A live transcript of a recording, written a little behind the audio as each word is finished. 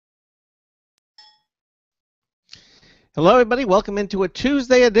Hello, everybody. Welcome into a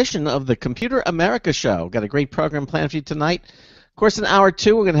Tuesday edition of the Computer America Show. Got a great program planned for you tonight. Of course, in hour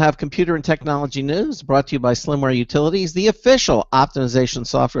two, we're going to have computer and technology news brought to you by Slimware Utilities, the official optimization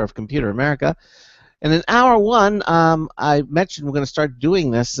software of Computer America. And in hour one, I mentioned we're going to start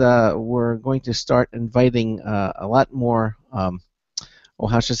doing this. We're going to start inviting a lot more,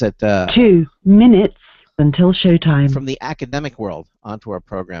 how should I say it? 2 minutes until showtime. From the academic world onto our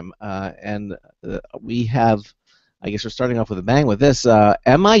program. We have, I guess we're starting off with a bang with this.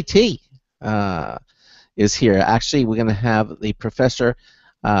 MIT is here. Actually, we're going to have the Professor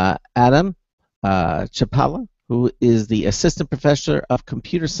Adam Chlipala, who is the Assistant Professor of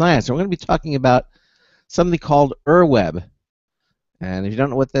Computer Science. And we're going to be talking about something called URWeb. And if you don't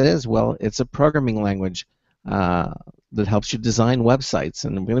know what that is, well, it's a programming language that helps you design websites.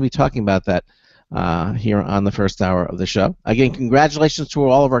 And we're going to be talking about that here on the first hour of the show. Again, congratulations to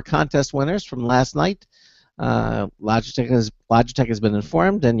all of our contest winners from last night. Logitech has been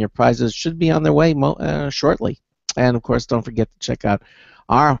informed, and your prizes should be on their way shortly. And, of course, don't forget to check out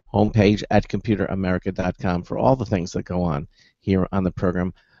our homepage at computeramerica.com for all the things that go on here on the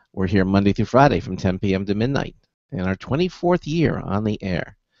program. We're here Monday through Friday from 10 p.m. to midnight in our 24th year on the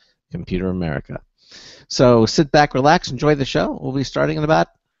air, Computer America. So sit back, relax, enjoy the show. We'll be starting in about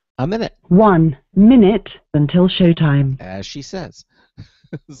a minute. 1 minute until showtime. As she says.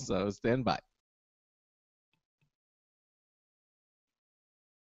 So stand by.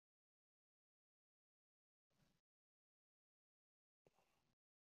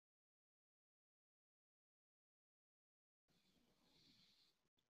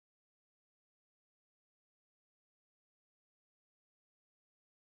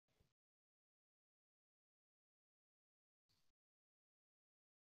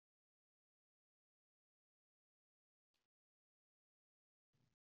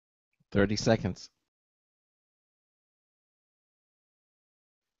 Thirty seconds.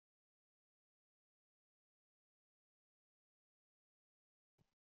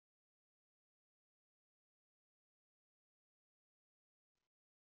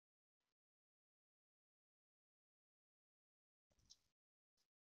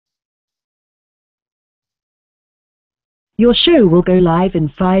 Your show will go live in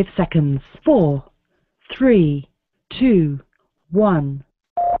 5 seconds. 4, 3, 2, 1.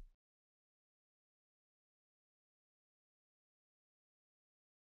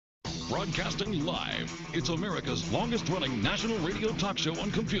 Broadcasting live, it's America's longest-running national radio talk show on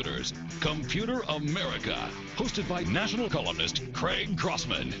computers, Computer America, hosted by national columnist Craig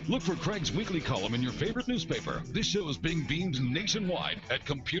Crossman. Look for Craig's weekly column in your favorite newspaper. This show is being beamed nationwide at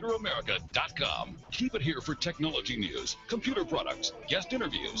computeramerica.com. Keep it here for technology news, computer products, guest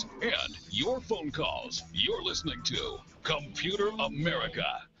interviews, and your phone calls. You're listening to Computer America.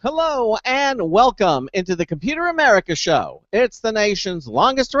 Hello and welcome into the Computer America Show. It's the nation's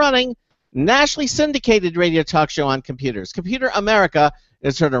longest-running, nationally syndicated radio talk show on computers. Computer America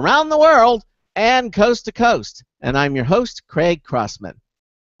is heard around the world and coast to coast. And I'm your host, Craig Crossman.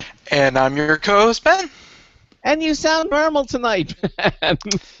 And I'm your co-host, Ben. And you sound normal tonight, Ben.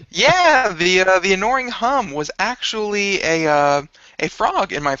 Yeah, the annoying hum was actually a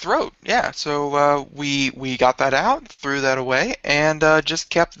frog in my throat. Yeah, so we got that out, threw that away, and just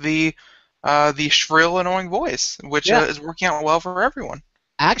kept the shrill, annoying voice, which is working out well for everyone.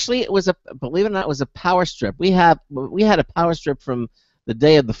 Actually, it was believe it or not, it was a power strip. We had a power strip from the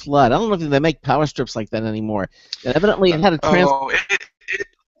day of the flood. I don't know if they make power strips like that anymore. And evidently, it had a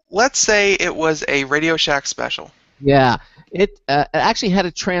let's say it was a Radio Shack special. Yeah, it actually had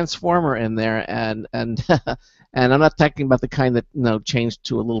a transformer in there, and and I'm not talking about the kind that changed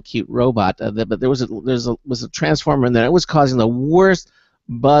to a little cute robot. But there was a transformer in there. It was causing the worst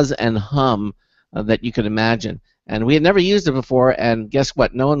buzz and hum that you could imagine. And we had never used it before, and guess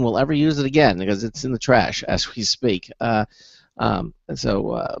what? No one will ever use it again because it's in the trash as we speak. But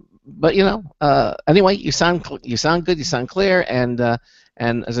anyway, you sound good, you sound clear, and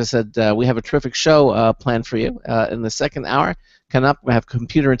as I said, we have a terrific show planned for you in the second hour. Coming up, we have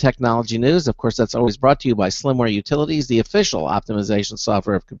computer and technology news. Of course, that's always brought to you by Slimware Utilities, the official optimization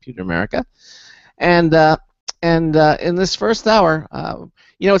software of Computer America. And in this first hour,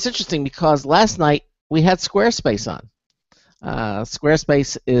 it's interesting because last night we had Squarespace on.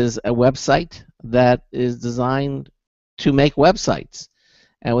 Squarespace is a website that is designed to make websites,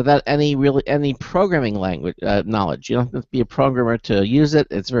 and without any programming language knowledge. You don't have to be a programmer to use it.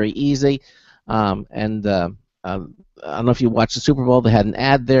 It's very easy. I don't know if you watched the Super Bowl. They had an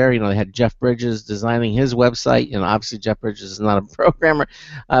ad there. They had Jeff Bridges designing his website. Obviously Jeff Bridges is not a programmer,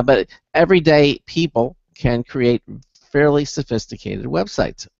 but everyday people can create fairly sophisticated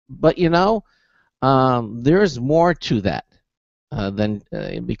websites. But There's more to that than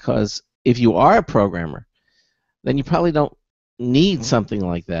because if you are a programmer, then you probably don't need something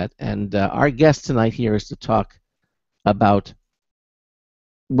like that. And our guest tonight here is to talk about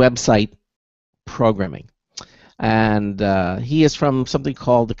website programming. And he is from something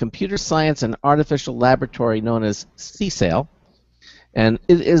called the Computer Science and Artificial Laboratory known as CSAIL. And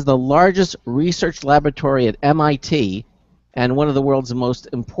it is the largest research laboratory at MIT and one of the world's most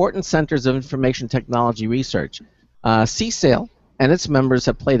important centers of information technology research. CSAIL and its members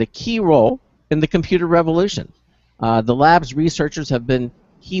have played a key role in the computer revolution. The lab's researchers have been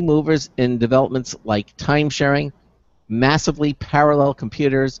key movers in developments like time sharing, massively parallel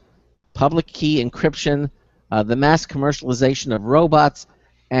computers, public key encryption, the mass commercialization of robots,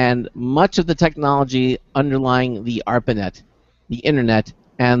 and much of the technology underlying the ARPANET, the Internet,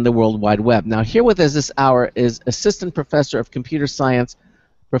 and the World Wide Web. Now, here with us this hour is Assistant Professor of Computer Science,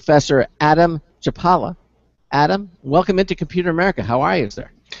 Professor Adam Chlipala. Adam, welcome into Computer America. How are you, sir?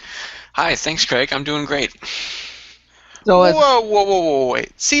 Hi, thanks, Craig. I'm doing great. So, whoa,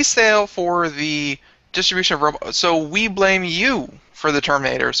 wait. CSAIL for the distribution of robots. So we blame you for the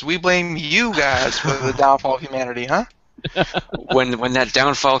Terminators. We blame you guys for the downfall of humanity, huh? When that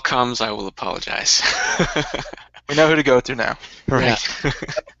downfall comes, I will apologize. We know who to go to now. Right. Yeah.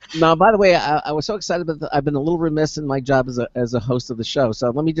 Now, by the way, I was so excited about I've been a little remiss in my job as a host of the show. So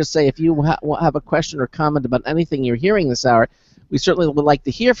let me just say, if you have a question or comment about anything you're hearing this hour, we certainly would like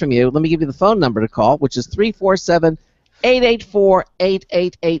to hear from you. Let me give you the phone number to call, which is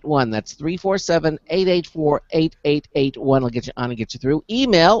 347-884-8881. That's 347-884-8881. I'll get you on and get you through.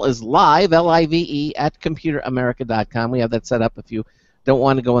 Email is live, L-I-V-E, at computeramerica.com. We have that set up if you don't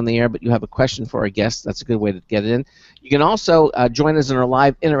want to go on the air, but you have a question for our guests. That's a good way to get it in. You can also join us in our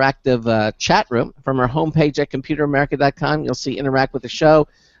live interactive chat room from our homepage at computeramerica.com. You'll see Interact with the Show,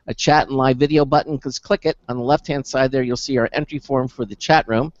 a chat and live video button. Just click it. On the left-hand side there, you'll see our entry form for the chat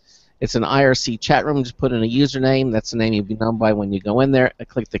room. It's an IRC chat room. Just put in a username. That's the name you'll be known by when you go in there.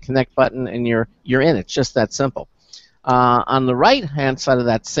 Click the connect button, and you're in. It's just that simple. On the right-hand side of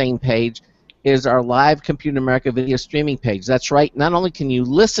that same page is our live Computer America video streaming page. That's right. Not only can you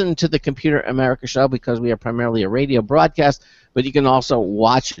listen to the Computer America show because we are primarily a radio broadcast, but you can also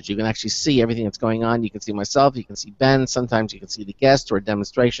watch it. You can actually see everything that's going on. You can see myself. You can see Ben. Sometimes you can see the guest or a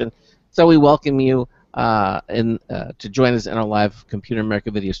demonstration. So we welcome you to join us in our live Computer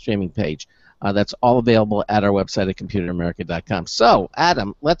America video streaming page. That's all available at our website at computeramerica.com. So,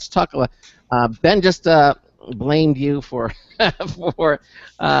 Adam, let's talk about Ben just blamed you for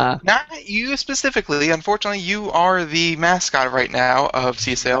Not you specifically. Unfortunately, you are the mascot right now of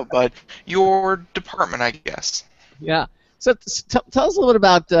CSAIL, but your department, I guess. Yeah. So tell us a little bit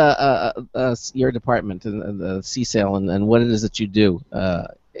about your department and the CSAIL and what it is that you do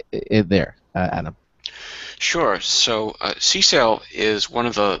there, Adam. Sure. So CSAIL is one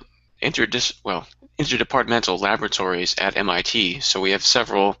of the interdepartmental laboratories at MIT. So we have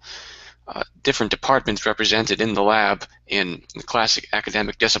several different departments represented in the lab in the classic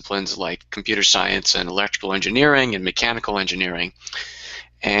academic disciplines like computer science and electrical engineering and mechanical engineering.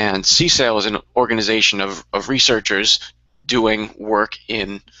 And CSAIL is an organization of researchers doing work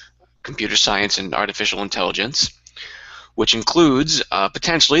in computer science and artificial intelligence, which includes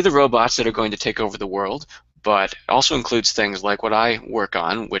potentially the robots that are going to take over the world, but also includes things like what I work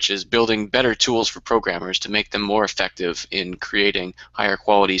on, which is building better tools for programmers to make them more effective in creating higher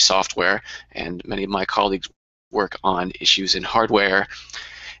quality software. And many of my colleagues work on issues in hardware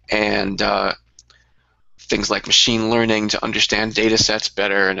and things like machine learning to understand data sets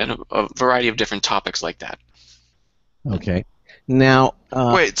better and a variety of different topics like that. Okay. Now,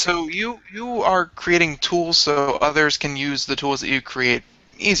 wait. So you are creating tools so others can use the tools that you create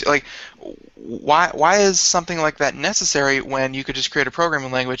easy. Like, why is something like that necessary when you could just create a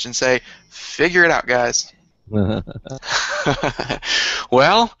programming language and say, "Figure it out, guys"?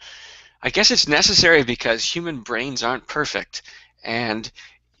 Well, I guess it's necessary because human brains aren't perfect, and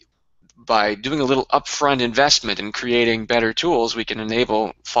by doing a little upfront investment in creating better tools, we can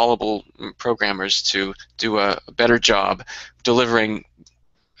enable fallible programmers to do a better job delivering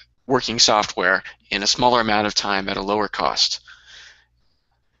working software in a smaller amount of time at a lower cost.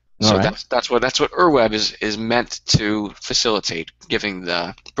 So that's what UrWeb is meant to facilitate, giving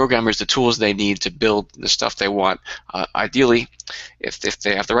the programmers the tools they need to build the stuff they want. Ideally, if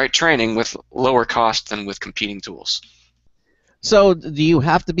they have the right training, with lower cost than with competing tools. So, do you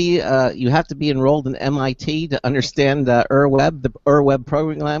have to be enrolled in MIT to understand UrWeb, the UrWeb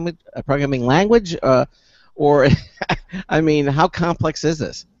programming language, or I mean, how complex is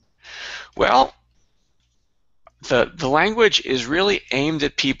this? Well, the language is really aimed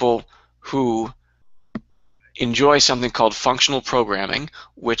at people who enjoy something called functional programming,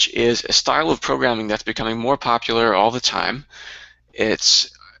 which is a style of programming that's becoming more popular all the time. It's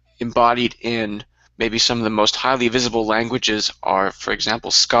embodied in maybe some of the most highly visible languages are, for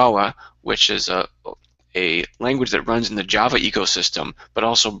example, Scala, which is a language that runs in the Java ecosystem, but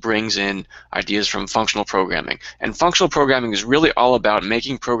also brings in ideas from functional programming. And functional programming is really all about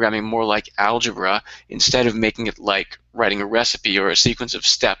making programming more like algebra instead of making it like writing a recipe or a sequence of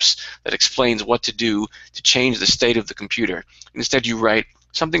steps that explains what to do to change the state of the computer. Instead, you write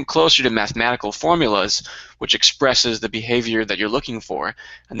something closer to mathematical formulas, which expresses the behavior that you're looking for.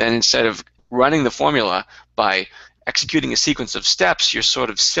 And then instead of running the formula by executing a sequence of steps, you're sort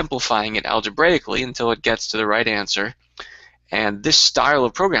of simplifying it algebraically until it gets to the right answer. And this style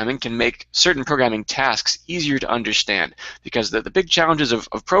of programming can make certain programming tasks easier to understand, because the big challenges of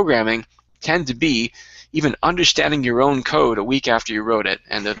programming tend to be even understanding your own code a week after you wrote it.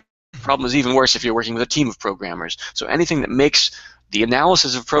 And the problem is even worse if you're working with a team of programmers. So anything that makes the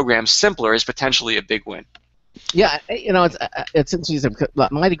analysis of programs simpler is potentially a big win. Yeah, it's interesting.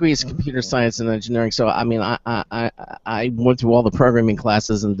 My degree is computer science and engineering, so I mean, I went through all the programming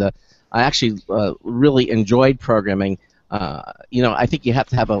classes, and I actually really enjoyed programming. I think you have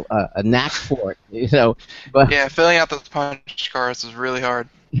to have a knack for it, But Yeah, filling out those punch cards is really hard.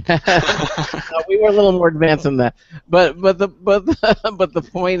 we were a little more advanced than that. But the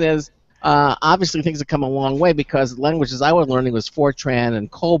point is, obviously things have come a long way, because languages I was learning was Fortran and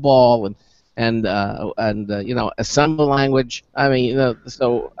COBOL and assembly language. I mean,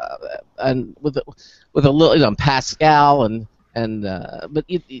 and with a little, Pascal but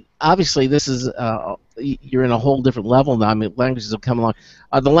obviously this is you're in a whole different level now. I mean, languages have come along.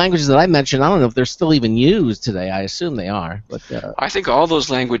 The languages that I mentioned, I don't know if they're still even used today. I assume they are, but I think all those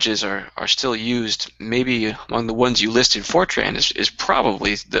languages are still used. Maybe among the ones you listed, Fortran is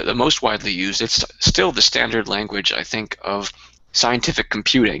probably the most widely used. It's still the standard language, I think, of scientific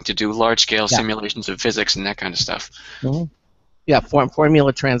computing to do large-scale simulations of physics and that kind of stuff. Mm-hmm. Yeah,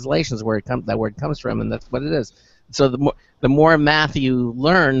 formula translations, where that word comes from, and that's what it is. So the more math you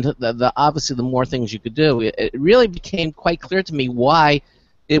learned, obviously the more things you could do. It really became quite clear to me why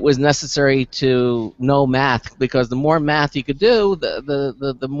it was necessary to know math, because the more math you could do,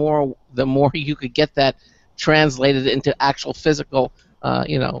 the more you could get that translated into actual physical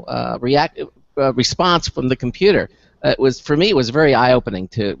response from the computer. For me, it was very eye-opening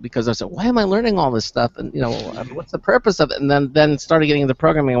because I said, why am I learning all this stuff, and what's the purpose of it? And then started getting into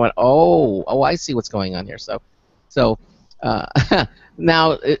programming, and went, oh, I see what's going on here. So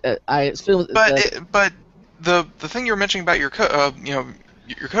now I feel. But the thing you were mentioning about your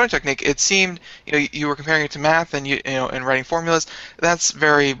your coding technique, it seemed you were comparing it to math and and writing formulas. That's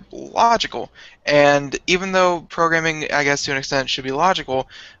very logical. And even though programming, I guess to an extent, should be logical,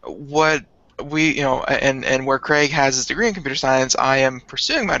 what we and where Craig has his degree in computer science, I am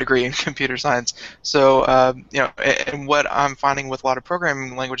pursuing my degree in computer science. So and what I'm finding with a lot of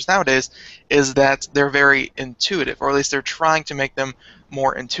programming languages nowadays is that they're very intuitive, or at least they're trying to make them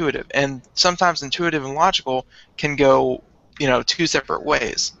more intuitive. And sometimes intuitive and logical can go two separate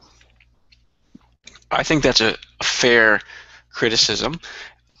ways. I think that's a fair criticism.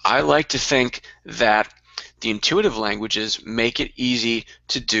 I like to think that the intuitive languages make it easy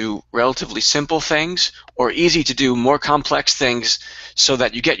to do relatively simple things, or easy to do more complex things, so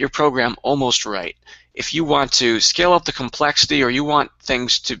that you get your program almost right. If you want to scale up the complexity, or you want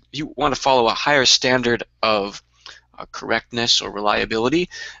to follow a higher standard of correctness or reliability,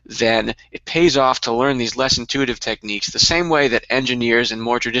 then it pays off to learn these less intuitive techniques, the same way that engineers in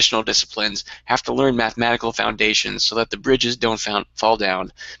more traditional disciplines have to learn mathematical foundations so that the bridges don't fall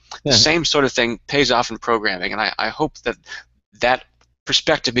down. The same sort of thing pays off in programming, and I hope that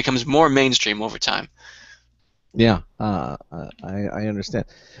perspective becomes more mainstream over time. Yeah, I understand.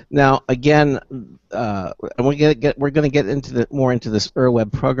 Now, again, we're going to get more into this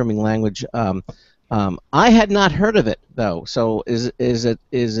Ur-Web programming language. I had not heard of it though. So is it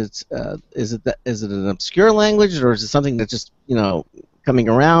an obscure language, or is it something that's just coming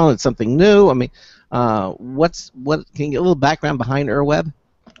around? It's something new. I mean, can you get a little background behind Ur-Web?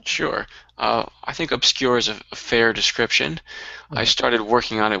 Sure. I think obscure is a fair description. I started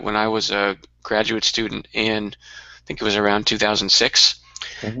working on it when I was a graduate student I think it was around 2006,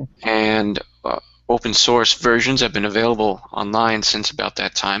 and open source versions have been available online since about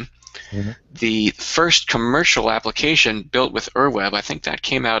that time. The first commercial application built with Ur-Web, I think that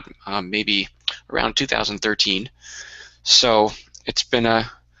came out maybe around 2013. So it's been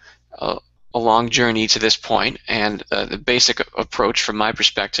a long journey to this point, and the basic approach from my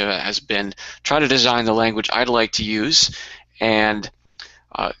perspective has been try to design the language I'd like to use, and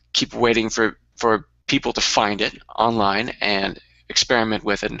keep waiting for people to find it online and experiment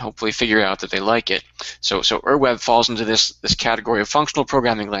with it and hopefully figure out that they like it. So UrWeb falls into this category of functional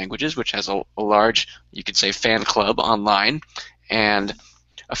programming languages, which has a large, you could say, fan club online, and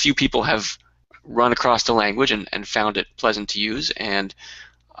a few people have run across the language and found it pleasant to use, and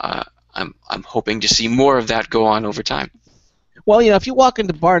I'm hoping to see more of that go on over time. Well, if you walk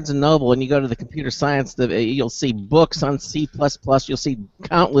into Barnes and Noble and you go to the computer science, you'll see books on C++. You'll see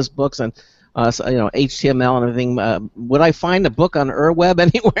countless books on HTML and everything. Would I find a book on UrWeb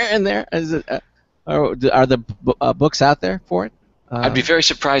anywhere in there? Is it, or are there books out there for it? I'd be very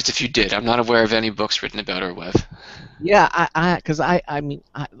surprised if you did. I'm not aware of any books written about UrWeb. Yeah, because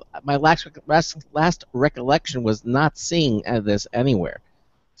my last recollection was not seeing this anywhere.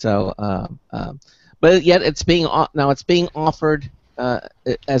 So, but yet it's being offered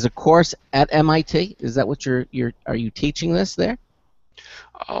as a course at MIT. Is that what are you teaching this there?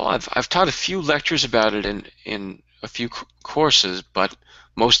 Oh, I've taught a few lectures about it in a few courses, but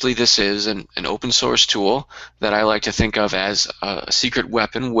mostly this is an open source tool that I like to think of as a secret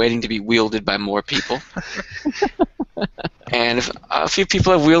weapon waiting to be wielded by more people. And if a few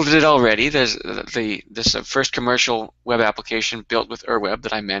people have wielded it already. There's this first commercial web application built with UrWeb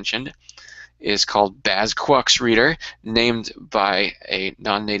that I mentioned is called Baz Quck's Reader, named by a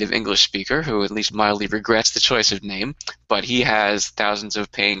non-native English speaker who at least mildly regrets the choice of name, but he has thousands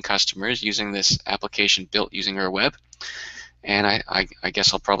of paying customers using this application built using UrWeb. And I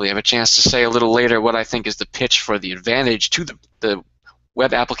guess I'll probably have a chance to say a little later what I think is the pitch for the advantage to the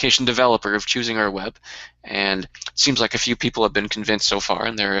web application developer of choosing UrWeb. And it seems like a few people have been convinced so far,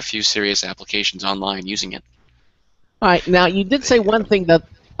 and there are a few serious applications online using it. All right. Now, you did say one thing that...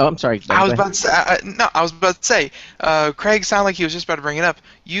 Oh, I'm sorry. I was about to say, Craig sounded like he was just about to bring it up.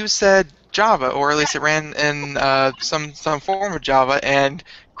 You said Java, or at least it ran in some form of Java, and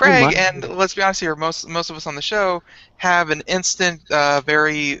Craig, and let's be honest here, most of us on the show have an instant,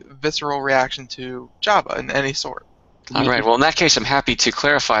 very visceral reaction to Java in any sort. All right. Well, in that case, I'm happy to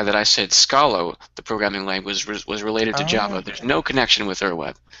clarify that I said Scala, the programming language, was related to Java. Okay. There's no connection with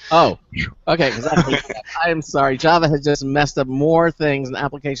UrWeb. Oh, okay. Exactly. I'm sorry. Java has just messed up more things and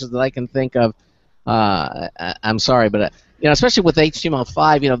applications that I can think of. I'm sorry, but especially with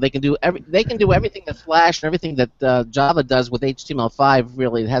HTML5, they can do everything that Flash and everything that Java does with HTML5.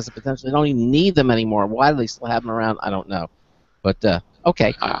 Really, it has the potential. They don't even need them anymore. Why do they still have them around? I don't know. But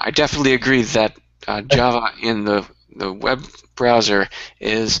okay. I definitely agree that Java in the web browser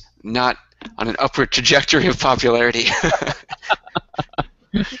is not on an upward trajectory of popularity.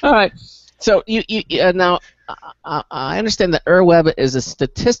 All right. So now I understand that UrWeb is a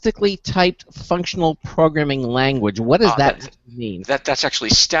statistically typed functional programming language. What does that mean? That's actually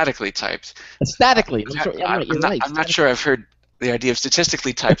statically typed. Statically. I'm not sure I've heard the idea of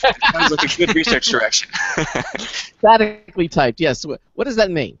statistically typed. It sounds like a good research direction. Statically typed. Yes. What does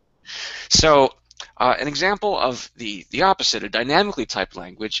that mean? So an example of the opposite, a dynamically typed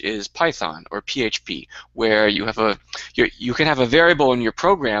language, is Python or PHP, where you can have a variable in your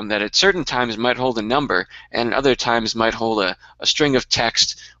program that at certain times might hold a number and other times might hold a string of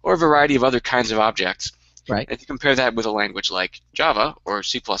text or a variety of other kinds of objects. Right. If you compare that with a language like Java or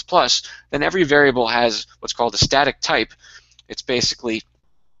C++, then every variable has what's called a static type. It's basically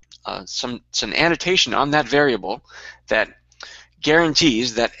some annotation on that variable that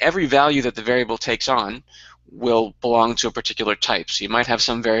guarantees that every value that the variable takes on will belong to a particular type. So you might have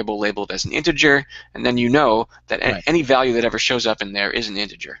some variable labeled as an integer, and then you know that any value that ever shows up in there is an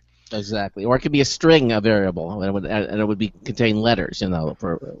integer. Exactly. Or it could be a string, a variable, and it would contain letters,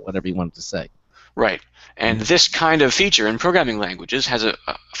 for whatever you want it to say. Right. And this kind of feature in programming languages has a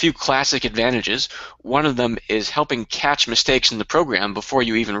few classic advantages. One of them is helping catch mistakes in the program before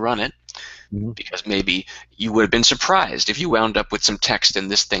you even run it. Because maybe you would have been surprised if you wound up with some text in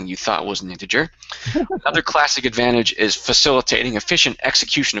this thing you thought was an integer. Another classic advantage is facilitating efficient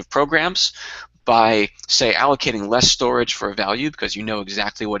execution of programs by, say, allocating less storage for a value because you know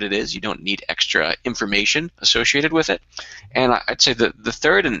exactly what it is. You don't need extra information associated with it. And I'd say the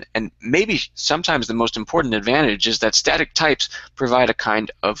third and maybe sometimes the most important advantage is that static types provide a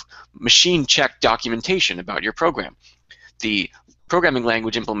kind of machine check documentation about your program. The programming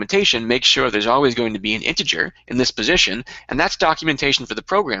language implementation makes sure there's always going to be an integer in this position, and that's documentation for the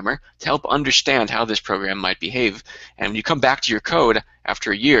programmer to help understand how this program might behave. And when you come back to your code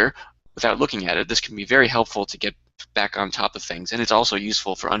after a year without looking at it, this can be very helpful to get back on top of things, and it's also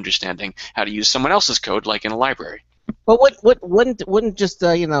useful for understanding how to use someone else's code, like in a library. Well, wouldn't just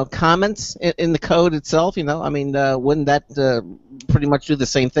comments in the code itself? Wouldn't that pretty much do the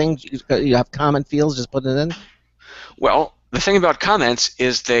same thing? You have comment fields, just put it in. Well, the thing about comments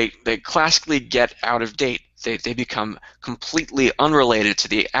is they classically get out of date. They become completely unrelated to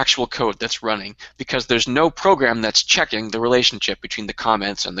the actual code that's running because there's no program that's checking the relationship between the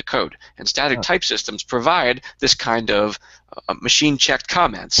comments and the code. And static type systems provide this kind of machine-checked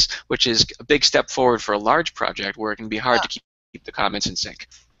comments, which is a big step forward for a large project where it can be hard to keep the comments in sync.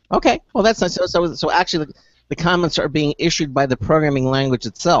 Okay, well that's nice. So actually the comments are being issued by the programming language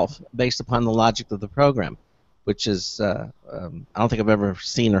itself based upon the logic of the program, which is I don't think I've ever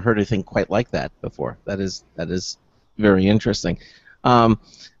seen or heard anything quite like that before. That is very interesting.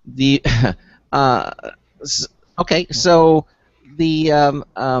 The okay, so the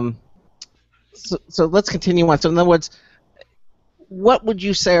so let's continue on. So in other words, what would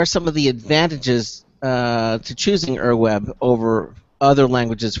you say are some of the advantages to choosing UrWeb over other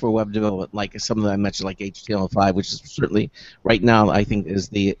languages for web development, like some of them I mentioned, like HTML5, which is certainly right now I think is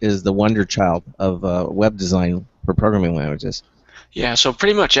the wonder child of web design for programming languages. Yeah, so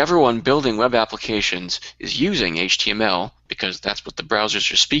pretty much everyone building web applications is using HTML because that's what the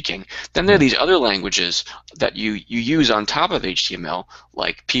browsers are speaking. Then there are these other languages that you use on top of HTML,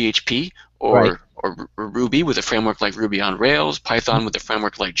 like PHP or Ruby with a framework like Ruby on Rails, Python with a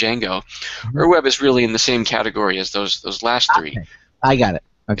framework like Django. UrWeb is really in the same category as those last three. Okay. I got it.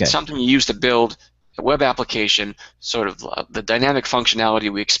 Okay. It's something you use to build a web application, sort of the dynamic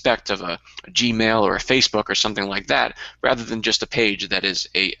functionality we expect of a Gmail or a Facebook or something like that, rather than just a page that is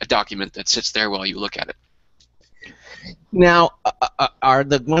a document that sits there while you look at it. Now, are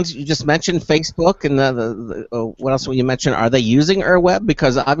the ones you just mentioned, Facebook and what else will you mention? Are they using UrWeb?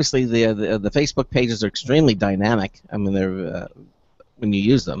 Because obviously the Facebook pages are extremely dynamic. I mean, they're when you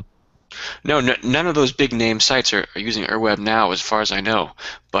use them. No, none of those big name sites are using UrWeb now, as far as I know.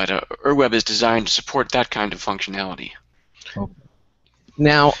 But UrWeb is designed to support that kind of functionality. Okay.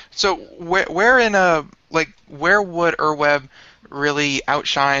 Now, so where where would UrWeb really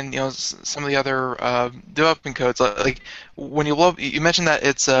outshine some of the other development codes? Like when you mentioned that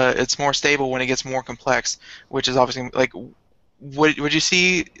it's more stable when it gets more complex, which is obviously like. Would you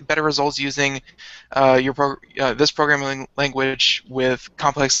see better results using this programming language with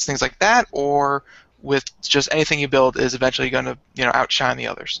complex things like that, or with just anything you build is eventually going to outshine the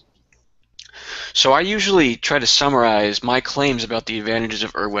others? So I usually try to summarize my claims about the advantages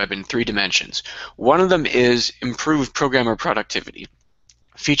of UrWeb in 3 dimensions. One of them is improved programmer productivity.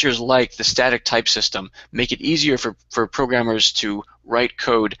 Features like the static type system make it easier for programmers to write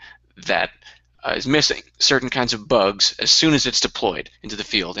code that is missing certain kinds of bugs as soon as it's deployed into the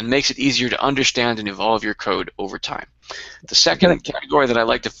field, and makes it easier to understand and evolve your code over time. The second category that I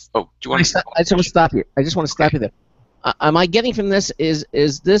like to do you want to? I just want to stop you. I just want to stop you there. Am I getting from this is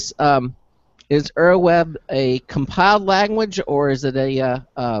UrWeb a compiled language, or is it a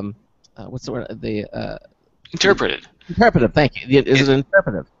what's the word? Interpreted. Interpretive. Thank you. Is it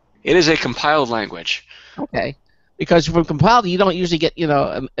interpretive? It is a compiled language. Okay. Because from compiled, you don't usually get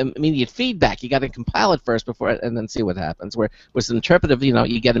immediate feedback. You got to compile it first and then see what happens. Where with interpretive,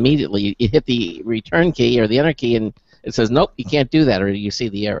 you get immediately. You hit the return key or the enter key, and it says nope, you can't do that, or you see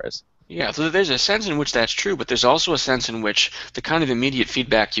the errors. Yeah, so there's a sense in which that's true, but there's also a sense in which the kind of immediate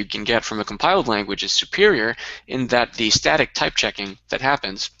feedback you can get from a compiled language is superior in that the static type checking that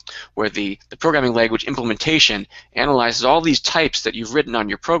happens, where the programming language implementation analyzes all these types that you've written on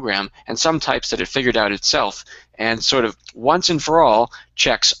your program and some types that it figured out itself, and sort of once and for all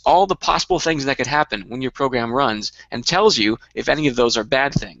checks all the possible things that could happen when your program runs and tells you if any of those are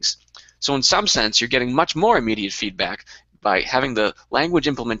bad things. So in some sense, you're getting much more immediate feedback by having the language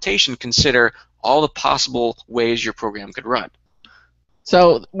implementation consider all the possible ways your program could run.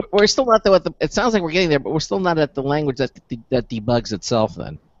 So we're still not there. It sounds like we're getting there, but we're still not at the language that debugs itself.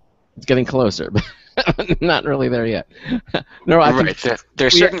 Then it's getting closer, but not really there yet. No, right. There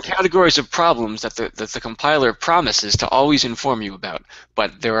are certain categories of problems that the compiler promises to always inform you about,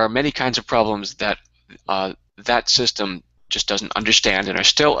 but there are many kinds of problems that that system just doesn't understand and are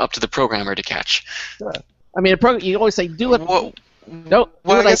still up to the programmer to catch. Sure. I mean, you always say do it. Well,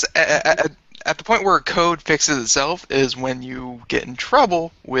 I guess at the point where code fixes itself is when you get in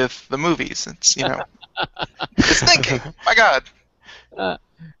trouble with the movies. It's it's thinking. My God.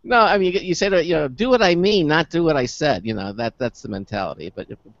 No, I mean you say that do what I mean, not do what I said. That's the mentality.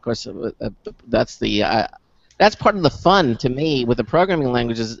 But of course, that's part of the fun to me with the programming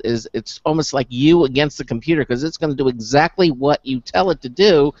languages. Is it's almost like you against the computer, because it's going to do exactly what you tell it to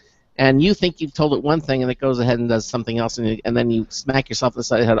do. And you think you've told it one thing, and it goes ahead and does something else, and then you smack yourself in the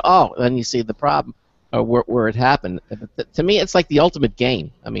side of the head. Oh, then you see the problem, or where it happened. But to me, it's like the ultimate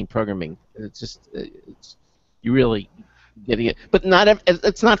game. I mean, programming. It's just you really getting it, but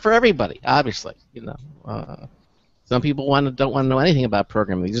it's not for everybody, obviously. Some people don't want to know anything about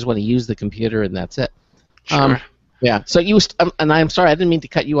programming. They just want to use the computer, and that's it. Sure. Yeah. So and I'm sorry, I didn't mean to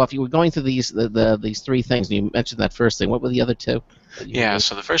cut you off. You were going through these three things. And you mentioned that first thing. What were the other two? Yeah,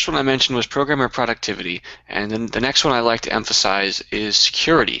 so the first one I mentioned was programmer productivity, and then the next one I like to emphasize is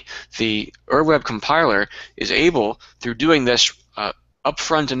security. The Web compiler is able, through doing this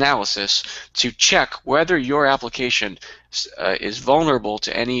upfront analysis, to check whether your application is vulnerable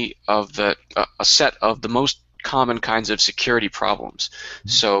to any of a set of the most common kinds of security problems.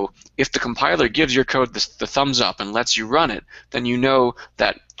 So if the compiler gives your code the thumbs up and lets you run it, then you know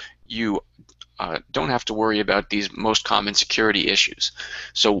that you don't have to worry about these most common security issues.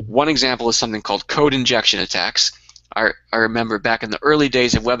 So one example is something called code injection attacks. I remember back in the early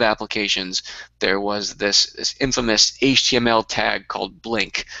days of web applications, there was this infamous HTML tag called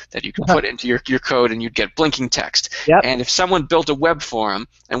blink that you could put into your code and you'd get blinking text. Yep. And if someone built a web form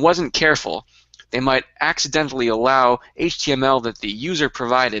and wasn't careful, they might accidentally allow HTML that the user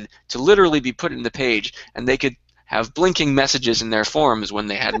provided to literally be put in the page, and they could have blinking messages in their forms when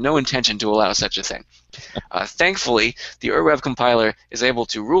they had no intention to allow such a thing. Thankfully, the Web compiler is able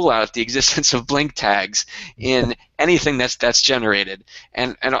to rule out the existence of blink tags in anything that's generated.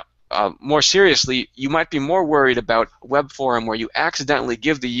 And more seriously, you might be more worried about a web forum where you accidentally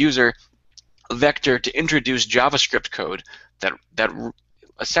give the user a vector to introduce JavaScript code that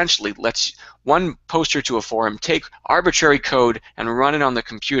essentially lets one poster to a forum take arbitrary code and run it on the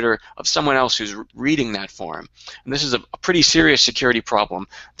computer of someone else who's reading that forum. And this is a pretty serious security problem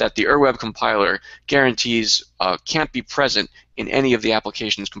that the Web compiler guarantees can't be present in any of the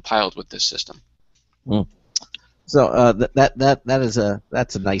applications compiled with this system. So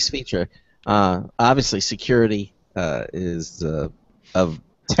that's a nice feature. Obviously, security is of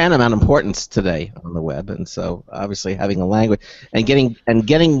tantamount importance today on the web, and so obviously having a language and getting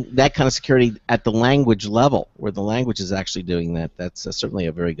that kind of security at the language level, where the language is actually doing that's certainly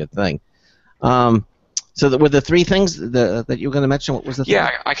a very good thing. So were the three things that you were going to mention? What was the third?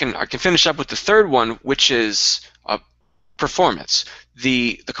 Yeah, I can finish up with the third one, which is performance.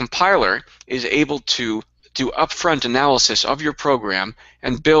 The compiler is able to do upfront analysis of your program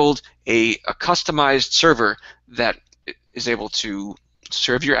and build a customized server that is able to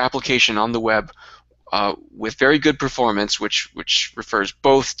serve your application on the web with very good performance, which refers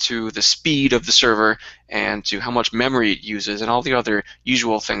both to the speed of the server and to how much memory it uses and all the other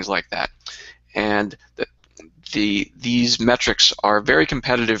usual things like that. And these metrics are very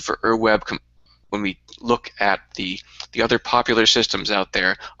competitive for Web when we look at the other popular systems out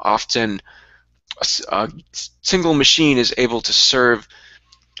there. Often a single machine is able to serve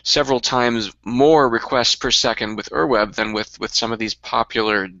several times more requests per second with Web than with some of these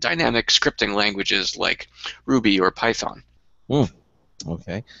popular dynamic scripting languages like Ruby or Python.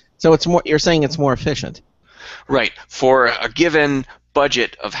 Okay. So it's more. You're saying it's more efficient. Right. For a given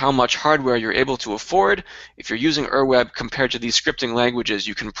budget of how much hardware you're able to afford, if you're using Web compared to these scripting languages,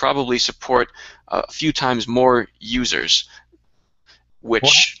 you can probably support a few times more users,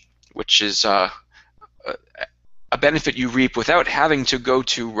 which is a benefit you reap without having to go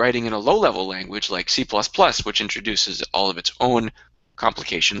to writing in a low-level language like C++, which introduces all of its own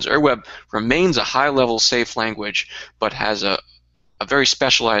complications. Web remains a high-level safe language, but has a very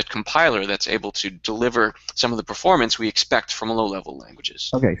specialized compiler that's able to deliver some of the performance we expect from low-level languages.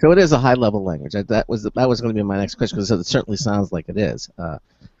 Okay, so it is a high-level language. That was going to be my next question, because it certainly sounds like it is.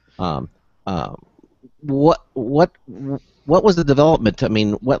 What was the development? I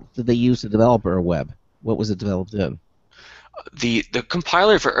mean, what did they use to develop Web? What was it developed in? The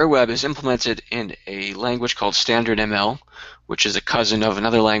compiler for Web is implemented in a language called Standard ML, which is a cousin of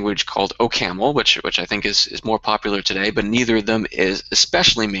another language called OCaml, which I think is more popular today, but neither of them is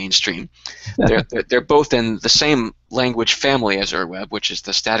especially mainstream. They're both in the same language family as Web, which is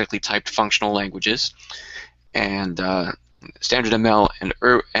the statically typed functional languages. And Standard ML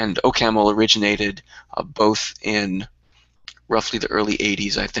and OCaml originated both in roughly the early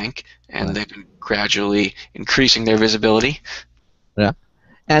 80s, I think, and they've been gradually increasing their visibility. Yeah,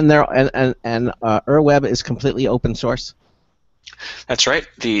 and Web is completely open source. That's right.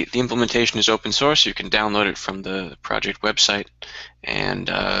 The implementation is open source. You can download it from the project website, and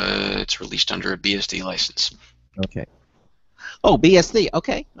it's released under a BSD license. Okay. Oh, BSD.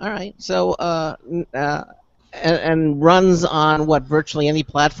 Okay. All right. So and runs on what, virtually any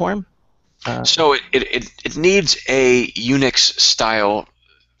platform? So it needs a Unix-style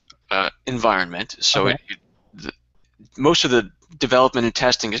environment. So okay. Most of the development and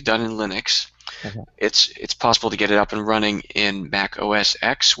testing is done in Linux. Okay. It's possible to get it up and running in Mac OS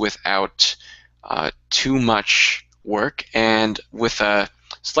X without too much work, and with a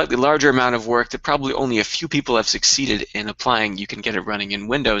slightly larger amount of work that probably only a few people have succeeded in applying. You can get it running in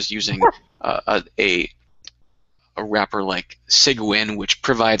Windows using a wrapper like Cygwin, which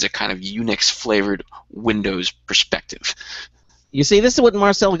provides a kind of Unix-flavored Windows perspective. You see, this is what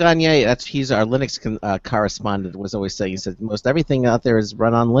Marcel Gagne, he's our Linux correspondent, was always saying. He said most everything out there is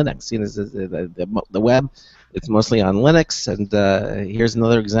run on Linux. You know, the web, it's mostly on Linux, and here's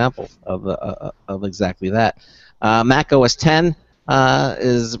another example of exactly that. Mac OS 10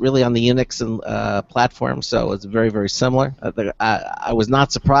 is really on the Unix platform, so it's very, very similar. I was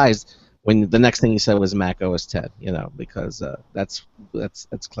not surprised when the next thing he said was Mac OS 10, you know, because that's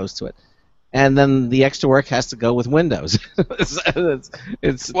close to it. And then the extra work has to go with Windows.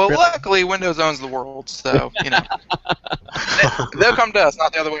 it's well, really... luckily Windows owns the world, so you know they'll come to us,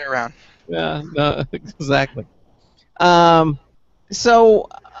 not the other way around. Yeah, no, exactly. So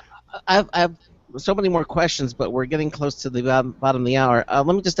I have so many more questions, but we're getting close to the bottom of the hour. Let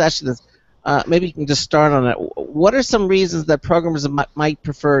me just ask you this. Maybe you can just start on it. What are some reasons that programmers might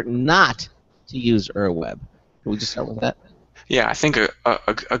prefer not to use UrWeb? Can we just start with that? Yeah, I think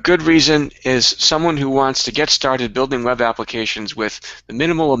a good reason is someone who wants to get started building web applications with the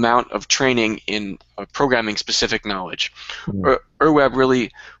minimal amount of training in programming specific knowledge. UrWeb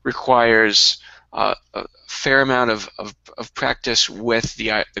really requires a fair amount of practice with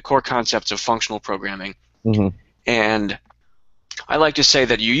the core concepts of functional programming. And I like to say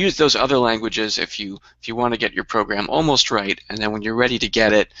that you use those other languages if you want to get your program almost right, and then when you're ready to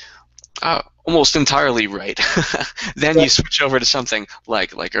get it almost entirely right, then you switch over to something like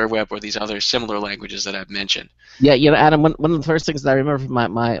UrWeb or these other similar languages that I've mentioned. Yeah, you know, Adam, one of the first things that I remember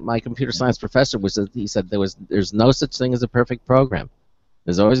from my computer science professor was that he said there's no such thing as a perfect program.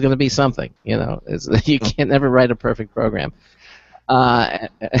 There's always going to be something, you know. You can't never write a perfect program.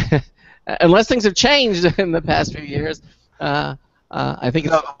 Unless things have changed in the past few years. I think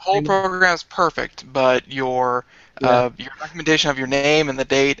the whole program is perfect, but your recommendation of your name and the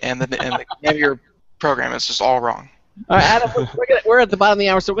date and the name of your program is just all wrong. All right, Adam, we're at the bottom of the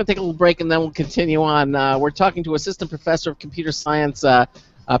hour, so we're going to take a little break and then we'll continue on. We're talking to Assistant Professor of Computer Science,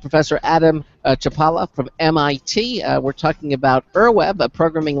 Professor Adam Chlipala from MIT. We're talking about UrWeb, a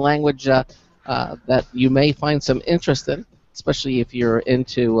programming language that you may find some interest in, especially if you're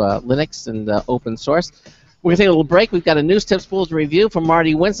into Linux and open source. We're going to take a little break. We've got a News Tips Bulletin review from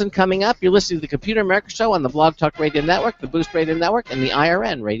Marty Winston coming up. You're listening to the Computer America Show on the Blog Talk Radio Network, the Boost Radio Network, and the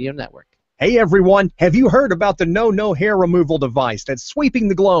IRN Radio Network. Hey everyone, have you heard about the No Hair Removal device that's sweeping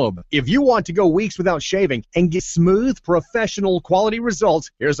the globe? If you want to go weeks without shaving and get smooth, professional quality results,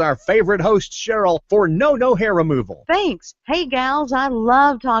 here's our favorite host, Cheryl, for No Hair Removal. Thanks. Hey gals, I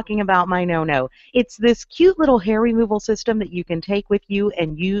love talking about my No. It's this cute little hair removal system that you can take with you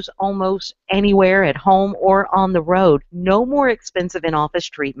and use almost anywhere at home or on the road. No more expensive in-office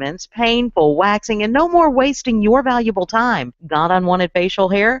treatments, painful waxing, and no more wasting your valuable time. Got unwanted facial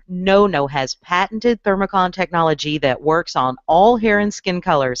hair? No has patented thermocon technology that works on all hair and skin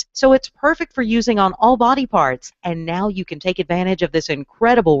colors, so it's perfect for using on all body parts. And now you can take advantage of this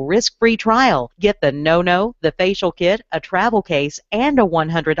incredible risk-free trial. Get the No, the facial kit, a travel case, and a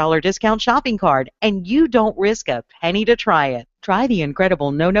 $100 discount shopping card, and you don't risk a penny to try it. Try the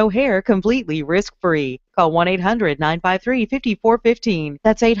incredible No hair completely risk-free. Call 1-800-953-5415.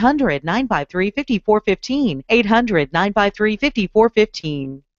 That's 800-953-5415.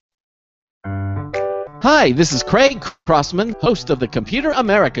 800-953-5415. Hi, this is Craig Crossman, host of the Computer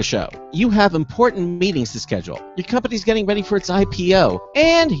America Show. You have important meetings to schedule. Your company's getting ready for its IPO,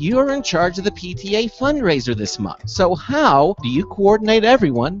 and you're in charge of the PTA fundraiser this month. So how do you coordinate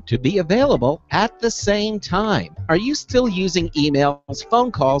everyone to be available at the same time? Are you still using emails,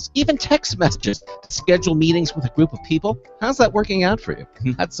 phone calls, even text messages to schedule meetings with a group of people? How's that working out for you?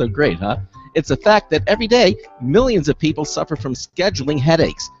 Not so great, huh? It's a fact that every day, millions of people suffer from scheduling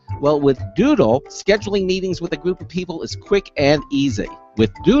headaches. Well, with Doodle, scheduling meetings with a group of people is quick and easy. With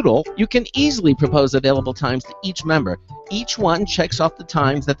Doodle, you can easily propose available times to each member. Each one checks off the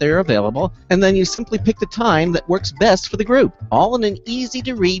times that they're available, and then you simply pick the time that works best for the group, all in an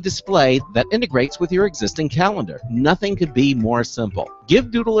easy-to-read display that integrates with your existing calendar. Nothing could be more simple.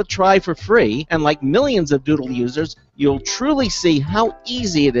 Give Doodle a try for free, and like millions of Doodle users, you'll truly see how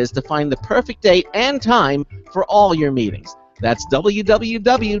easy it is to find the perfect date and time for all your meetings. That's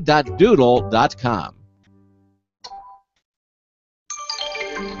www.doodle.com.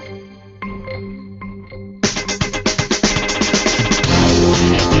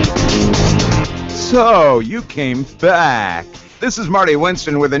 So, you came back. This is Marty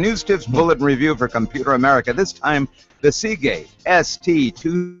Winston with a News Tips Bulletin Review for Computer America. This time, the Seagate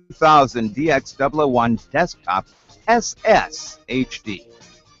ST2000 DX001 Desktop SS HD.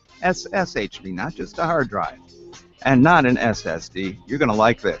 SSHD, not just a hard drive, and not an SSD. You're going to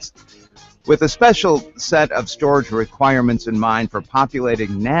like this. With a special set of storage requirements in mind for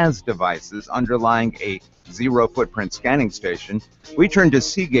populating NAS devices underlying a zero-footprint scanning station, we turned to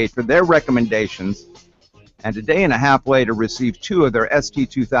Seagate for their recommendations, and a day and a half later received 2 of their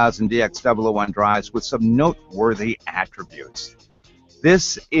ST2000DX001 drives with some noteworthy attributes.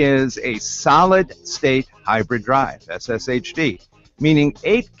 This is a solid-state hybrid drive, SSHD, meaning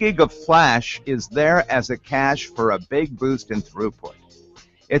 8 gig of flash is there as a cache for a big boost in throughput.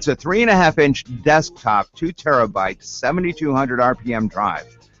 It's a 3.5-inch desktop, 2 terabyte, 7,200 RPM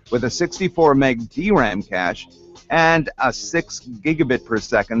drive with a 64 meg DRAM cache and a 6 gigabit per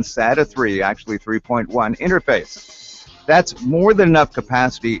second SATA 3, actually 3.1 interface. That's more than enough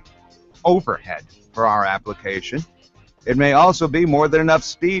capacity overhead for our application. It may also be more than enough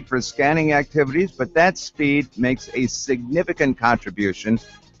speed for scanning activities, but that speed makes a significant contribution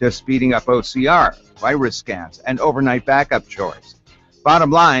to speeding up OCR, virus scans, and overnight backup chores.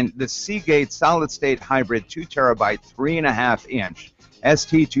 Bottom line, the Seagate solid-state hybrid 2 terabyte, 3.5-inch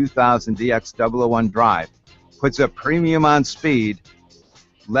ST2000DX001 drive puts a premium on speed,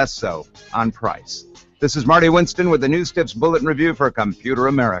 less so on price. This is Marty Winston with the News Tips Bulletin Review for Computer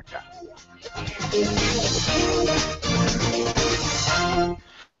America.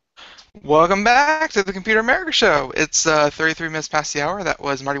 Welcome back to the Computer America Show. It's 33 minutes past the hour. That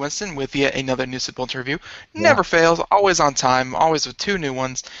was Marty Winston with yet another News Tips Bulletin Review. Never fails, always on time, always with 2 new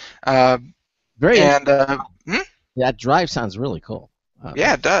ones. That drive sounds really cool.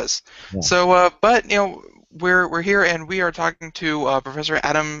 Yeah, it does. Yeah. So, but we're here and we are talking to Professor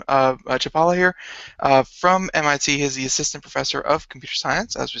Adam Chlipala here from MIT. He's the assistant professor of computer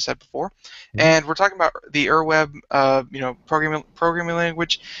science, as we said before, and we're talking about the URWeb, programming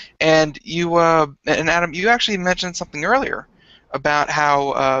language. And you and Adam, you actually mentioned something earlier about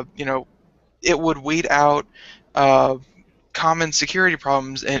how it would weed out common security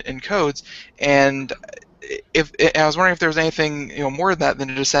problems in codes, and I was wondering if there was anything more than that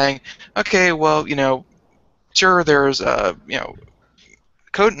than just saying, okay, well, sure, there's code,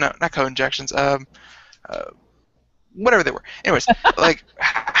 no, not code injections, whatever they were. Anyways, like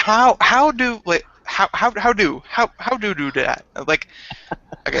how do that? Like,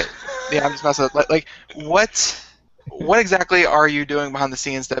 okay, yeah, I'm just messing up. Like what exactly are you doing behind the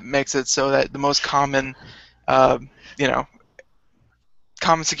scenes that makes it so that the most common common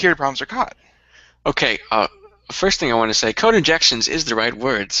security problems are caught? Okay, first thing I want to say, code injections is the right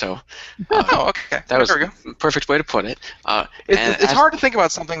word, so okay. That was there we a perfect way to put it. It's hard to think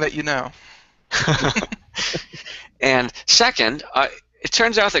about something that you know. And second, it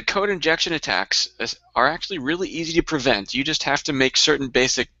turns out that code injection attacks are actually really easy to prevent. You just have to make certain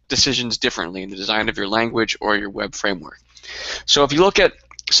basic decisions differently in the design of your language or your web framework. So if you look at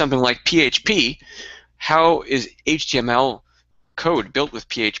something like PHP, how is HTML code built with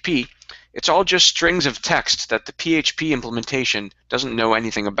PHP? It's all just strings of text that the PHP implementation doesn't know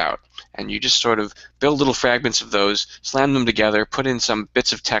anything about. And you just sort of build little fragments of those, slam them together, put in some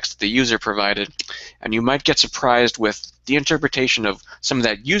bits of text that the user provided, and you might get surprised with the interpretation of some of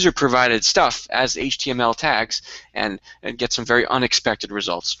that user-provided stuff as HTML tags and get some very unexpected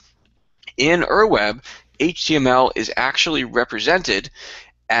results. In URWeb, HTML is actually represented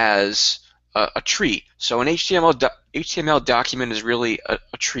as a tree. So an HTML document is really a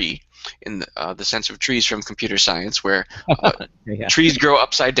tree, in the sense of trees from computer science, where trees grow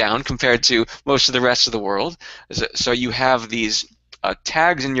upside down compared to most of the rest of the world. So you have these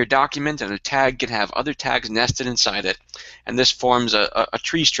tags in your document, and a tag can have other tags nested inside it, and this forms a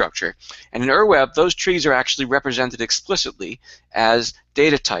tree structure. And in URWeb, those trees are actually represented explicitly as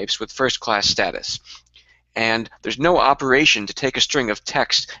data types with first-class status. And there's no operation to take a string of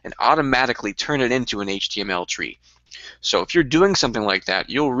text and automatically turn it into an HTML tree. So if you're doing something like that,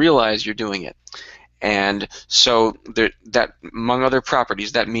 you'll realize you're doing it. And so that, among other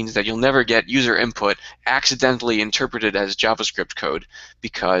properties, that means that you'll never get user input accidentally interpreted as JavaScript code,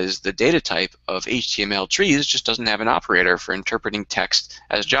 because the data type of HTML trees just doesn't have an operator for interpreting text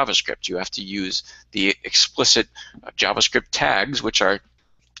as JavaScript. You have to use the explicit JavaScript tags, which are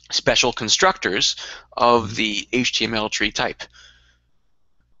special constructors of the HTML tree type.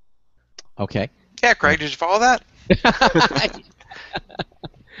 Okay. Yeah, Craig, did you follow that?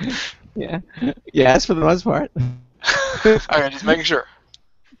 Yeah. Yes, for the most part. Okay, just making sure.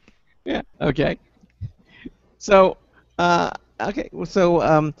 Yeah. Okay. So, okay.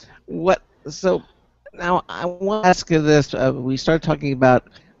 So, what? So, now I want to ask you this. We started talking about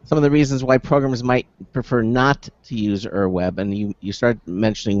some of the reasons why programmers might prefer not to use URWeb, and you started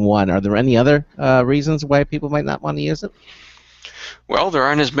mentioning one. Are there any other reasons why people might not want to use it? Well, there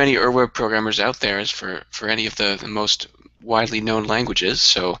aren't as many Ur-Web programmers out there as for any of the most widely known languages,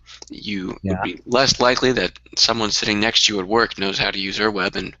 so you would be less likely that someone sitting next to you at work knows how to use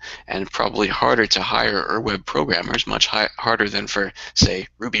Ur-Web, and probably harder to hire Ur-Web programmers, much harder than for, say,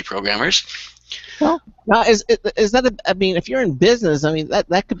 Ruby programmers. Well, now is that I mean, if you're in business, I mean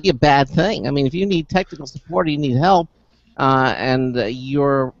that could be a bad thing. I mean, if you need technical support, or you need help, and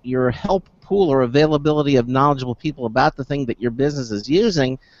your help pool or availability of knowledgeable people about the thing that your business is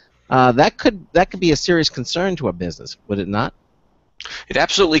using, that could be a serious concern to a business, would it not? It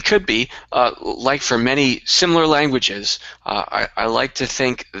absolutely could be. Like for many similar languages, I like to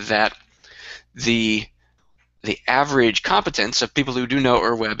think that the average competence of people who do know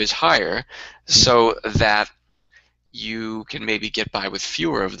Ur-Web is higher, so that you can maybe get by with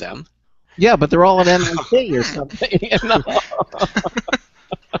fewer of them. Yeah, but they're all at MIT or something. You know?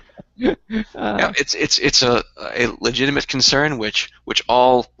 Yeah, it's a legitimate concern which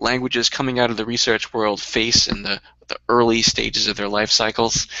all languages coming out of the research world face in the early stages of their life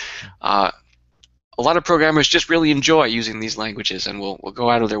cycles. A lot of programmers just really enjoy using these languages and will go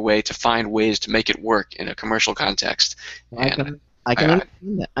out of their way to find ways to make it work in a commercial context. I can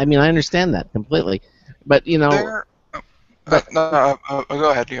understand that. I mean, I understand that completely, but you know. Go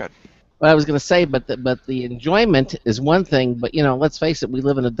ahead. What I was going to say, but the enjoyment is one thing. But you know, let's face it, we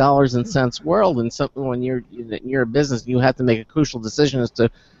live in a dollars and cents world, and when you're a business, you have to make a crucial decision as to,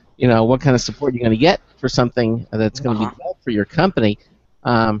 you know, what kind of support you're going to get for something that's going to be built for your company.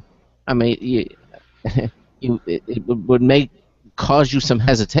 I mean, it would cause you some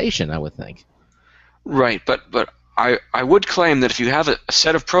hesitation, I would think. Right, but I would claim that if you have a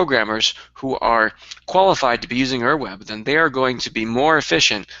set of programmers who are qualified to be using Ur-Web, then they are going to be more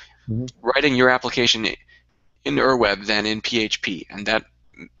efficient writing your application in Ur-Web than in PHP, and that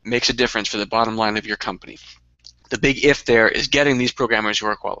makes a difference for the bottom line of your company. The big if there is getting these programmers who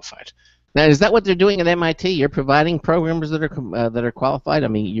are qualified. Now, is that what they're doing at MIT? You're providing programmers that are qualified. I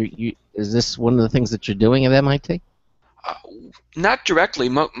mean, is this one of the things that you're doing at MIT? Not directly.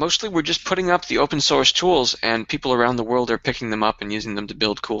 Mostly, we're just putting up the open source tools, and people around the world are picking them up and using them to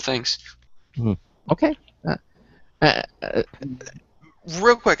build cool things. Okay.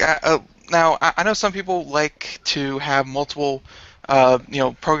 Real quick, now I know some people like to have multiple,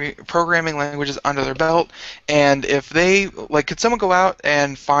 programming languages under their belt, and if they could someone go out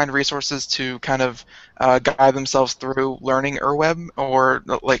and find resources to kind of guide themselves through learning Ur-Web, or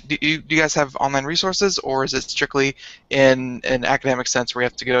do you guys have online resources, or is it strictly in an academic sense where you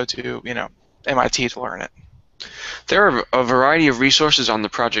have to go to MIT to learn it? There are a variety of resources on the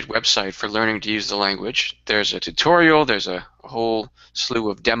project website for learning to use the language. There's a tutorial, there's a whole slew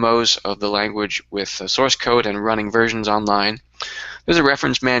of demos of the language with source code and running versions online. There's a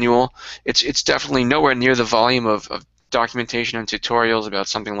reference manual. It's definitely nowhere near the volume of documentation and tutorials about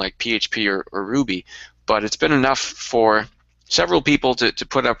something like PHP or Ruby, but it's been enough for several people to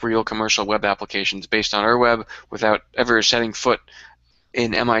put up real commercial web applications based on Ur-Web without ever setting foot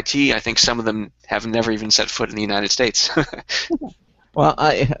in MIT. I think some of them have never even set foot in the United States. Well,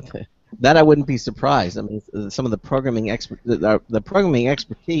 that I wouldn't be surprised. I mean, some of the programming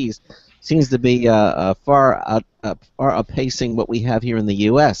expertise seems to be far outpacing what we have here in the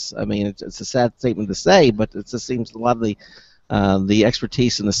U.S. I mean, it's a sad statement to say, but it just seems a lot of the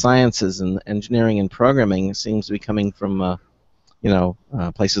expertise in the sciences and engineering and programming seems to be coming from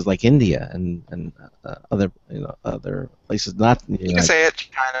places like India and other places not. You can say it,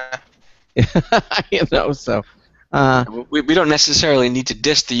 China. So. We don't necessarily need to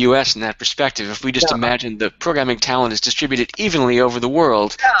diss the U.S. in that perspective. If we just imagine the programming talent is distributed evenly over the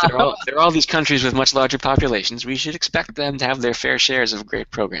world, there are all these countries with much larger populations. We should expect them to have their fair shares of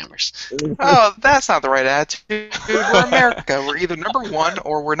great programmers. Oh, that's not the right attitude. We're America. We're either number one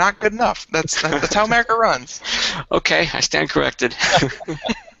or we're not good enough. That's how America runs. Okay, I stand corrected.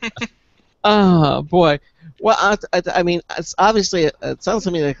 Oh, boy. Well, I mean, it's obviously it sounds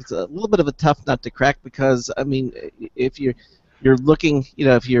to me like it's a little bit of a tough nut to crack, because I mean, if you're looking,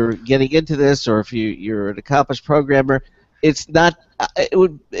 if you're getting into this, or if you're an accomplished programmer, it's not. It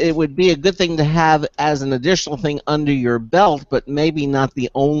would be a good thing to have as an additional thing under your belt, but maybe not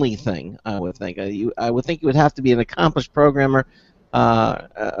the only thing. I would think. I would think you would have to be an accomplished programmer,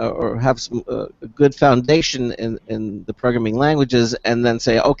 or have some good foundation in the programming languages, and then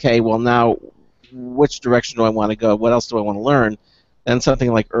say, okay, well now, which direction do I want to go? What else do I want to learn? And something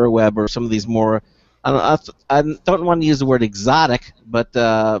like Ur-Web or some of these more, I don't want to use the word exotic, but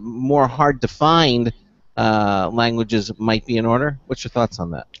more hard to find languages might be in order? What's your thoughts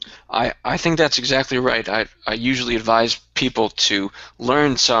on that? I think that's exactly right. I usually advise people to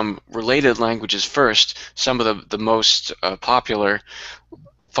learn some related languages first. Some of the most popular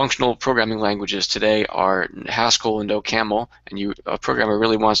functional programming languages today are Haskell and OCaml, and a programmer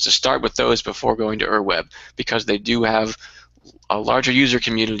really wants to start with those before going to Ur-Web, because they do have larger user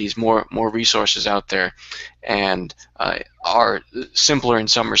communities, more resources out there, and are simpler in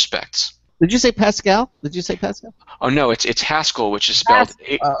some respects. Did you say Pascal? Did you say Pascal? Oh no, it's Haskell, which is spelled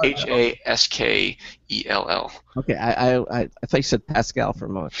Haskell. Okay, I thought you said Pascal for a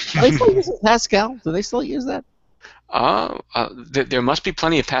moment. Are they still using Pascal? Do they still use that? There must be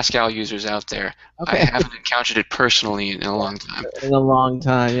plenty of Pascal users out there. Okay. I haven't encountered it personally in a long time. In a long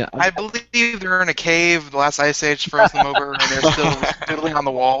time, yeah. I believe they're in a cave. The last ice age froze them over, and they're still doodling on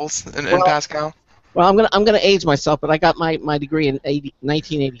the walls in Pascal. Well, I'm gonna age myself, but I got my degree in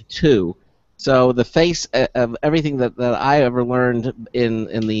 1982. So the face of everything that I ever learned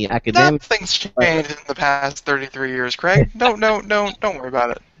in the academic. Nothing's changed in the past 33 years, Craig. Don't worry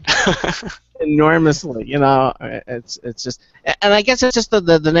about it. Enormously, it's just, and I guess it's just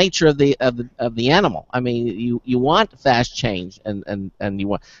the nature of the animal. I mean, you want fast change, and you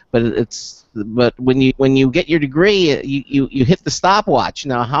want, but when you get your degree, you hit the stopwatch.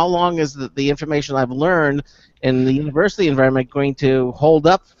 Now, how long is the information I've learned in the university environment going to hold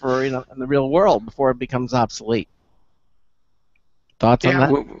up for in the real world before it becomes obsolete? Thoughts on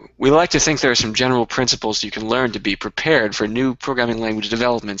that? We like to think there are some general principles you can learn to be prepared for new programming language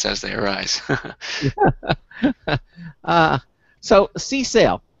developments as they arise. So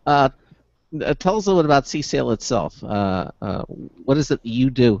CSAIL, tell us a little bit about CSAIL itself. What is it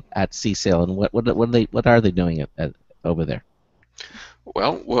you do at CSAIL, and what are they doing over there?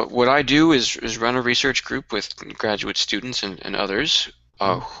 Well, what I do is run a research group with graduate students and others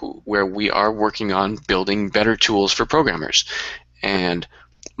where we are working on building better tools for programmers. And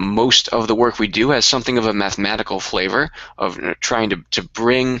most of the work we do has something of a mathematical flavor of trying to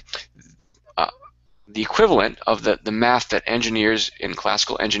bring the equivalent of the math that engineers in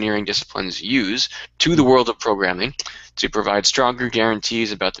classical engineering disciplines use to the world of programming to provide stronger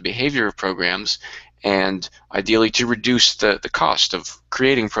guarantees about the behavior of programs, and ideally to reduce the cost of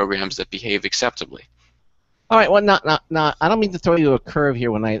creating programs that behave acceptably. All right. Well, not. I don't mean to throw you a curve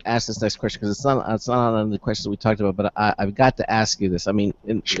here when I ask this next question, because it's not on the questions we talked about. But I've got to ask you this. I mean,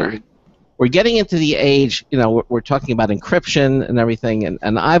 Sure. We're getting into the age. We're talking about encryption and everything,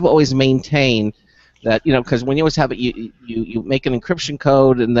 and I've always maintained that because when you always have it, you make an encryption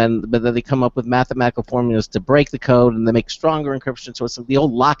code, and then they come up with mathematical formulas to break the code, and they make stronger encryption. So it's the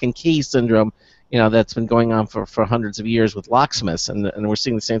old lock and key syndrome. That's been going on for hundreds of years with locksmiths, and we're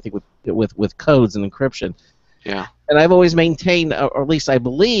seeing the same thing with codes and encryption. Yeah. And I've always maintained, or at least I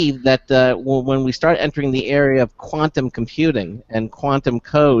believe, that when we start entering the area of quantum computing and quantum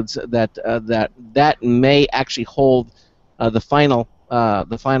codes, that may actually hold the final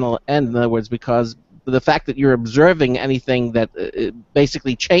end. In other words, because the fact that you're observing anything that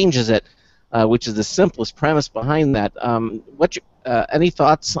basically changes it, which is the simplest premise behind that. Any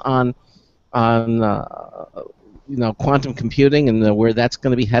thoughts on quantum computing and where that's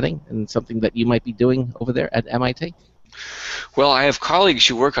going to be heading, and something that you might be doing over there at MIT? Well, I have colleagues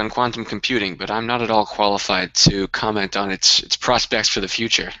who work on quantum computing, but I'm not at all qualified to comment on its prospects for the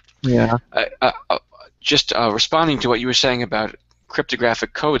future. Yeah. Just responding to what you were saying about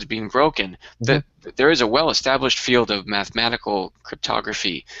cryptographic codes being broken, that there is a well-established field of mathematical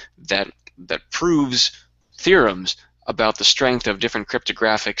cryptography that proves theorems about the strength of different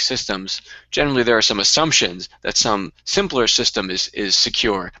cryptographic systems. Generally, there are some assumptions that some simpler system is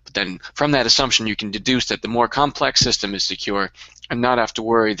secure, but then from that assumption you can deduce that the more complex system is secure and not have to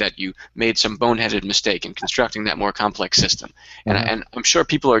worry that you made some boneheaded mistake in constructing that more complex system. And I'm sure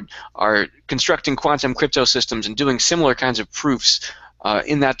people are constructing quantum crypto systems and doing similar kinds of proofs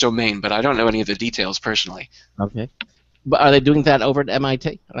in that domain, but I don't know any of the details personally. Okay. But are they doing that over at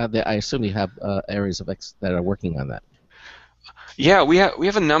MIT? I assume you have areas that are working on that. Yeah, we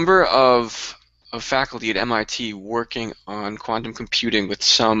have a number of faculty at MIT working on quantum computing with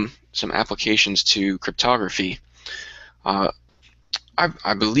some applications to cryptography.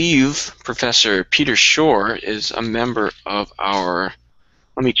 I believe Professor Peter Shore is a member of our.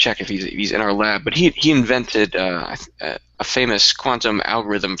 Let me check if he's in our lab. But he invented a famous quantum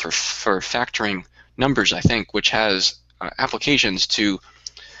algorithm for factoring numbers, I think, which has applications to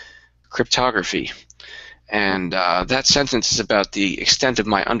cryptography. And that sentence is about the extent of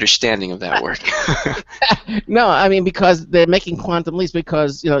my understanding of that work. No, I mean, because they're making quantum leaps,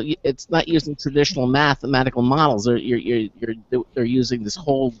 because it's not using traditional mathematical models. They're using this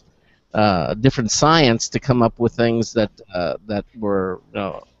whole different science to come up with things that that were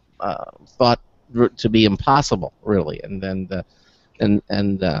thought to be impossible, really, and then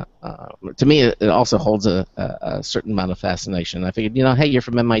to me, it also holds a certain amount of fascination. I figured, hey, you're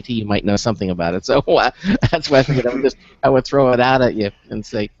from MIT, you might know something about it. So that's why I figured I would throw it out at you and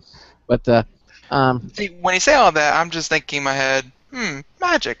say, but See, when you say all that, I'm just thinking in my head,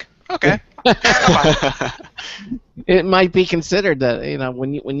 magic. Okay. It might be considered that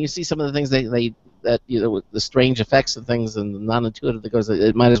when you see some of the things that the strange effects of things and the non-intuitive that goes,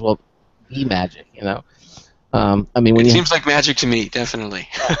 it might as well be magic. I mean, when it you seems like magic to me, definitely.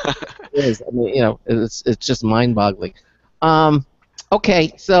 It is. I mean, it's just mind-boggling.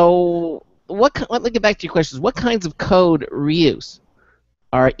 Okay, so let me get back to your questions. What kinds of code reuse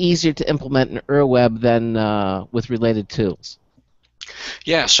are easier to implement in UrWeb than with related tools?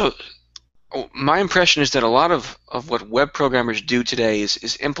 Yeah, so my impression is that a lot of what web programmers do today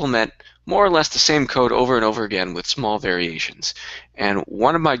is implement more or less the same code over and over again with small variations. And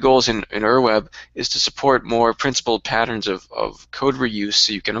one of my goals in UrWeb is to support more principled patterns of code reuse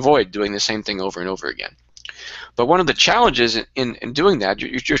so you can avoid doing the same thing over and over again. But one of the challenges in doing that,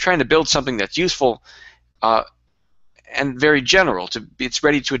 you're trying to build something that's useful and very general. It's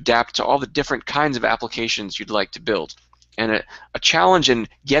ready to adapt to all the different kinds of applications you'd like to build. And a challenge in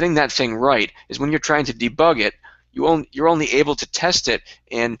getting that thing right is when you're trying to debug it, you're only able to test it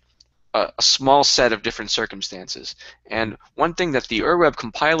in a small set of different circumstances. And one thing that the UrWeb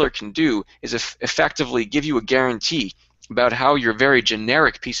compiler can do is effectively give you a guarantee about how your very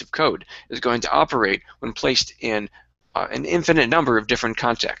generic piece of code is going to operate when placed in an infinite number of different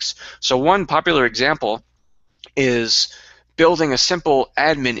contexts. So one popular example is building a simple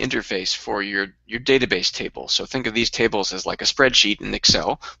admin interface for your database table. So think of these tables as like a spreadsheet in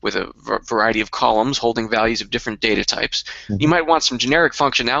Excel with a variety of columns holding values of different data types. You might want some generic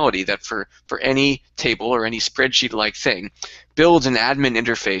functionality that for any table or any spreadsheet-like thing builds an admin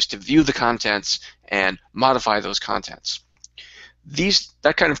interface to view the contents and modify those contents.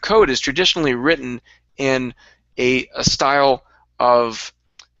 That kind of code is traditionally written in a style of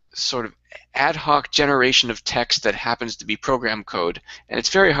sort of ad hoc generation of text that happens to be program code, and it's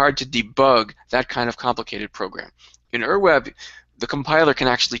very hard to debug that kind of complicated program. In UrWeb, the compiler can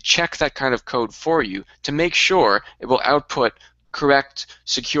actually check that kind of code for you to make sure it will output correct,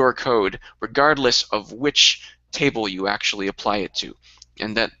 secure code regardless of which table you actually apply it to,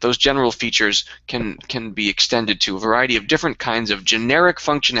 and that those general features can be extended to a variety of different kinds of generic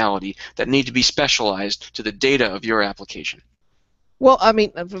functionality that need to be specialized to the data of your application. Well, I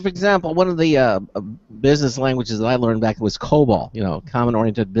mean, for example, one of the business languages that I learned back was COBOL,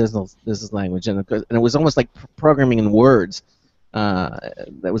 Common-Oriented Business Language, and it was almost like programming in words.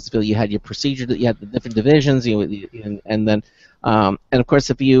 That was you had your procedure, you had the different divisions, and then, and of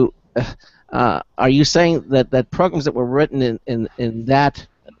course, if you are you saying that programs that were written in that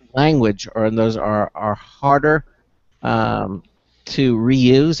language or in those are harder to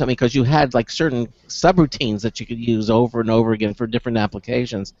reuse? I mean, because you had like certain subroutines that you could use over and over again for different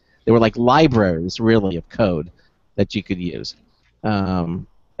applications. They were like libraries, really, of code that you could use, and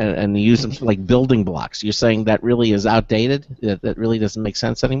use them for like building blocks. You're saying that really is outdated? That really doesn't make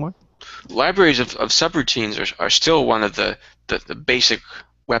sense anymore? Libraries of subroutines are still one of the basic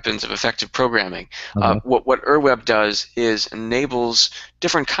weapons of effective programming. Okay. What UrWeb does is enables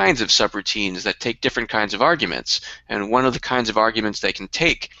different kinds of subroutines that take different kinds of arguments, and one of the kinds of arguments they can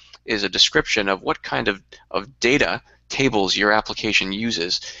take is a description of what kind of data tables your application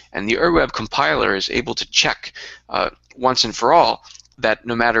uses, and the UrWeb compiler is able to check once and for all that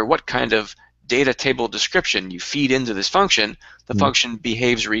no matter what kind of data table description you feed into this function, the function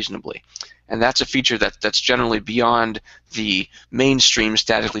behaves reasonably. And that's a feature that's generally beyond the mainstream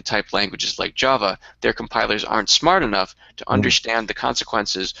statically typed languages like Java. Their compilers aren't smart enough to understand the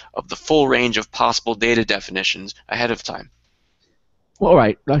consequences of the full range of possible data definitions ahead of time. Well, all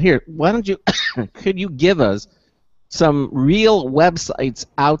right. Now here, why don't you could you give us some real websites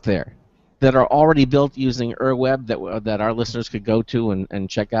out there that are already built using UrWeb that our listeners could go to and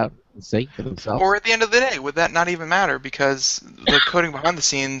check out and see for themselves? Or at the end of the day, would that not even matter because the coding behind the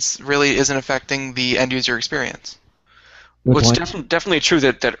scenes really isn't affecting the end user experience? Good Well, it's point. definitely true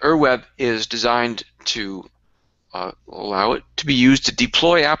that UrWeb is designed to allow it to be used to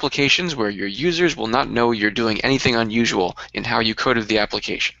deploy applications where your users will not know you're doing anything unusual in how you coded the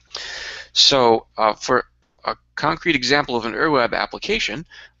application. So for a concrete example of an UrWeb application,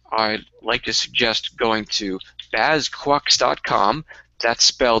 I'd like to suggest going to bazquux.com. That's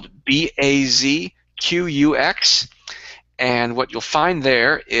spelled B-A-Z-Q-U-X. And what you'll find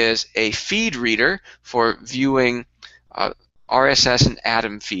there is a feed reader for viewing RSS and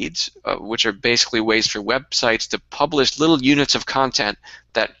Atom feeds, which are basically ways for websites to publish little units of content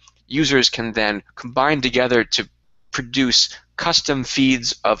that users can then combine together to produce custom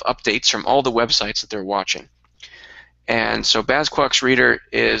feeds of updates from all the websites that they're watching. And so BazQuack's Reader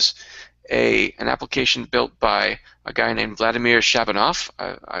is an application built by a guy named Vladimir Shabanov.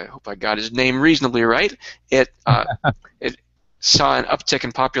 I hope I got his name reasonably right. It saw an uptick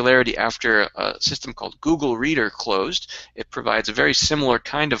in popularity after a system called Google Reader closed. It provides a very similar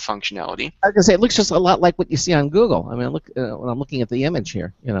kind of functionality. I was gonna say it looks just a lot like what you see on Google. I mean, look when I'm looking at the image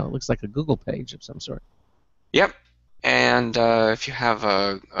here, it looks like a Google page of some sort. Yep. And if you have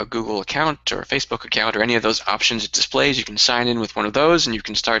a Google account or a Facebook account or any of those options it displays, you can sign in with one of those and you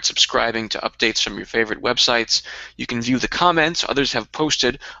can start subscribing to updates from your favorite websites. You can view the comments others have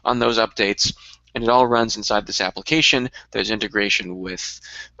posted on those updates, and it all runs inside this application. There's integration with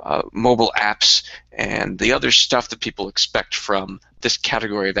mobile apps and the other stuff that people expect from this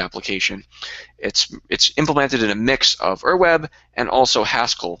category of application. It's implemented in a mix of Ur Web and also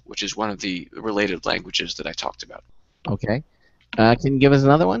Haskell, which is one of the related languages that I talked about. Okay. Can you give us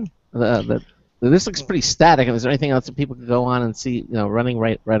another one? This looks pretty static. Is there anything else that people could go on and see, running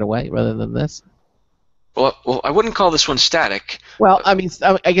right away rather than this? Well, I wouldn't call this one static. Well, I mean,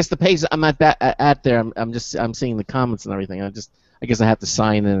 I guess the page I'm at there. I'm seeing the comments and everything. I guess I have to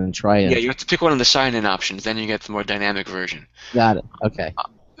sign in and try it. Yeah, you have to pick one of the sign-in options. Then you get the more dynamic version. Got it. Okay.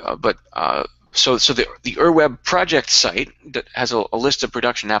 So the Ur Web project site that has a list of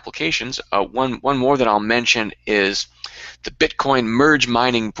production applications. One more that I'll mention is the Bitcoin merge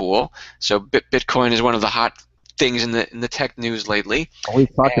mining pool. So Bitcoin is one of the hot things in the tech news lately. Oh,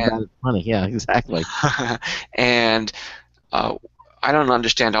 we've talked about it plenty. Yeah, exactly. And I don't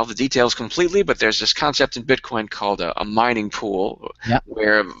understand all the details completely, but there's this concept in Bitcoin called a mining pool, yep,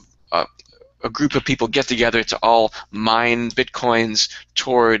 where a group of people get together to all mine Bitcoins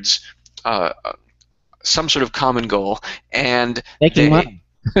towards some sort of common goal, and making money.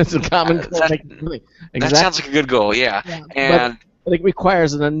 It's a common goal. Exactly. That sounds like a good goal, yeah. And but it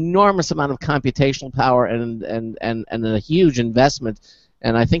requires an enormous amount of computational power and a huge investment,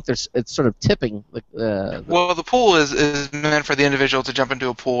 and I think it's sort of tipping. Well, the pool is meant for the individual to jump into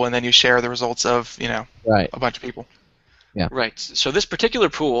a pool, and then you share the results of right, a bunch of people. Yeah. Right. So this particular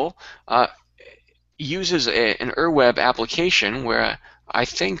pool uses an Ur Web application where I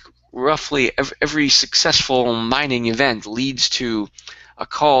think roughly every successful mining event leads to a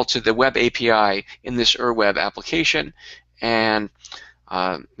call to the web API in this Ur Web application, and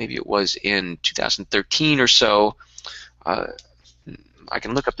maybe it was in 2013 or so. I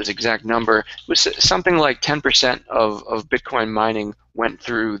can look up this exact number. It was something like 10% of Bitcoin mining went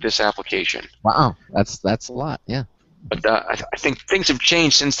through this application. Wow, that's a lot, yeah. But I think things have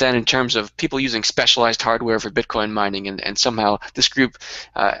changed since then in terms of people using specialized hardware for Bitcoin mining, and somehow this group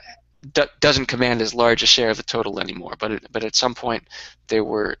doesn't command as large a share of the total anymore. But at some point, they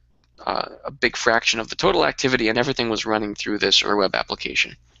were a big fraction of the total activity, and everything was running through this Ur Web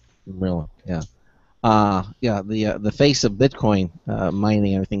application. Really, yeah. The face of Bitcoin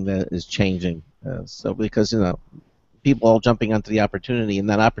mining, everything that is changing. So because people all jumping onto the opportunity, and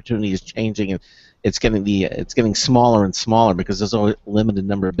that opportunity is changing, and it's getting smaller and smaller because there's only a limited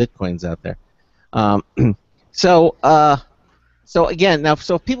number of Bitcoins out there. So again,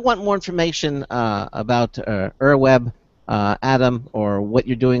 so if people want more information about Ur Web, Atom, or what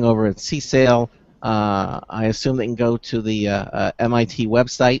you're doing over at CSAIL, I assume they can go to the MIT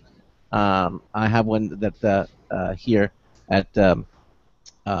website. I have one that here at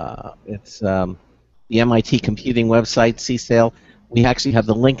it's the MIT computing website, CSAIL. We actually have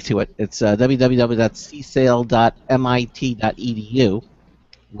the link to it. It's www.csail.mit.edu,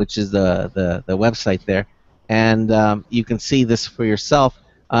 which is the website there, and you can see this for yourself.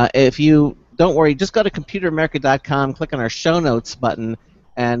 If you don't worry, just go to computeramerica.com, click on our show notes button,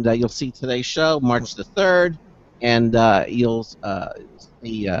 and you'll see today's show, March the 3rd, and you'll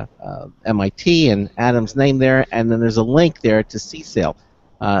see MIT and Adam's name there, and then there's a link there to CSAIL.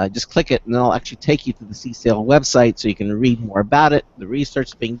 Just click it, and it'll actually take you to the CSAIL website, so you can read more about it, the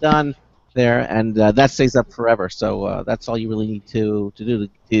research being done there, and that stays up forever. So that's all you really need to do.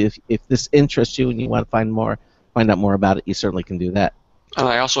 If this interests you and you want to find out more about it, you certainly can do that.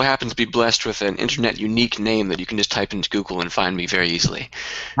 I also happen to be blessed with an internet unique name that you can just type into Google and find me very easily.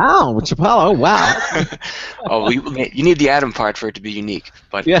 Oh, Chlipala! Oh, wow. You need the Atom part for it to be unique,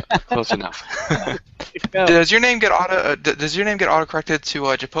 but yeah. Close enough. Does your name get auto-corrected to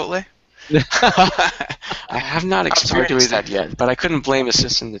Chipotle? I have not experienced that yet, but I couldn't blame a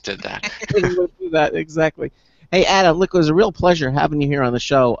system that did that. Do that exactly. Hey, Adam, look, it was a real pleasure having you here on the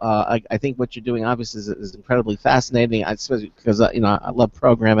show. I think what you're doing, obviously, is incredibly fascinating. I suppose because I love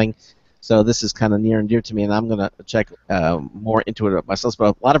programming, so this is kind of near and dear to me, and I'm going to check more into it myself.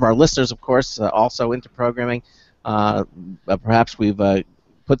 But a lot of our listeners, of course, also into programming. Perhaps we've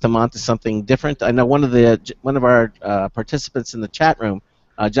put them onto something different. I know one of our participants in the chat room,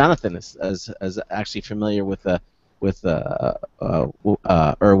 Jonathan, is actually familiar with Web,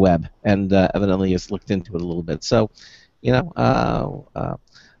 and evidently has looked into it a little bit. So,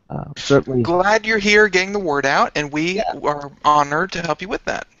 certainly. Glad you're here getting the word out, and we Yeah. are honored to help you with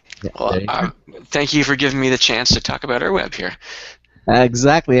that. Yeah, Well, thank you for giving me the chance to talk about our web here.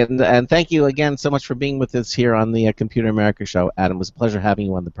 exactly, and thank you again so much for being with us here on the Computer America show, Adam. It was a pleasure having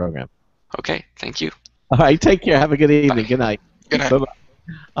you on the program. Okay, thank you. All right, take care. Have a good evening. Bye. Good night. Good night. Bye-bye.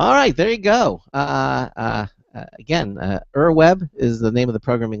 All right, there you go. Again, Web is the name of the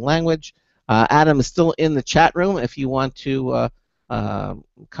programming language. Adam is still in the chat room. If you want to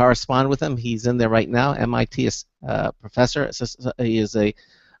correspond with him, he's in there right now. MIT professor. He is an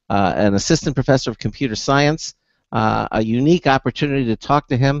assistant professor of computer science. A unique opportunity to talk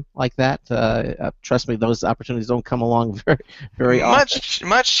to him like that. Trust me, those opportunities don't come along very often.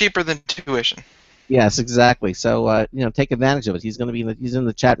 Much cheaper than tuition. Yes, exactly. So take advantage of it. He's going to be he's in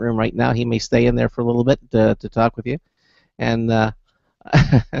the chat room right now. He may stay in there for a little bit to talk with you, and there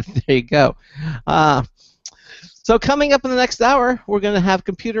you go. So coming up in the next hour, we're going to have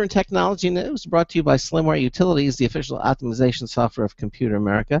computer and technology news brought to you by Slimware Utilities, the official optimization software of Computer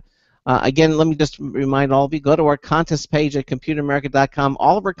America. Again, let me just remind all of you, go to our contest page at computeramerica.com.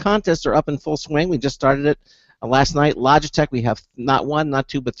 All of our contests are up in full swing. We just started it last night. Logitech, we have not one, not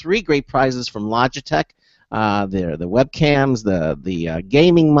two, but three great prizes from Logitech. They're the webcams, the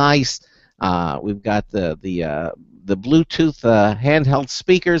gaming mice. We've got the Bluetooth handheld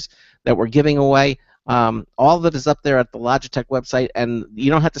speakers that we're giving away. All of it is up there at the Logitech website, and you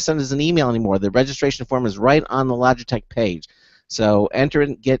don't have to send us an email anymore. The registration form is right on the Logitech page. So enter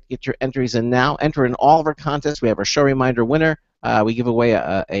and get your entries in now. Enter in all of our contests. We have our show reminder winner. We give away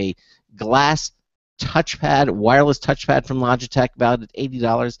a glass touchpad, wireless touchpad from Logitech, valued at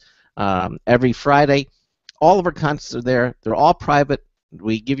 $80 every Friday. All of our contests are there. They're all private.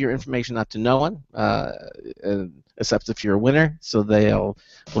 We give your information out to no one, except if you're a winner. So we'll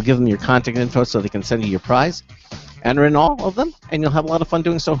give them your contact info so they can send you your prize. Enter in all of them, and you'll have a lot of fun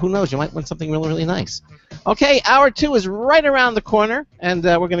doing so. Who knows? You might win something really, really nice. Okay, hour 2 is right around the corner, and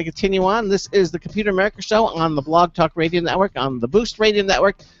we're going to continue on. This is the Computer America Show on the Blog Talk Radio Network, on the Boost Radio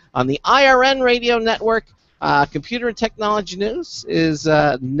Network, on the IRN Radio Network. Computer and Technology News is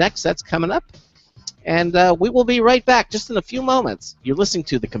next. That's coming up. And we will be right back just in a few moments. You're listening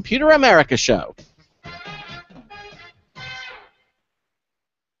to the Computer America Show.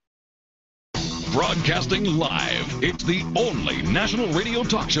 Broadcasting live. It's the only national radio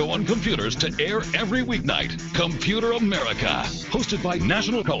talk show on computers to air every weeknight. Computer America. Hosted by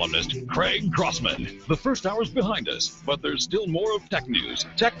national columnist Craig Crossman. The first hour's behind us, but there's still more of tech news,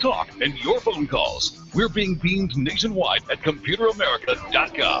 tech talk, and your phone calls. We're being beamed nationwide at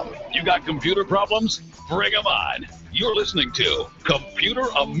ComputerAmerica.com. You got computer problems? Bring them on. You're listening to Computer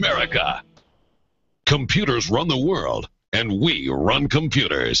America. Computers run the world, and we run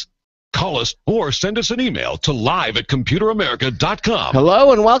computers. Call us or send us an email to live@computeramerica.com.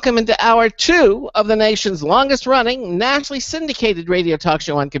 Hello and welcome into hour 2 of the nation's longest-running, nationally syndicated radio talk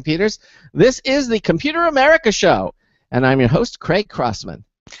show on computers. This is the Computer America Show, and I'm your host, Craig Crossman.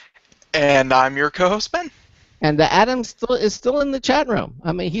 And I'm your co-host, Ben. And Adam is still in the chat room.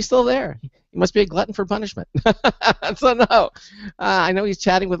 I mean, he's still there. He must be a glutton for punishment. So no, I know he's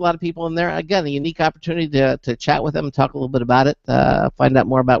chatting with a lot of people in there. Again, a unique opportunity to chat with them and talk a little bit about it, find out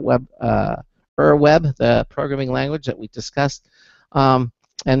more about Web, the programming language that we discussed. And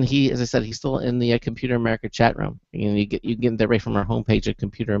he, as I said, he's still in the Computer America chat room. You can get there right from our homepage at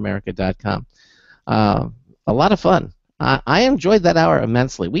ComputerAmerica.com. A lot of fun. I enjoyed that hour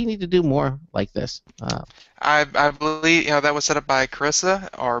immensely. We need to do more like this. I believe that was set up by Carissa,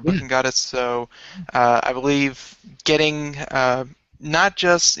 our booking goddess. So I believe getting not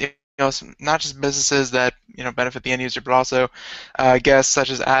just not just businesses that benefit the end user, but also guests such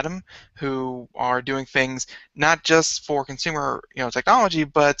as Adam, who are doing things not just for consumer technology,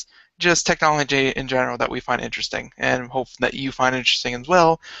 but just technology in general that we find interesting, and hope that you find interesting as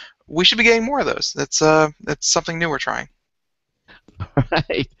well. We should be getting more of those. That's something new we're trying.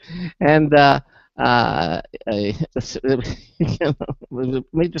 Right, and let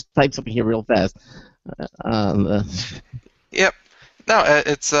me just type something here real fast. Yep. No,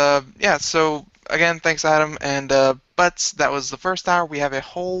 it's yeah. So again, thanks, Adam, and But that was the first hour. We have a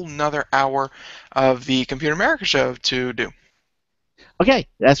whole nother hour of the Computer America show to do. Okay,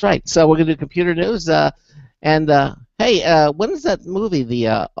 that's right. So we're going to do computer news. Hey, when is that movie,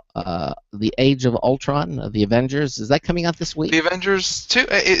 the Age of Ultron, the Avengers? Is that coming out this week? The Avengers 2,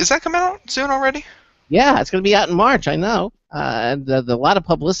 is that coming out soon already? Yeah, it's going to be out in March. I know, and a lot of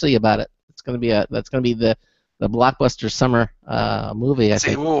publicity about it. It's going to be the blockbuster summer movie. I Let's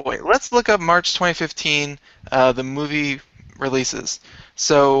see, think. wait. Let's look up March 2015, the movie releases.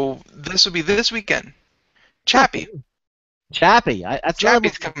 So this would be this weekend. Chappie. Chappie.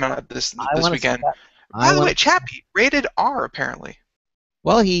 Chappie's coming out this weekend. By the way, Chappie, rated R, apparently.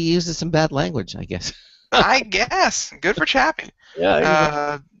 Well, he uses some bad language, I guess. I guess. Good for Chappie.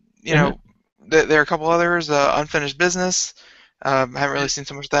 Yeah. You know, there are a couple others. Unfinished Business. Haven't really seen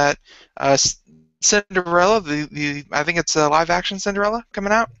so much of that. Cinderella, I think it's a live-action Cinderella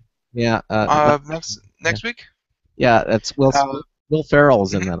coming out. Yeah. Next week. Yeah, that's Will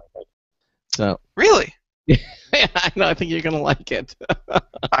Ferrell's in that. I think. So. Really? Yeah, I know. I think you're gonna like it.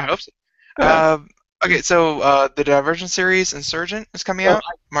 I hope so. Okay, so the Divergent series Insurgent is coming out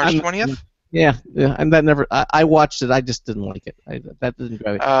March 20th. Yeah, and that never. I watched it. I just didn't like it. That didn't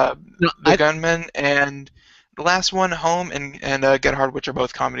drive it. The Gunman and the last one, Home and Get Hard, which are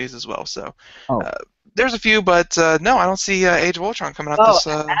both comedies as well. So there's a few, but no, I don't see Age of Ultron coming out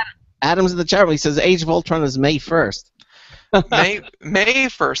this. Adam's in the chat room. He says Age of Ultron is May 1st. May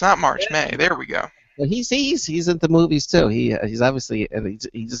 1st, not March. May. There we go. Well, he's into movies too. He's obviously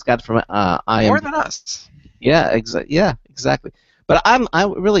he just got it from IMDb. More than us. Yeah, exactly. But I'm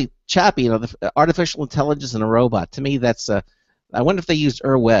really Chappie. The artificial intelligence and a robot. To me, that's. I wonder if they used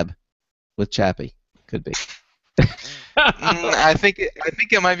Web with Chappie. Could be. I think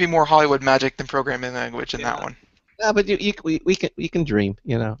it might be more Hollywood magic than programming language in that one. Yeah, but we can dream.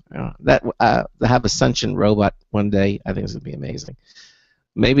 That to have a sentient robot one day. I think it's gonna be amazing.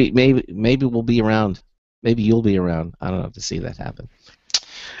 Maybe we'll be around. Maybe you'll be around. I don't know, to see that happen.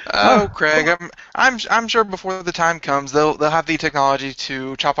 Oh, Craig, I'm sure before the time comes, they'll have the technology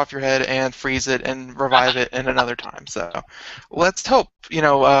to chop off your head and freeze it and revive it in another time. So let's hope.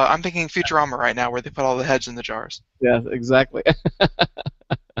 I'm thinking Futurama right now, where they put all the heads in the jars. Yeah, exactly.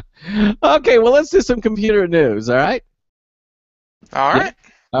 Okay, well, let's do some computer news. All right. All right.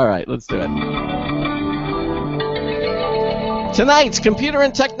 Yeah. All right, let's do it. Tonight's computer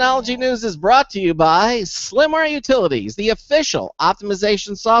and technology news is brought to you by Slimware Utilities, the official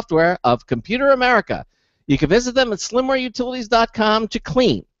optimization software of Computer America. You can visit them at slimwareutilities.com to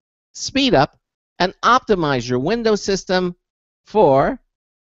clean, speed up, and optimize your Windows system for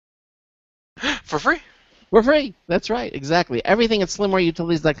free. For free. That's right, exactly. Everything at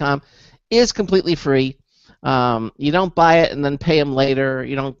slimwareutilities.com is completely free. You don't buy it and then pay them later.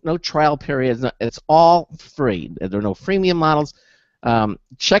 No trial periods. It's all free. There are no freemium models.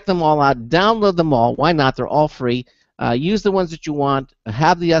 Check them all out. Download them all. Why not? They're all free. Use the ones that you want.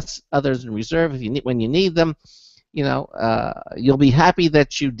 Have the others in reserve when you need them. You'll be happy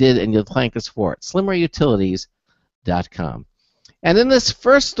that you did, and you'll thank us for it. slimwareutilities.com. And in this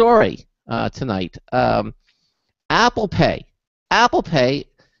first story tonight, Apple Pay,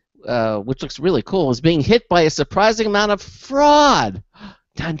 which looks really cool, is being hit by a surprising amount of fraud.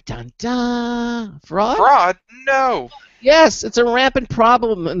 Dun, dun, dun. Fraud? Fraud? No. Yes, it's a rampant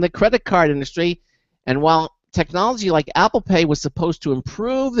problem in the credit card industry. And while technology like Apple Pay was supposed to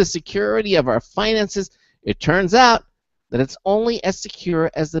improve the security of our finances, it turns out that it's only as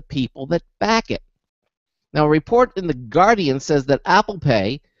secure as the people that back it. Now, a report in The Guardian says that Apple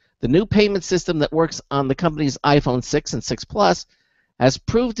Pay, the new payment system that works on the company's iPhone 6 and 6 Plus, has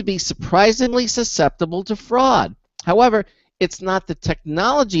proved to be surprisingly susceptible to fraud. However, it's not the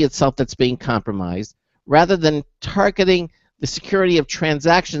technology itself that's being compromised. Rather than targeting the security of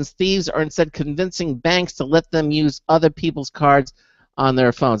transactions, thieves are instead convincing banks to let them use other people's cards on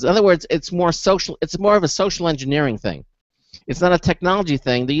their phones. In other words, it's more of a social engineering thing. It's not a technology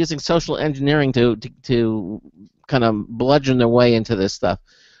thing. They're using social engineering to kind of bludgeon their way into this stuff.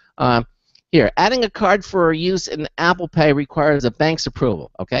 Here, adding a card for use in Apple Pay requires a bank's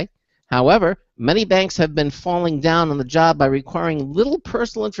approval, okay? However, many banks have been falling down on the job by requiring little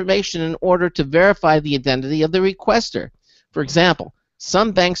personal information in order to verify the identity of the requester. For example,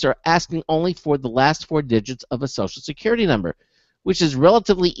 some banks are asking only for the last 4 digits of a social security number, which is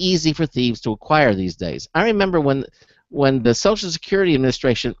relatively easy for thieves to acquire these days. I remember when the Social Security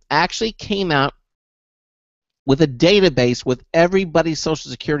Administration actually came out with a database with everybody's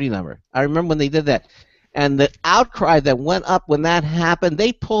social security number. I remember when they did that. And the outcry that went up when that happened,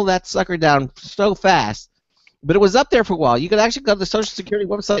 they pulled that sucker down so fast. But it was up there for a while. You could actually go to the Social Security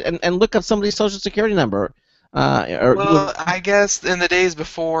website and look up somebody's social security number. Well, I guess in the days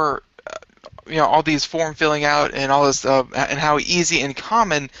before, all these form filling out and all this, and how easy and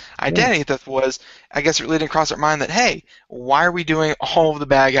common identity theft was, I guess it really didn't cross their mind that, hey, why are we doing all of the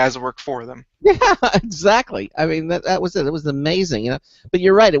bad guys' work for them? Yeah, exactly. I mean, that was it. It was amazing, But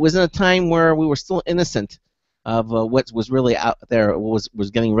you're right. It was in a time where we were still innocent of what was really out there, was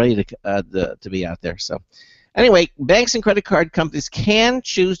getting ready to be out there. So, anyway, banks and credit card companies can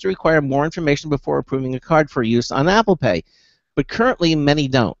choose to require more information before approving a card for use on Apple Pay, but currently many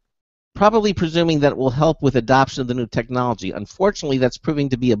don't, probably presuming that it will help with adoption of the new technology. Unfortunately, that's proving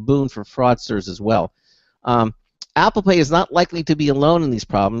to be a boon for fraudsters as well. Apple Pay is not likely to be alone in these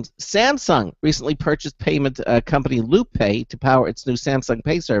problems. Samsung recently purchased payment company LoopPay to power its new Samsung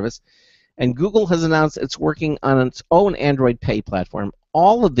Pay service, and Google has announced it's working on its own Android Pay platform.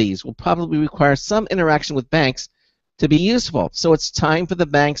 All of these will probably require some interaction with banks to be useful, so it's time for the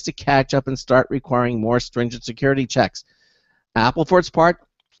banks to catch up and start requiring more stringent security checks. Apple, for its part,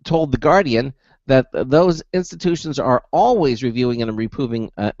 told The Guardian that those institutions are always reviewing and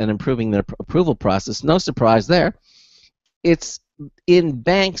improving their approval process. No surprise there. It's in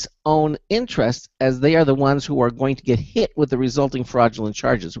banks' own interest, as they are the ones who are going to get hit with the resulting fraudulent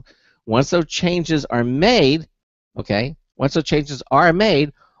charges. Once those changes are made,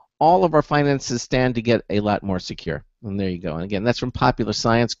 all of our finances stand to get a lot more secure. And there you go. And again, that's from Popular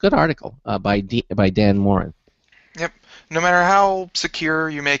Science. Good article by Dan Morin. Yep. No matter how secure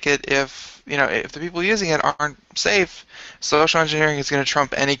you make it, if the people using it aren't safe, social engineering is going to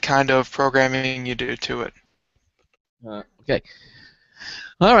trump any kind of programming you do to it. Okay.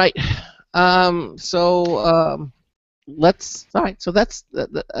 All right. All right. So that's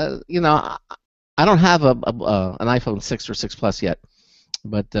I don't have an iPhone 6 or 6 Plus yet,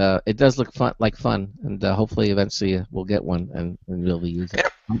 but it does look like fun, and hopefully eventually we'll get one and really use it.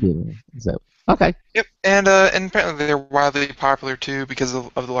 Yep. So, okay. Yep, and apparently they're widely popular too because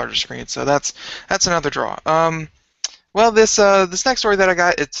of the larger screen. So that's another draw. Well, this next story that I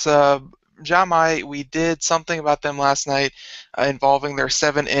got, it's Xiaomi. We did something about them last night involving their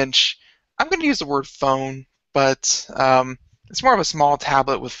 7-inch. I'm going to use the word phone, but it's more of a small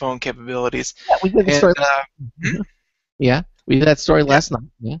tablet with phone capabilities. Yeah, we did the story. Yeah, we did that story last night.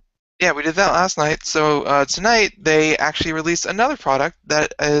 Yeah. Yeah, we did that last night. So tonight they actually released another product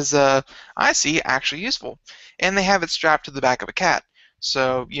that is, I see, actually useful, and they have it strapped to the back of a cat.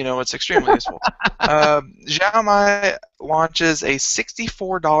 So it's extremely useful. Xiaomi launches a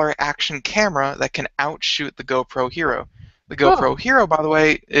 $64 action camera that can outshoot the GoPro Hero. The GoPro Hero, by the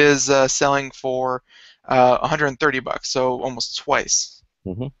way, is selling for $130, so almost twice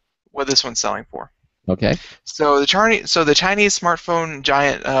what this one's selling for. Okay. So the Chinese smartphone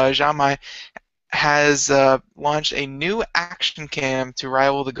giant Xiaomi has launched a new action cam to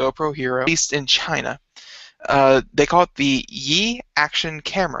rival the GoPro Hero, released in China. They call it the Yi Action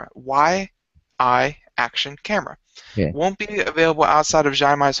Camera. Y-I Action Camera. Yeah. Won't be available outside of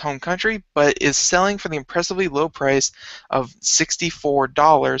Xiaomi's home country, but is selling for the impressively low price of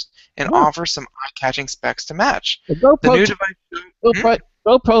 $64 and offers some eye-catching specs to match. The new device.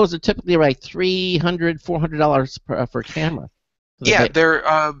 GoPros are typically like $300, $400 for a camera. Yeah, they're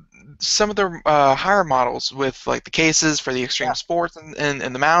some of the higher models with like the cases for the extreme sports and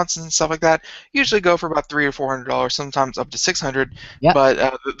the mounts and stuff like that usually go for about $300 or $400, sometimes up to $600. Yep.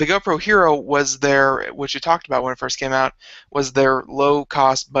 But the GoPro Hero was their, which you talked about when it first came out, was their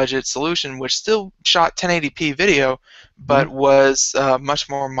low-cost budget solution, which still shot 1080p video, but was much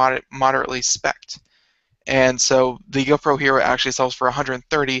more moderately spec'd. And so the GoPro Hero actually sells for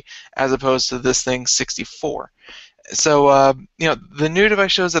 $130 as opposed to this thing $64. So the new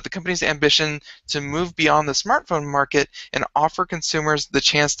device shows that the company's ambition to move beyond the smartphone market and offer consumers the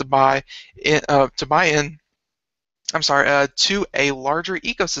chance to buy into a larger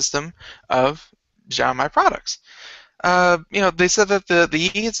ecosystem of Xiaomi products. They said that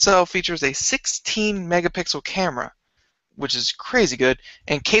the Yi itself features a 16 megapixel camera, which is crazy good,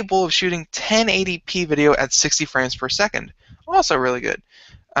 and capable of shooting 1080p video at 60 frames per second. Also really good.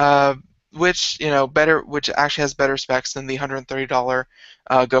 Which actually has better specs than the $130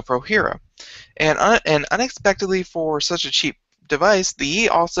 GoPro Hero. And unexpectedly for such a cheap device, the Yi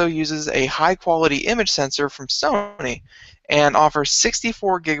also uses a high-quality image sensor from Sony and offers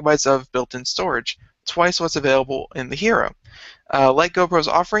 64 gigabytes of built-in storage, twice what's available in the Hero. Like GoPro's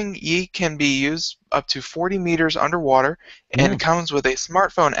offering, Yi can be used up to 40 meters underwater and comes with a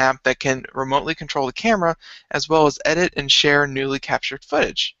smartphone app that can remotely control the camera as well as edit and share newly captured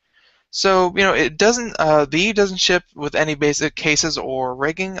footage. So, it doesn't. The Yi doesn't ship with any basic cases or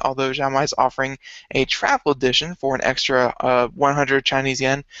rigging, although Xiaomi is offering a travel edition for an extra 100 Chinese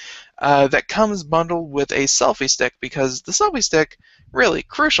yen. that comes bundled with a selfie stick, because the selfie stick, really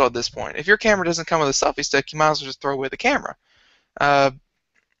crucial at this point. If your camera doesn't come with a selfie stick, you might as well just throw away the camera.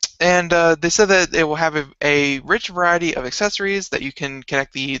 And they said that it will have a rich variety of accessories that you can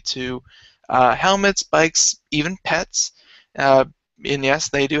connect to helmets, bikes, even pets. And yes,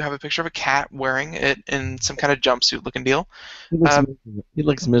 they do have a picture of a cat wearing it in some kind of jumpsuit looking deal. He looks, Uh, miserable. He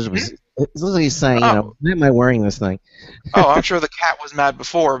looks miserable. It looks like he's saying, oh, why am I wearing this thing? oh, I'm sure the cat was mad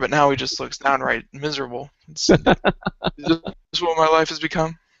before, but now he just looks downright miserable. It's just what my life has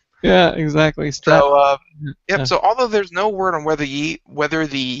become. Yeah, exactly. So, yep. Yeah. So, although there's no word on whether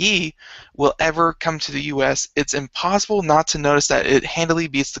the Yi will ever come to the U.S., it's impossible not to notice that it handily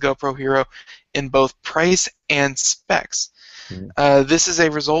beats the GoPro Hero in both price and specs. This is a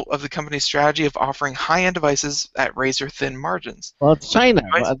result of the company's strategy of offering high-end devices at razor-thin margins. Well, it's China.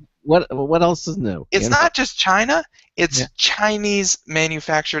 What else is new? It's not just China. It's Yeah. Chinese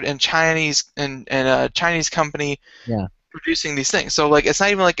manufactured and Chinese and a Chinese company Yeah. producing these things. So like, it's not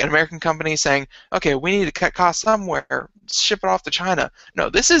even like an American company saying, okay, we need to cut costs somewhere, ship it off to China. No,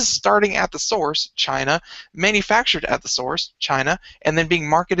 this is starting at the source, China, manufactured at the source, China, and then being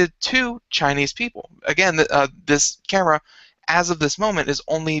marketed to Chinese people. Again, this camera, as of this moment, is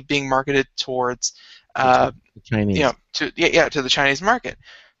only being marketed towards The Chinese. to the Chinese market.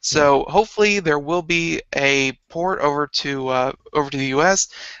 So hopefully there will be a port over to the U.S.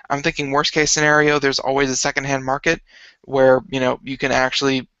 I'm thinking worst case scenario, there's always a secondhand market where you can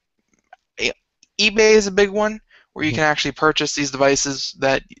actually, eBay is a big one where you can actually purchase these devices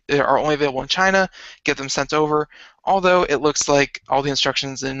that are only available in China, get them sent over. Although it looks like all the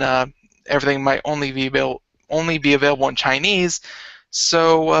instructions and everything might only be available in Chinese.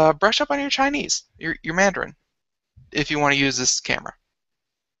 So brush up on your Chinese, your Mandarin, if you want to use this camera.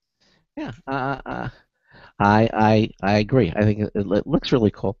 Yeah. I agree. I think it looks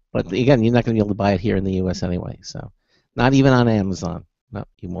really cool. But again, you're not going to be able to buy it here in the U.S. anyway. So, not even on Amazon. No,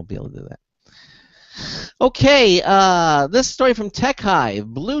 you won't be able to do that. Okay. This story from Tech Hive: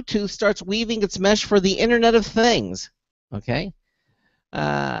 Bluetooth starts weaving its mesh for the Internet of Things. Okay.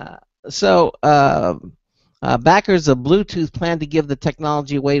 So backers of Bluetooth plan to give the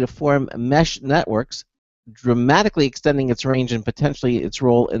technology a way to form mesh networks, dramatically extending its range and potentially its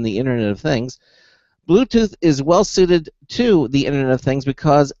role in the Internet of Things. Bluetooth is well suited to the Internet of Things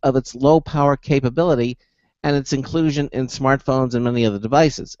because of its low power capability and its inclusion in smartphones and many other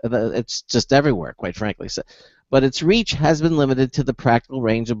devices. It's just everywhere, quite frankly. So, but its reach has been limited to the practical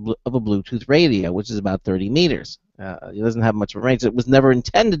range of a Bluetooth radio, which is about 30 meters. It doesn't have much of a range. It was never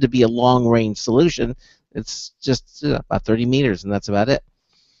intended to be a long-range solution. It's just about 30 meters, and that's about it.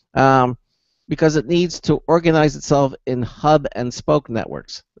 Because it needs to organize itself in hub and spoke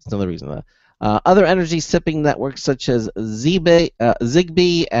networks. That's another reason. Other energy sipping networks such as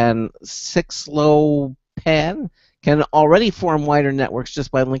Zigbee and 6LoWPAN can already form wider networks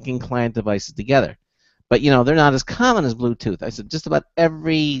just by linking client devices together. But they're not as common as Bluetooth. I said just about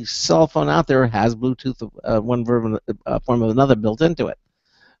every cell phone out there has Bluetooth, one form of another built into it.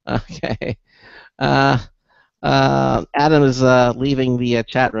 Okay. Adam is leaving the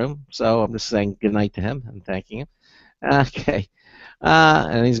chat room, so I'm just saying good night to him and thanking him. Okay.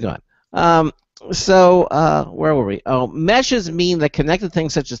 And he's gone. Where were we? Oh, meshes mean that connected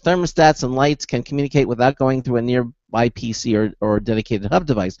things such as thermostats and lights can communicate without going through a nearby PC or dedicated hub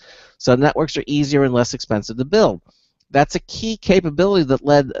device. So networks are easier and less expensive to build. That's a key capability that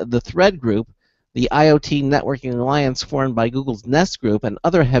led the Thread Group, the IoT networking alliance formed by Google's Nest Group and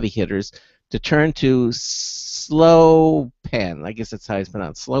other heavy hitters, to turn to SLOWPAN. I guess that's how it's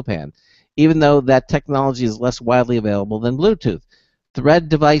pronounced, SLOWPAN, even though that technology is less widely available than Bluetooth. Thread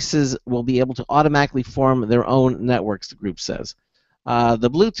devices will be able to automatically form their own networks, the group says.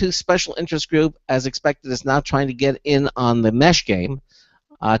 The Bluetooth Special Interest Group, as expected, is now trying to get in on the mesh game.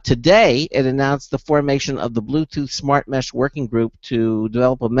 Today, it announced the formation of the Bluetooth Smart Mesh Working Group to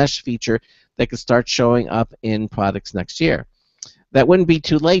develop a mesh feature that could start showing up in products next year. That wouldn't be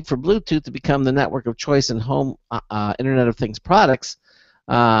too late for Bluetooth to become the network of choice in home Internet of Things products,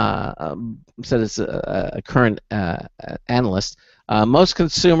 said it's a current analyst. Most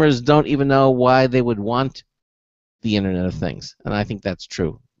consumers don't even know why they would want the Internet of Things, and I think that's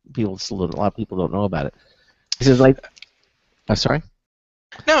true. A lot of people don't know about it. He says, I'm sorry?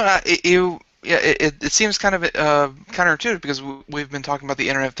 No, it seems kind of counterintuitive because we've been talking about the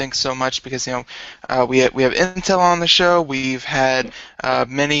Internet of Things so much because we have Intel on the show. We've had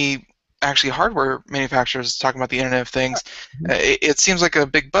many actually hardware manufacturers talking about the Internet of Things. It seems like a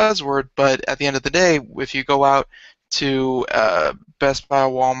big buzzword, but at the end of the day, if you go out to Best Buy,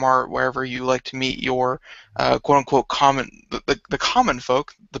 Walmart, wherever you like to meet your quote-unquote the common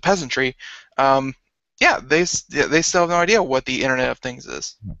folk, the peasantry, yeah, they still have no idea what the Internet of Things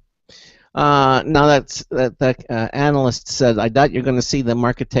is. Now that analyst said, I doubt you're going to see the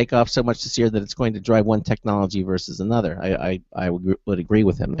market take off so much this year that it's going to drive one technology versus another. I would agree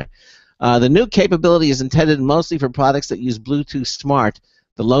with him there. The new capability is intended mostly for products that use Bluetooth Smart,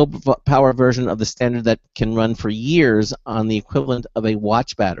 the low-power version of the standard that can run for years on the equivalent of a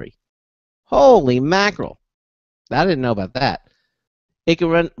watch battery. Holy mackerel! I didn't know about that. It can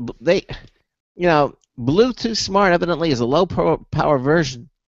run. Bluetooth Smart evidently is a low-power version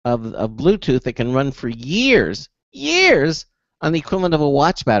of Bluetooth that can run for years on the equivalent of a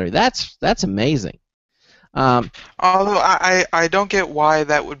watch battery. That's amazing. Although I don't get why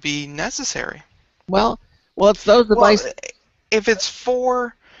that would be necessary. Well, it's those devices. Well, if it's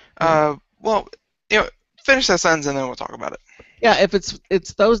for, finish that sentence and then we'll talk about it. Yeah, if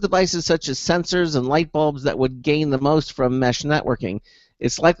it's those devices such as sensors and light bulbs that would gain the most from mesh networking,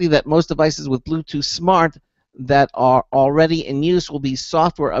 it's likely that most devices with Bluetooth Smart that are already in use will be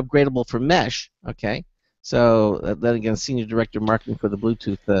software upgradable for mesh. Okay, so then again, Senior Director Marketing for the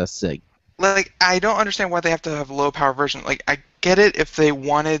Bluetooth SIG. Like, I don't understand why they have to have a low power version. Like, I get it if they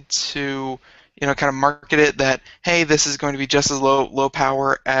wanted to, kind of market it that, hey, this is going to be just as low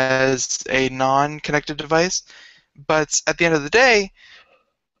power as a non-connected device. But at the end of the day,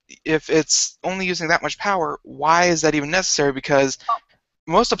 if it's only using that much power, why is that even necessary? Because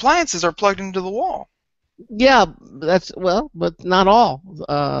most appliances are plugged into the wall. Yeah, but not all.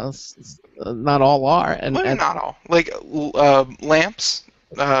 Not all are. Not all. Like lamps,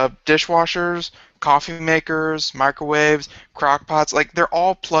 dishwashers, coffee makers, microwaves, crock pots, like they're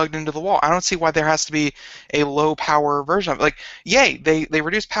all plugged into the wall. I don't see why there has to be a low power version of it. Like, yay, they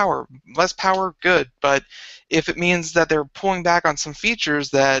reduce power. Less power, good. But if it means that they're pulling back on some features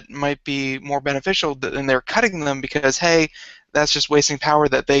that might be more beneficial and they're cutting them because, hey, that's just wasting power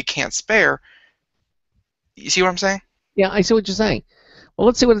that they can't spare. You see what I'm saying? Yeah, I see what you're saying. Well,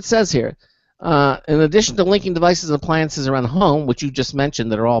 let's see what it says here. In addition to linking devices and appliances around home, which you just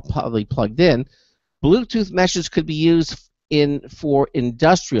mentioned that are all probably plugged in, Bluetooth meshes could be used for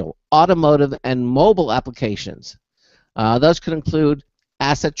industrial, automotive, and mobile applications. Those could include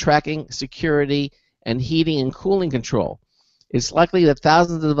asset tracking, security, and heating and cooling control. It's likely that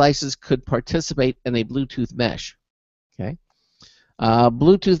thousands of devices could participate in a Bluetooth mesh. Okay.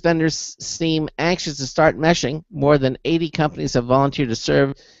 Bluetooth vendors seem anxious to start meshing. More than 80 companies have volunteered to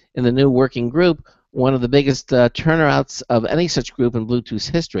serve in the new working group, one of the biggest turnouts of any such group in Bluetooth's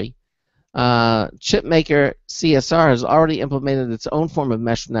history. Chip maker CSR has already implemented its own form of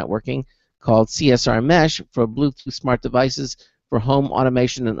mesh networking called CSR Mesh for Bluetooth smart devices for home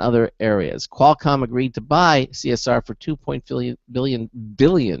automation and other areas. Qualcomm agreed to buy CSR for $2.4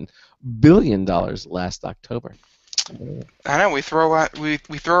 billion last October. I know we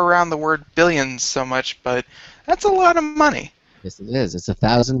throw around the word billions so much, but that's a lot of money. Yes, it is. It's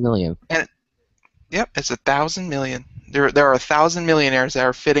 1,000 million. And yep, it's 1,000 million. There are 1,000 millionaires that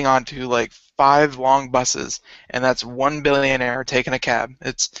are fitting onto like 5 long buses, and that's 1 billionaire taking a cab.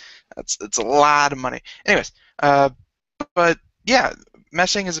 It's a lot of money. Anyways, but yeah,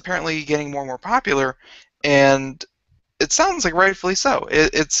 meshing is apparently getting more and more popular, and it sounds like rightfully so.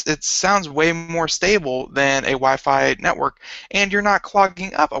 It sounds way more stable than a Wi-Fi network, and you're not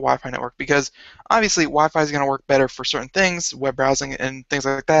clogging up a Wi-Fi network because obviously Wi-Fi is going to work better for certain things, web browsing and things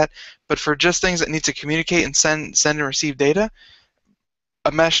like that. But for just things that need to communicate and send and receive data,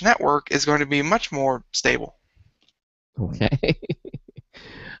 a mesh network is going to be much more stable. Okay.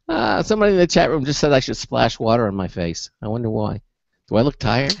 Somebody in the chat room just said I should splash water on my face. I wonder why. Do I look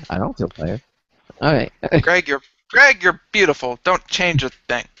tired? I don't feel tired. All right. Greg, you're beautiful. Don't change a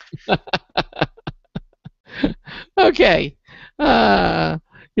thing. Okay.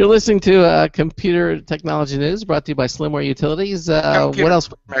 You're listening to Computer Technology News brought to you by Slimware Utilities. What else?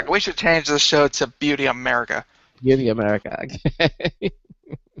 America. We should change this show to Beauty America. Beauty America. Okay.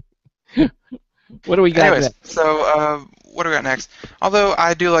 What do we got Anyways, next? So what do we got next? Although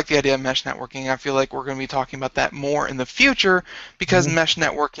I do like the idea of mesh networking, I feel like we're going to be talking about that more in the future because mesh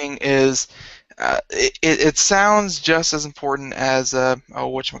networking is it sounds just as important as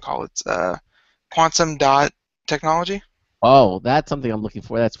quantum dot technology. Oh, that's something I'm looking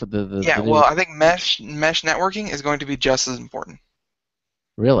for. That's for the well, I think mesh networking is going to be just as important.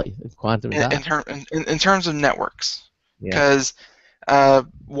 Really, quantum dot in terms of networks, yeah. Because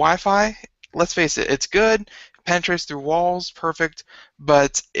Wi-Fi, let's face it, it's good, penetrates through walls, perfect,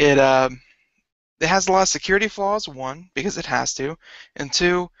 but it has a lot of security flaws. One, because it has to, and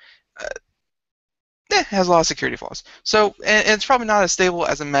two, it has a lot of security flaws. So, and it's probably not as stable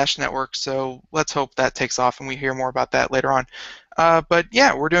as a mesh network, so let's hope that takes off and we hear more about that later on. But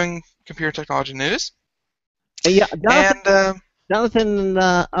yeah, we're doing computer technology news. Yeah, And Jonathan,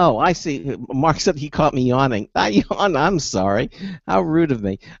 oh, I see. Mark said he caught me yawning. I yawn. I'm sorry. How rude of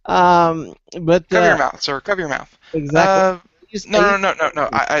me. But cover your mouth, sir. Cover your mouth. exactly. No.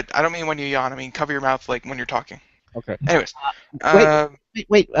 I don't mean when you yawn. I mean cover your mouth like when you're talking. Okay. Anyways.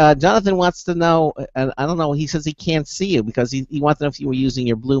 Wait. Jonathan wants to know, and I don't know. He says he can't see you because he wants to know if you were using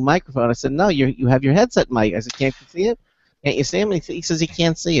your blue microphone. I said no. You have your headset mic. I said can't you see it? Can't you see him? He says he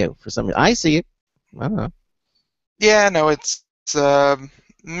can't see you for some reason. I see it. I don't know. Yeah, no, it's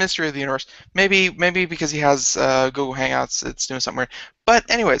mystery of the universe. Maybe because he has Google Hangouts, it's doing something weird. But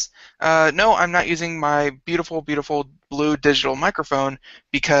anyways, no, I'm not using my beautiful blue digital microphone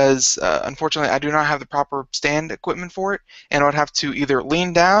because unfortunately I do not have the proper stand equipment for it, and I would have to either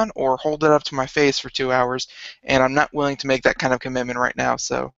lean down or hold it up to my face for 2 hours, and I'm not willing to make that kind of commitment right now.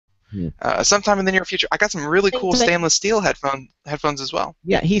 So. Sometime in the near future. I got some really cool stainless steel headphones as well.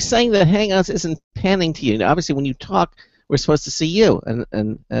 Yeah, he's saying that Hangouts isn't panning to you. Now, obviously, when you talk, we're supposed to see you,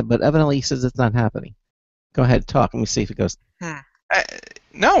 but evidently he says it's not happening. Go ahead, talk. Let me see if it goes.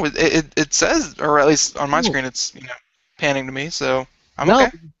 No, it says, or at least on my screen, it's panning to me. So I'm no,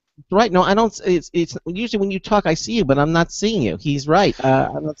 okay. Right. No, I don't. It's usually when you talk, I see you, but I'm not seeing you. He's right.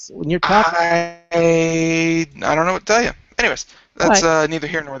 When you're talking, I don't know what to tell you. Anyways, that's neither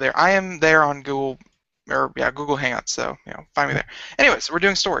here nor there. I am there on Google, Google Hangouts. So find me there. Anyways, we're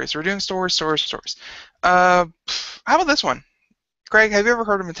doing stories. How about this one, Craig? Have you ever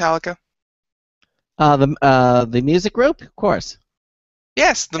heard of Metallica? The music group, of course.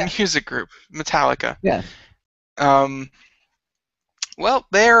 Yes, the music group, Metallica. Yeah. Well,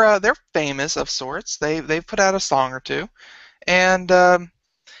 they're famous of sorts. They've put out a song or two, and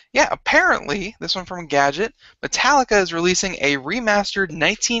yeah, apparently, this one from Gadget, Metallica is releasing a remastered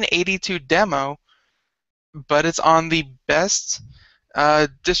 1982 demo, but it's on the best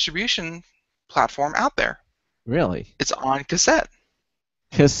distribution platform out there. Really? It's on cassette.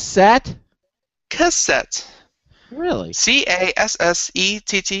 Cassette? Cassette. Really? Cassette.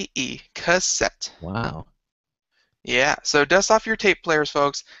 Cassette. Wow. Yeah, so dust off your tape players,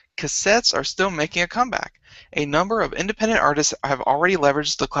 folks. Cassettes are still making a comeback. A number of independent artists have already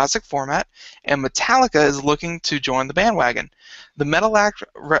leveraged the classic format, and Metallica is looking to join the bandwagon. The Metal Act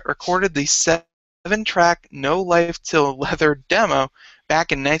recorded the 7-track No Life Till Leather demo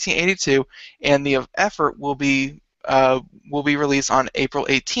back in 1982, and the effort will be released on April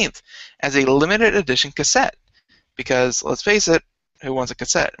 18th as a limited edition cassette. Because let's face it, who wants a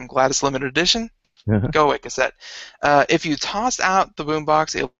cassette? I'm glad it's limited edition. Go away, cassette. If you tossed out the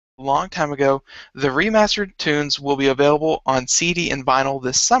boombox a long time ago, the remastered tunes will be available on CD and vinyl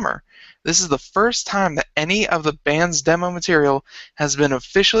this summer. This is the first time that any of the band's demo material has been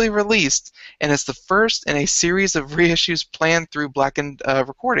officially released, and it's the first in a series of reissues planned through Blackened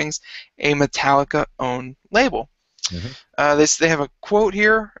Recordings, a Metallica-owned label. They have a quote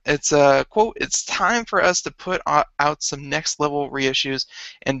here. It's a quote, "It's time for us to put out some next level reissues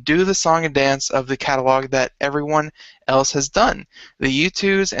and do the song and dance of the catalog that everyone else has done. The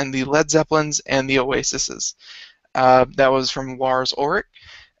U2s and the Led Zeppelins and the Oasises." That was from Lars Ulrich.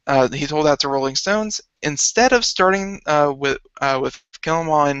 He told that to Rolling Stones. "Instead of starting with Kill 'Em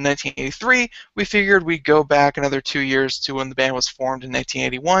All in 1983, we figured we'd go back another 2 years to when the band was formed in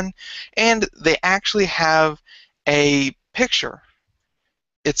 1981, and they actually have a picture.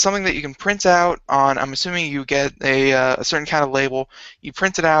 It's something that you can print out on. I'm assuming you get a certain kind of label. You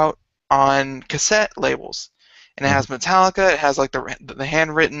print it out on cassette labels, and it has Metallica. It has like the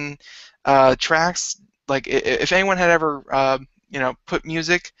handwritten tracks. Like if anyone had ever put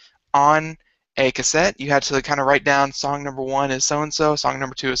music on a cassette, you had to kind of write down song number 1 is so and so, song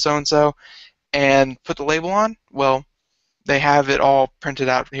number 2 is so and put the label on. Well, they have it all printed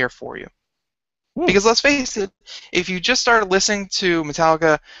out here for you. Because let's face it, if you just started listening to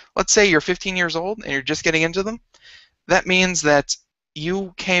Metallica, let's say you're 15 years old and you're just getting into them, that means that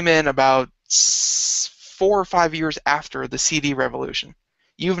you came in about 4 or 5 years after the CD revolution.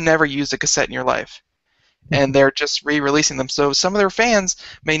 You've never used a cassette in your life, and they're just re-releasing them. So some of their fans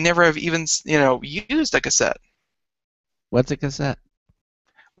may never have even used a cassette. What's a cassette?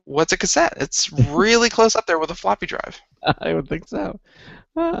 What's a cassette? It's really close up there with a floppy drive. I would think so.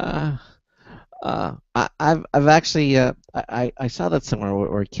 I've actually I saw that somewhere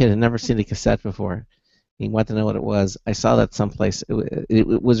where a kid had never seen a cassette before. He wanted to know what it was. I saw that someplace.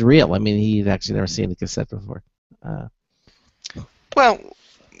 It was real. I mean, he'd actually never seen a cassette before. Well,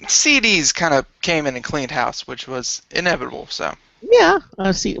 CDs kind of came in and cleaned house, which was inevitable. So Yeah,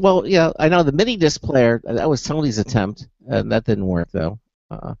 see, well, yeah, I know the mini disc player. That was somebody's attempt, and that didn't work though.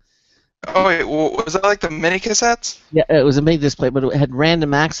 Uh, Oh wait, was that like the mini cassettes? yeah, it was a mini disc player, but it had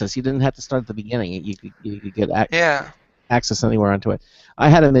random access. You didn't have to start at the beginning. You could get Yeah. access anywhere onto it. I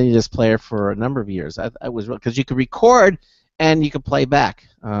had a mini disc player for a number of years. I was because you could record and you could play back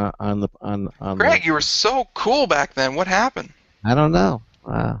on the on Greg, the. you were so cool back then. What happened? I don't know.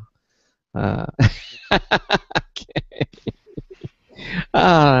 Okay.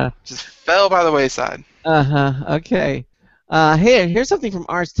 Just fell by the wayside. Okay. Here's something from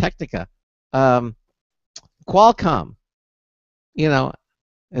Ars Technica. Qualcomm,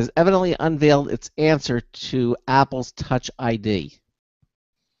 has evidently unveiled its answer to Apple's Touch ID,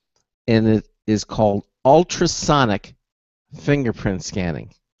 and it is called ultrasonic fingerprint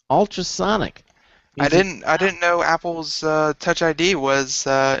scanning. Ultrasonic. I didn't know Apple's Touch ID was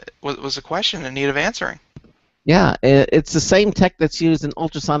a question in need of answering. Yeah, it's the same tech that's used in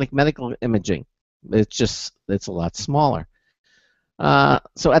ultrasonic medical imaging. It's a lot smaller.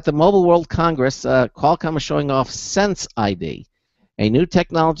 So at the Mobile World Congress, Qualcomm is showing off Sense ID, a new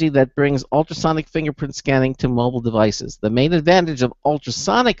technology that brings ultrasonic fingerprint scanning to mobile devices. The main advantage of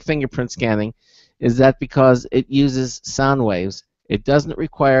ultrasonic fingerprint scanning is that because it uses sound waves, it doesn't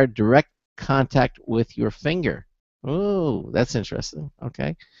require direct contact with your finger. Ooh, that's interesting.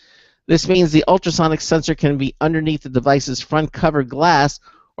 Okay. This means the ultrasonic sensor can be underneath the device's front cover glass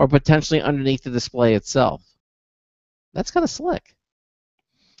or potentially underneath the display itself. That's kind of slick.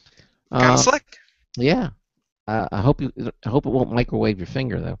 Kind of slick. Yeah. I hope it won't microwave your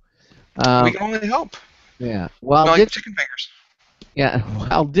finger though. We can only hope. Yeah. Like chicken fingers. Yeah.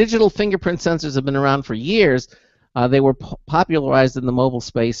 While digital fingerprint sensors have been around for years, they were popularized in the mobile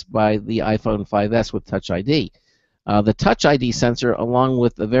space by the iPhone 5S with Touch ID. The Touch ID sensor, along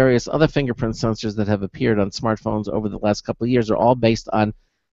with the various other fingerprint sensors that have appeared on smartphones over the last couple of years, are all based on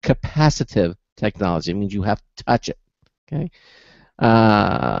capacitive technology. It means you have to touch it. Okay.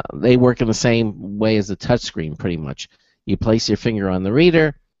 They work in the same way as a touch screen, pretty much. You place your finger on the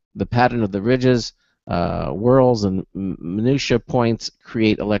reader. The pattern of the ridges, whorls, and minutia points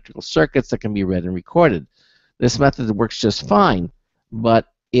create electrical circuits that can be read and recorded. This method works just fine, but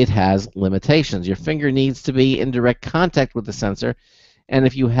it has limitations. Your finger needs to be in direct contact with the sensor, and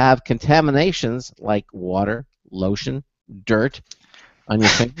if you have contaminations like water, lotion, dirt on your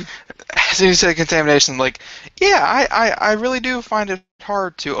finger. As you said contamination, I really do find it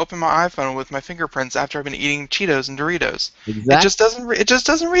hard to open my iPhone with my fingerprints after I've been eating Cheetos and Doritos. Exactly. It just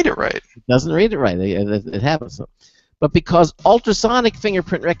doesn't read it right. It doesn't read it right. It happens. But because ultrasonic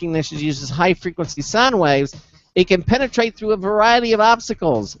fingerprint recognition uses high-frequency sound waves, it can penetrate through a variety of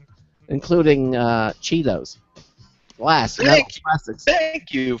obstacles, including Cheetos, glass, metal, plastics.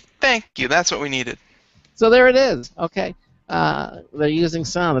 Thank you. That's what we needed. So there it is. Okay. They're using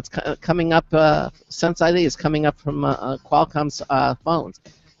sound. It's coming up. Sense ID is coming up from Qualcomm's phones.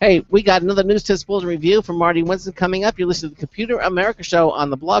 Hey, we got another News Tips Bulletin review from Marty Winston coming up. You're listening to the Computer America Show on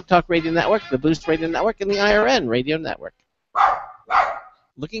the Blog Talk Radio Network, the Boost Radio Network, and the IRN Radio Network.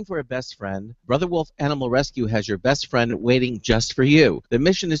 Looking for a best friend? Brother Wolf Animal Rescue has your best friend waiting just for you. The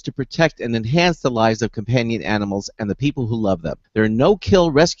mission is to protect and enhance the lives of companion animals and the people who love them. Their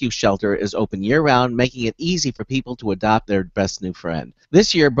no-kill rescue shelter is open year-round, making it easy for people to adopt their best new friend.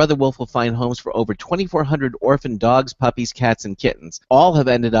 This year, Brother Wolf will find homes for over 2,400 orphan dogs, puppies, cats, and kittens. All have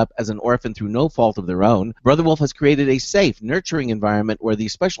ended up as an orphan through no fault of their own. Brother Wolf has created a safe, nurturing environment where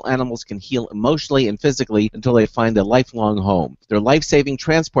these special animals can heal emotionally and physically until they find a lifelong home. Their life-saving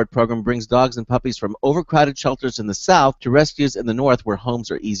transport program brings dogs and puppies from overcrowded shelters in the south to rescues in the north where homes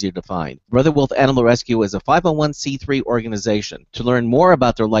are easier to find. Brother Wolf Animal Rescue is a 501c3 organization. To learn more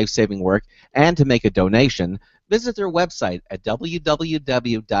about their life-saving work and to make a donation, visit their website at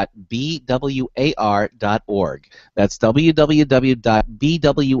www.bwar.org. That's www.bwar.org.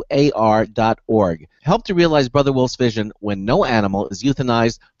 Help to realize Brother Wolf's vision when no animal is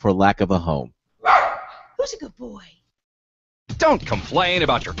euthanized for lack of a home. Who's a good boy? Don't complain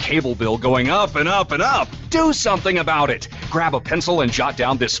about your cable bill going up and up and up. Do something about it. Grab a pencil and jot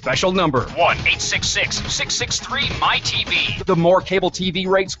down this special number. 1-866-663-MY-TV. The more cable TV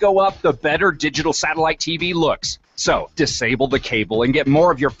rates go up, the better digital satellite TV looks. So, disable the cable and get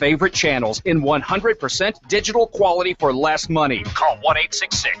more of your favorite channels in 100% digital quality for less money. Call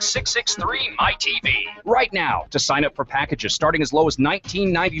 1-866-663-MY-TV right now to sign up for packages starting as low as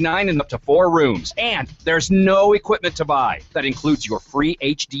 $19.99 and up to 4 rooms. And there's no equipment to buy. That includes your free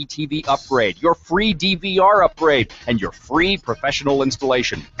HD TV upgrade, your free DVR upgrade, and your free professional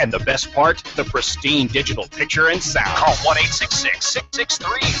installation. And the best part, the pristine digital picture and sound. Call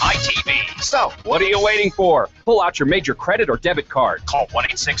 1-866-663-MY-TV. So, what are you waiting for? Pull out out your major credit or debit card. Call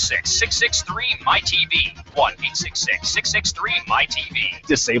 1-866-663-MyTV. 1-866-663-MyTV.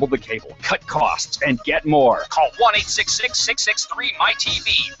 Disable the cable, cut costs, and get more. Call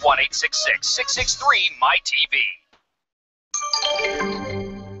 1-866-663-MyTV. 1-866-663-MyTV.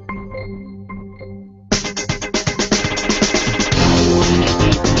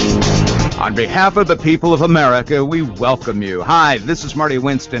 On behalf of the people of America, we welcome you. Hi, this is Marty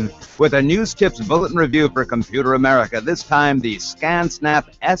Winston with a News Tips Bulletin Review for Computer America, this time the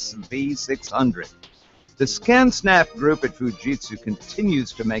ScanSnap SV600. The ScanSnap group at Fujitsu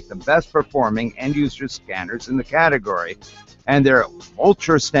continues to make the best performing end-user scanners in the category, and their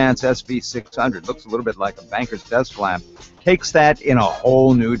UltraStance SV600, looks a little bit like a banker's desk lamp, takes that in a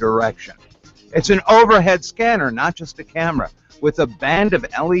whole new direction. It's an overhead scanner, not just a camera, with a band of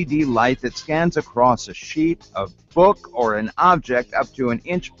LED light that scans across a sheet, a book, or an object up to 1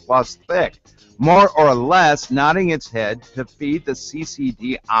 inch plus thick, more or less nodding its head to feed the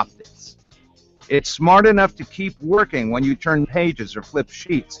CCD optics. It's smart enough to keep working when you turn pages or flip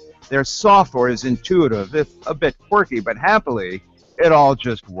sheets. Their software is intuitive, if a bit quirky, but happily, it all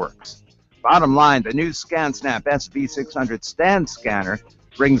just works. Bottom line, the new ScanSnap SV600 stand scanner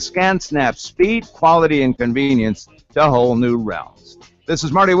brings ScanSnap speed, quality, and convenience to whole new realms. This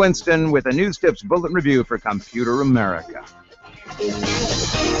is Marty Winston with a News Tips Bulletin Review for Computer America.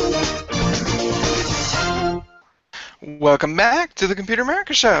 Welcome back to the Computer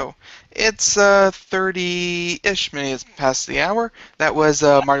America Show. It's 30-ish minutes past the hour. That was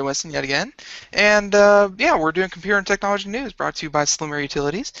Marty Winston yet again. And yeah, we're doing computer and technology news brought to you by Slimmer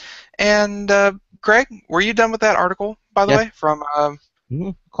Utilities. And Craig, were you done with that article, by the way, from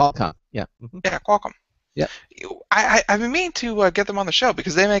Qualcomm? Yeah. Yeah, Qualcomm. Yeah. I've been meaning to get them on the show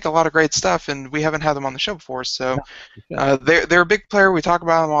because they make a lot of great stuff, and we haven't had them on the show before. So they're a big player. We talk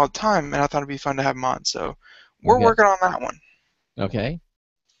about them all the time, and I thought it'd be fun to have them on. So we're working on that one. Okay.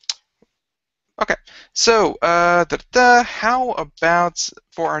 Okay. So how about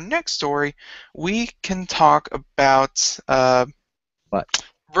for our next story, we can talk about what?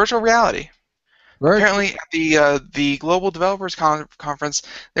 Virtual reality. Apparently, at the Global Developers Conference,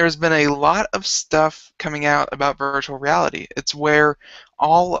 there's been a lot of stuff coming out about virtual reality. It's where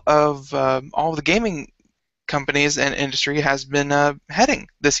all of the gaming companies and industry has been heading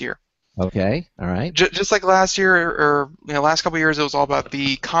this year. Okay, all right. Just like last year, or last couple of years, it was all about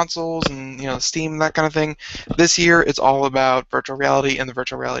the consoles and Steam, that kind of thing. This year, it's all about virtual reality and the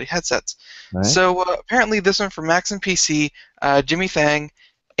virtual reality headsets. Right. So apparently, this one from Max and PC, Jimmy Thang.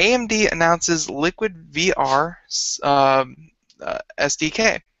 AMD announces Liquid VR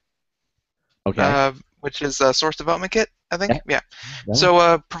SDK, okay, which is a source development kit, I think. Yeah.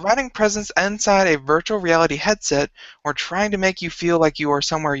 So providing presence inside a virtual reality headset or trying to make you feel like you are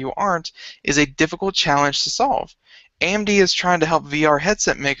somewhere you aren't is a difficult challenge to solve. AMD is trying to help VR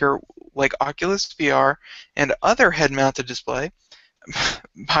headset maker like Oculus VR and other head-mounted display.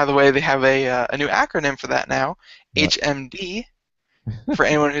 By the way, they have a new acronym for that now, HMD. For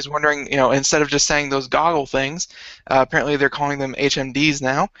anyone who's wondering, instead of just saying those goggle things, apparently they're calling them HMDs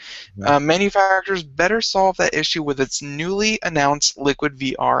now. Manufacturers better solve that issue with its newly announced Liquid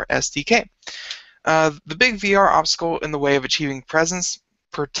VR SDK. The big VR obstacle in the way of achieving presence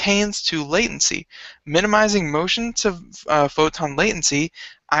pertains to latency. Minimizing motion to photon latency,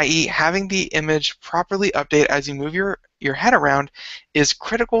 i.e. having the image properly update as you move your head around, is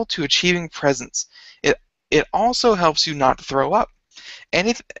critical to achieving presence. It also helps you not to throw up.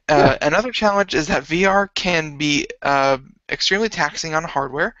 Another challenge is that VR can be extremely taxing on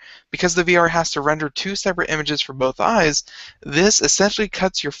hardware. Because the VR has to render 2 separate images for both eyes, this essentially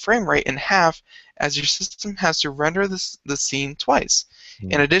cuts your frame rate in half as your system has to render the scene twice.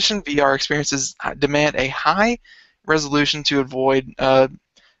 In addition, VR experiences demand a high resolution to avoid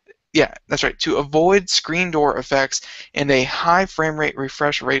to avoid screen door effects and a high frame rate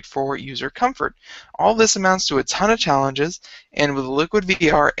refresh rate for user comfort. All this amounts to a ton of challenges, and with Liquid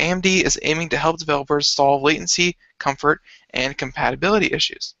VR, AMD is aiming to help developers solve latency, comfort, and compatibility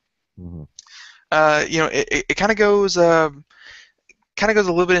issues. It kind of goes a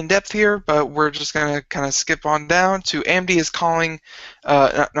little bit in depth here, but we're just going to kind of skip on down to AMD is calling,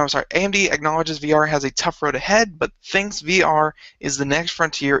 AMD acknowledges VR has a tough road ahead, but thinks VR is the next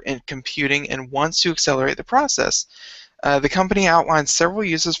frontier in computing and wants to accelerate the process. The company outlines several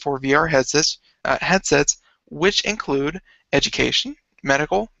uses for VR headsets, which include education,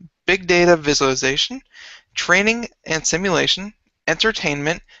 medical, big data visualization, training and simulation,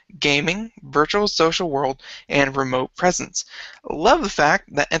 entertainment, gaming, virtual social world, and remote presence. Love the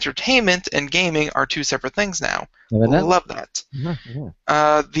fact that entertainment and gaming are two separate things now. Evidently. Love that. Yeah.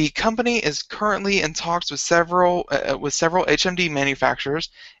 The company is currently in talks with several HMD manufacturers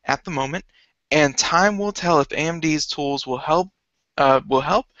at the moment, and time will tell if AMD's tools will help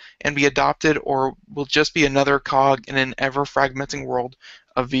and be adopted, or will just be another cog in an ever-fragmenting world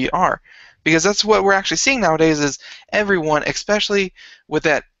of VR. Because that's what we're actually seeing nowadays, is everyone, especially with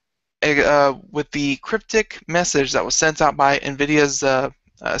that with the cryptic message that was sent out by NVIDIA's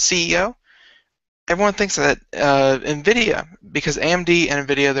CEO. Everyone thinks that NVIDIA, because AMD and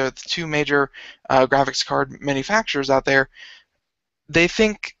NVIDIA, they're the two major graphics card manufacturers out there, they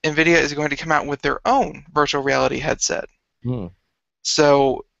think NVIDIA is going to come out with their own virtual reality headset.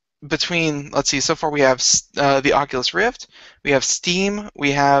 So between, let's see, so far we have the Oculus Rift, we have Steam,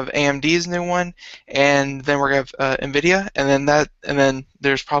 we have AMD's new one, and then we're gonna have NVIDIA, and then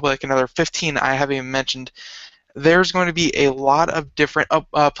there's probably like another 15 I haven't even mentioned. There's going to be a lot of different.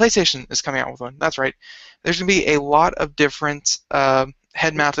 PlayStation is coming out with one. That's right. There's going to be a lot of different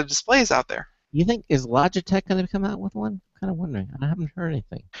head-mounted displays out there. You think, is Logitech going to come out with one? I'm kind of wondering. I haven't heard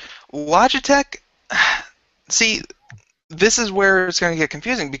anything. Logitech, see, this is where it's going to get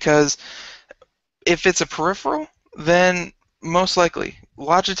confusing, because if it's a peripheral, then most likely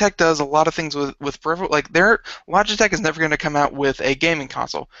Logitech does a lot of things with peripheral. Like Logitech is never going to come out with a gaming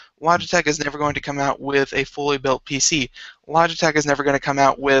console. Logitech is never going to come out with a fully built PC. Logitech is never going to come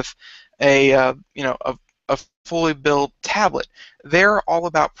out with a fully built tablet. They're all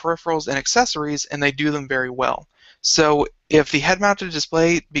about peripherals and accessories, and they do them very well. So if the head-mounted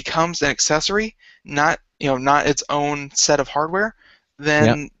display becomes an accessory, not its own set of hardware,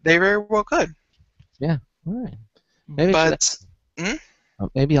 then they very well could. Yeah. All right. Maybe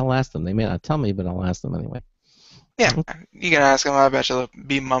I'll ask them. They may not tell me, but I'll ask them anyway. Yeah, you can ask them. I bet you they'll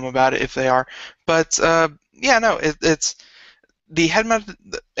be mum about it if they are. But it's the head-mounted,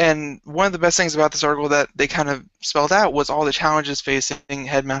 and one of the best things about this article that they kind of spelled out was all the challenges facing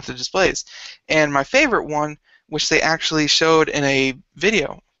head-mounted displays. And my favorite one, which they actually showed in a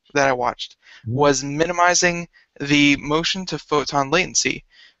video that I watched, was minimizing the motion to photon latency,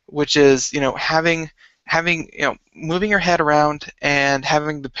 which is moving your head around and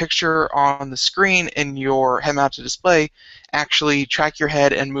having the picture on the screen in your head-mounted display actually track your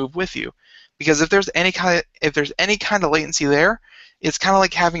head and move with you. Because if there's any kind of latency there, it's kind of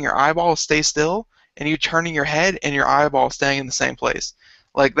like having your eyeball stay still and you turning your head and your eyeball staying in the same place.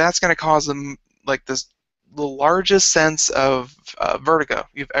 Like, that's going to cause them the largest sense of vertigo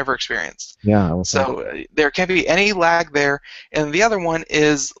you've ever experienced. Yeah. So there can't be any lag there. And the other one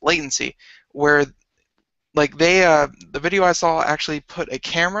is latency, where the video I saw actually put a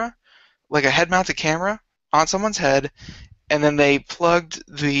camera, like a head-mounted camera, on someone's head, and then they plugged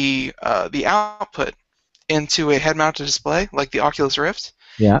the output into a head-mounted display, like the Oculus Rift.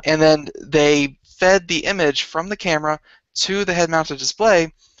 Yeah. And then they fed the image from the camera to the head-mounted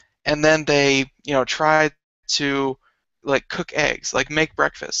display, and then they tried to cook eggs, make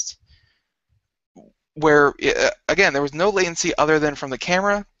breakfast. Where again, there was no latency other than from the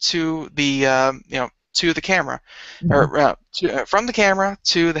camera to the to the camera, or from the camera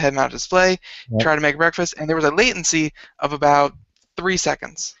to the head-mounted display. Try to make breakfast, and there was a latency of about 3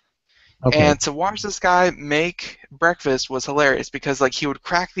 seconds. Okay. And to watch this guy make breakfast was hilarious, because he would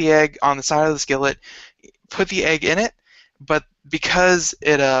crack the egg on the side of the skillet, put the egg in it, but because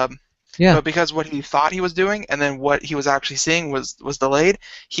because what he thought he was doing and then what he was actually seeing was delayed,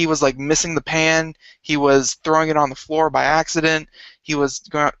 he was missing the pan, he was throwing it on the floor by accident, he was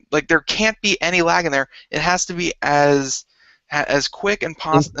going there can't be any lag in there. It has to be as quick and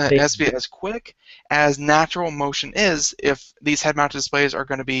it has to be as quick as natural motion is, if these head-mounted displays are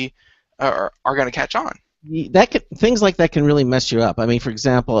going to be are going to catch on. Things like that can really mess you up. I mean, for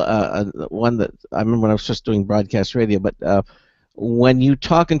example, one that I remember when I was just doing broadcast radio, but when you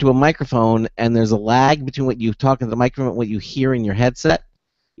talk into a microphone and there's a lag between what you talk into the microphone and what you hear in your headset,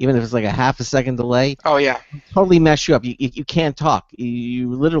 even if it's like a half a second delay, totally mess you up. You can't talk.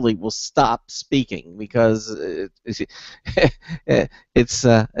 You literally will stop speaking, because it's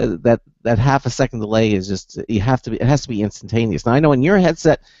that half a second delay is just, it has to be instantaneous. Now I know in your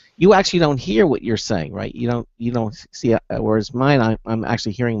headset you actually don't hear what you're saying, right? You don't see, whereas mine, I'm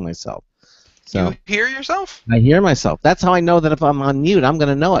actually hearing myself. So you hear yourself? I hear myself. That's how I know that if I'm on mute, I'm going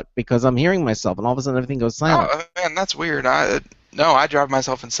to know it, because I'm hearing myself, and all of a sudden everything goes silent. Oh man, that's weird. I drive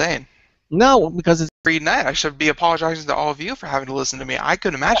myself insane. No, because it's every night. I should be apologizing to all of you for having to listen to me. I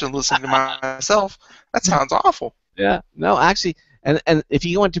couldn't imagine listening to myself. That sounds awful. Yeah. No, actually, And if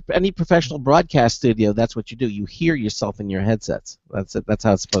you go into any professional broadcast studio, that's what you do. You hear yourself in your headsets. That's it. That's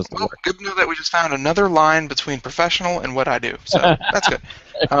how it's supposed to Well, work. good to know that we just found another line between professional and what I do. So that's good.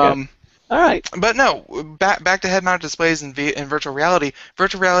 All right. But no, back to head-mounted displays in virtual reality.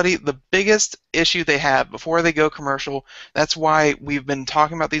 Virtual reality, the biggest issue they have before they go commercial. That's why we've been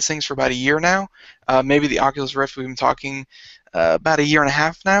talking about these things for about a year now. Maybe the Oculus Rift we've been talking about a year and a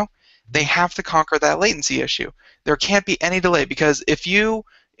half now. They have to conquer that latency issue. There can't be any delay because if you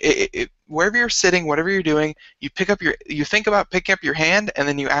wherever you're sitting, whatever you're doing, you think about picking up your hand and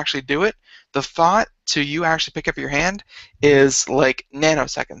then you actually do it. The thought to you actually pick up your hand is like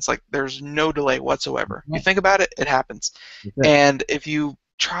nanoseconds. Like there's no delay whatsoever. You think about it, it happens. And if you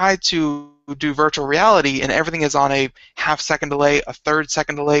try to do virtual reality and everything is on a half-second delay, a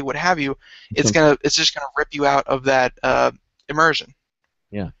third-second delay, what have you, it's just gonna rip you out of that immersion.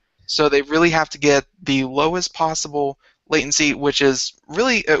 Yeah. So they really have to get the lowest possible latency, which is one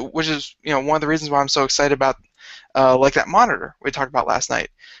of the reasons why I'm so excited about like that monitor we talked about last night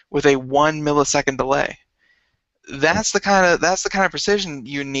with a 1 millisecond delay. That's the kind of precision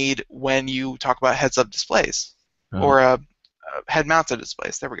you need when you talk about heads-up displays or head-mounted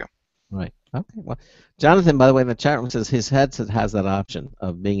displays. There we go. Right. Okay. Well, Jonathan, by the way, in the chat room says his headset has that option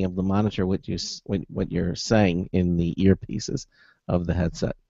of being able to monitor what you're saying in the earpieces of the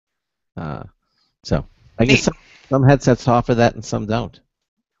headset. So I guess some headsets offer that and some don't,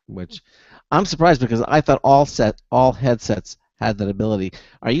 which I'm surprised because I thought all headsets had that ability.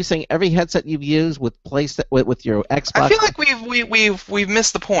 Are you saying every headset you've used with with your Xbox? I feel like we've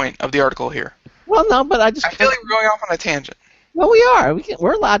missed the point of the article here. Well, no, but I feel like we're going off on a tangent. Well, we are.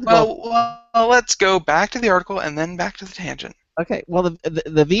 We're allowed to go. Well, let's go back to the article and then back to the tangent. Okay. Well,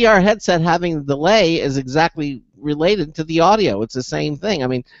 the VR headset having delay is exactly related to the audio. It's the same thing. I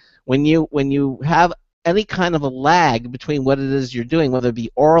mean, when you have any kind of a lag between what it is you're doing, whether it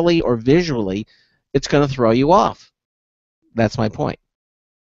be orally or visually, it's going to throw you off. That's my point.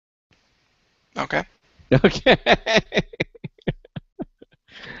 Okay. Okay.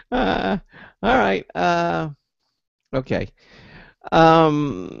 All right. Okay. Are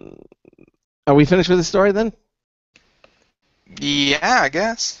we finished with the story then? Yeah, I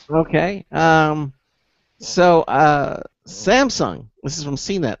guess. Okay. So Samsung, this is from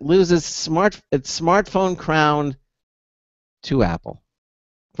CNET, loses its smartphone crown to Apple.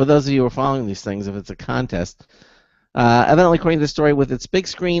 For those of you who are following these things, if it's a contest, evidently according to the story, with its big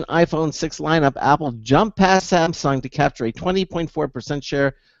screen iPhone 6 lineup, Apple jumped past Samsung to capture a 20.4%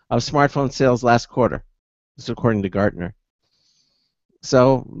 share of smartphone sales last quarter. This is according to Gartner.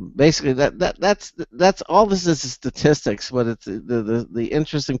 So basically, that's all. This is statistics, but it's the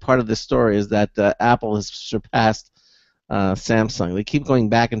interesting part of this story is that Apple has surpassed Samsung. They keep going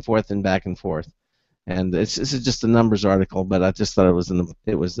back and forth and back and forth, and this is just a numbers article. But I just thought it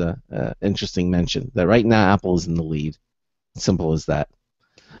was a interesting mention that right now Apple is in the lead. Simple as that.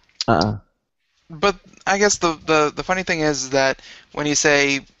 But I guess the funny thing is that when you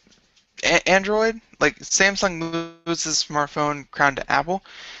say Android, like Samsung loses smartphone crown to Apple.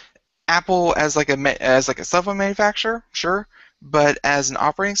 Apple as like a cell phone manufacturer, sure, but as an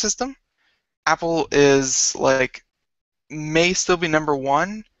operating system, Apple is may still be number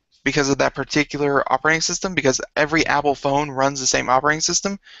one because of that particular operating system, because every Apple phone runs the same operating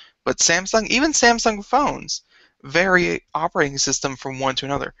system. But even Samsung phones vary operating system from one to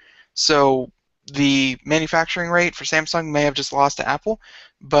another. So the manufacturing rate for Samsung may have just lost to Apple,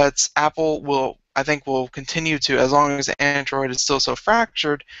 but Apple I think will continue to, as long as Android is still so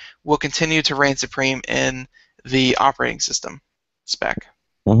fractured, will continue to reign supreme in the operating system spec.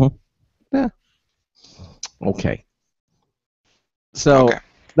 Mm-hmm. Yeah. Okay. So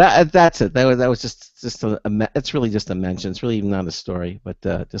that's it. That was just it's really just a mention. It's really even not a story, but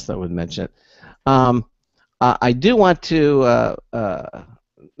just thought I would mention it. I do want to.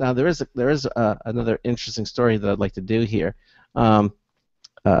 Now there is another interesting story that I'd like to do here. There's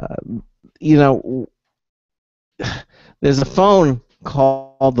a phone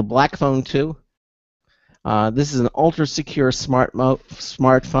called the Black Phone 2. This is an ultra-secure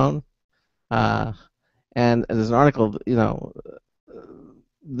smartphone, and there's an article.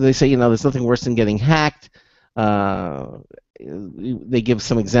 They say there's nothing worse than getting hacked. They give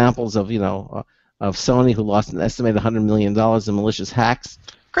some examples of of Sony, who lost an estimated $100 million in malicious hacks.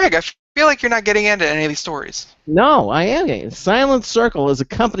 Greg, I feel like you're not getting into any of these stories. No, I am. Silent Circle is a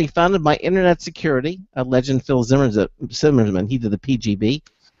company founded by Internet Security, a legend Phil Zimmerman. He did the PGB.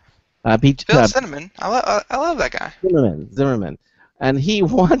 Phil Zimmerman, I love that guy. Zimmerman. And he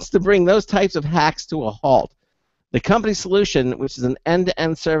wants to bring those types of hacks to a halt. The company solution, which is an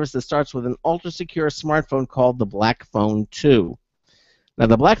end-to-end service that starts with an ultra-secure smartphone called the Black Phone 2. Now,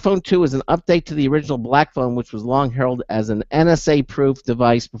 the Black Phone 2 is an update to the original Black Phone, which was long heralded as an NSA-proof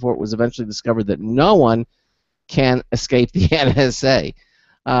device before it was eventually discovered that no one can escape the NSA.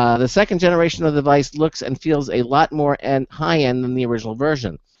 The second generation of the device looks and feels a lot more high-end than the original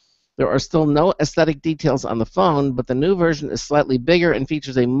version. There are still no aesthetic details on the phone, but the new version is slightly bigger and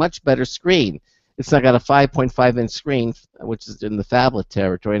features a much better screen. It's now got a 5.5-inch screen, which is in the phablet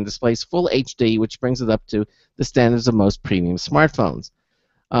territory, and displays full HD, which brings it up to the standards of most premium smartphones.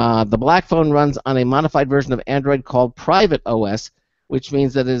 The Black Phone runs on a modified version of Android called Private OS, which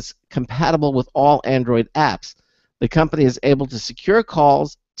means that it is compatible with all Android apps. The company is able to secure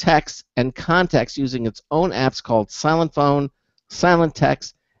calls, texts, and contacts using its own apps called Silent Phone, Silent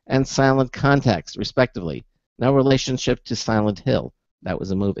Text, and Silent Contacts, respectively. No relationship to Silent Hill. That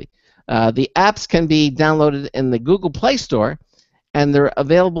was a movie. The apps can be downloaded in the Google Play Store, and they're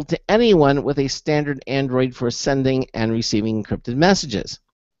available to anyone with a standard Android for sending and receiving encrypted messages.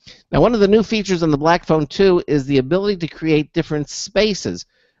 Now, one of the new features on the Black Phone 2 is the ability to create different spaces,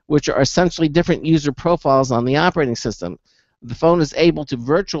 which are essentially different user profiles on the operating system. The phone is able to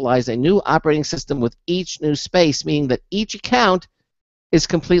virtualize a new operating system with each new space, meaning that each account is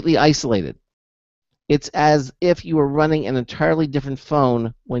completely isolated. It's as if you were running an entirely different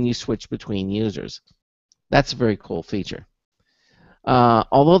phone when you switch between users. That's a very cool feature.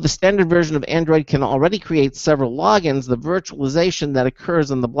 Although the standard version of Android can already create several logins, the virtualization that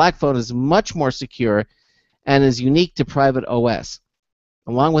occurs on the Black Phone is much more secure and is unique to Private OS.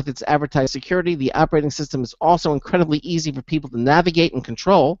 Along with its advertised security, the operating system is also incredibly easy for people to navigate and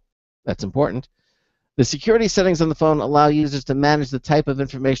control. That's important. The security settings on the phone allow users to manage the type of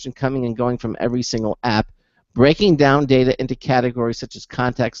information coming and going from every single app, breaking down data into categories such as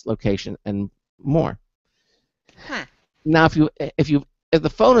contacts, location, and more. Now, if the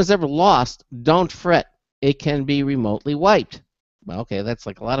phone is ever lost, don't fret. It can be remotely wiped. Well, okay, that's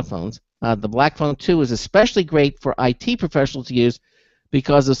like a lot of phones. The Black Phone 2 is especially great for IT professionals to use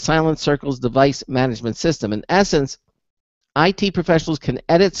because of Silent Circle's device management system. In essence, IT professionals can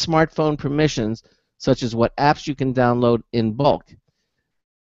edit smartphone permissions, such as what apps you can download in bulk,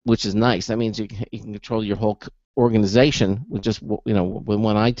 which is nice. That means you can control your whole organization with just with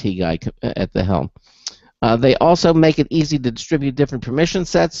one IT guy at the helm. They also make it easy to distribute different permission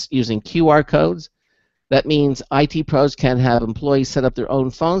sets using QR codes. That means IT pros can have employees set up their own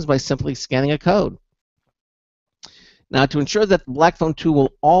phones by simply scanning a code. Now, to ensure that the Black Phone 2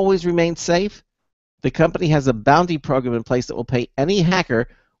 will always remain safe, the company has a bounty program in place that will pay any hacker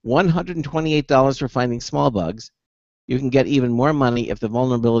 $128 for finding small bugs. You can get even more money if the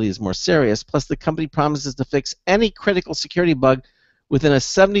vulnerability is more serious. Plus, the company promises to fix any critical security bug within a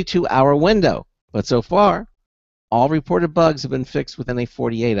 72-hour window. But so far, all reported bugs have been fixed within a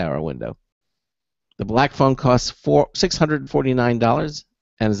 48-hour window. The Black Phone costs $649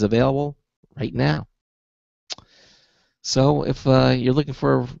 and is available right now. So if you're looking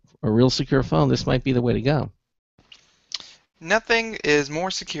for a real secure phone, this might be the way to go. Nothing is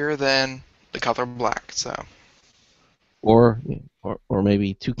more secure than the color black. So. Or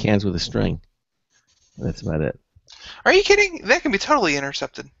maybe 2 cans with a string. That's about it. Are you kidding? That can be totally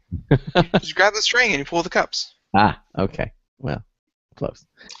intercepted. You just grab the string and you pull the cups. Ah, okay. Well, close.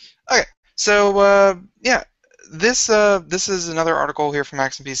 Okay, so yeah, this is another article here from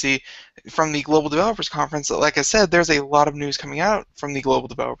Max and PC from the Global Developers Conference. Like I said, there's a lot of news coming out from the Global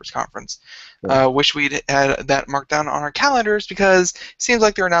Developers Conference. Wish we'd had that marked down on our calendars because it seems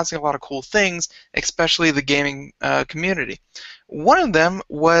like they're announcing a lot of cool things, especially the gaming community. One of them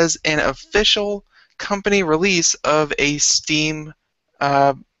was an official company release of a Steam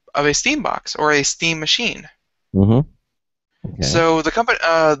box or a Steam machine. Mm-hmm. Okay. So the company,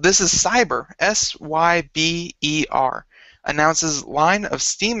 this is Cyber, S-Y-B-E-R, announces line of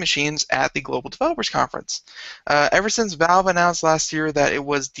Steam machines at the Global Developers Conference. Ever since Valve announced last year that it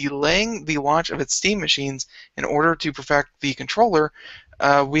was delaying the launch of its Steam machines in order to perfect the controller,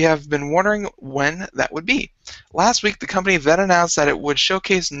 we have been wondering when that would be. Last week, the company then announced that it would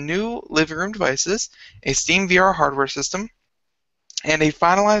showcase new living room devices, a Steam VR hardware system, and a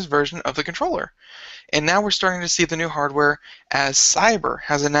finalized version of the controller. And now we're starting to see the new hardware as Cyber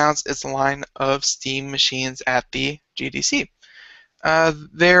has announced its line of Steam machines at the GDC.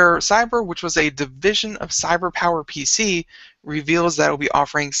 Their Cyber, which was a division of CyberPower PC, reveals that it will be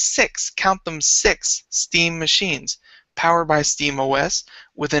offering 6, count them 6, Steam machines, powered by SteamOS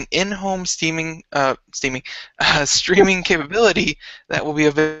with an in-home streaming capability that will be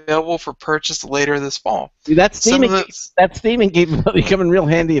available for purchase later this fall. See, that Some of steaming the that steaming capability come in real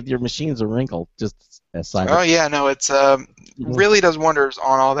handy if your machines are wrinkled. Just as cyber. Oh yeah, no, it's really does wonders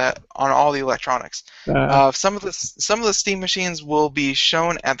on all the electronics. Some of the Steam machines will be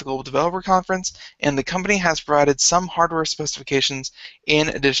shown at the Global Developer Conference, and the company has provided some hardware specifications in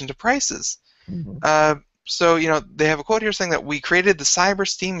addition to prices. So they have a quote here saying that we created the Cyber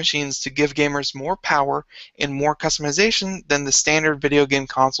Steam machines to give gamers more power and more customization than the standard video game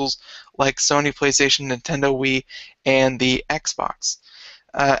consoles like Sony PlayStation, Nintendo Wii, and the Xbox.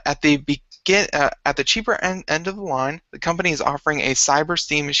 At the cheaper end of the line, the company is offering a Cyber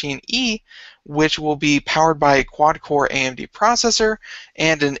Steam Machine E, which will be powered by a quad-core AMD processor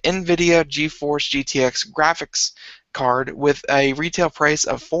and an NVIDIA GeForce GTX graphics card with a retail price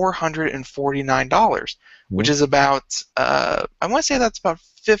of $449, which is about I want to say that's about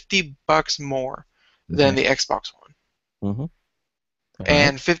 $50 more than the Xbox One,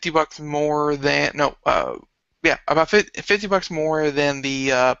 and $50 more than about $50 more than the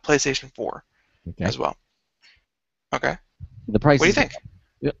PlayStation 4 as well. Okay. The price. What do you think?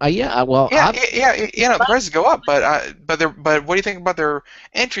 Yeah. Well. Yeah. The prices go up, but what do you think about their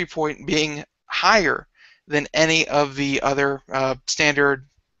entry point being higher than any of the other standard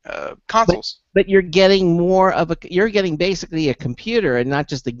consoles? But you're getting you're getting basically a computer and not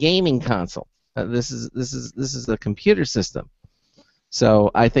just a gaming console. This is the computer system.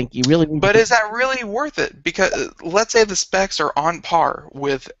 So I think you really. But is that really worth it? Because let's say the specs are on par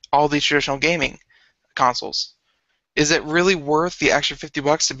with all these traditional gaming consoles. Is it really worth the extra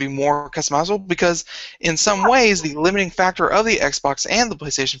 $50 to be more customizable? Because in some ways, the limiting factor of the Xbox and the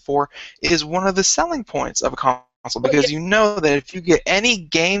PlayStation 4 is one of the selling points of a console. Because you know that if you get any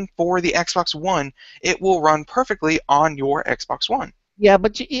game for the Xbox One, it will run perfectly on your Xbox One. Yeah,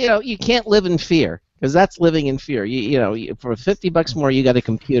 but you can't live in fear. Because that's living in fear. For $50 more, you got a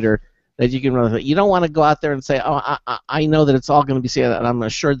computer that you can run. You don't want to go out there and say, "Oh, I know that it's all going to be safe, and I'm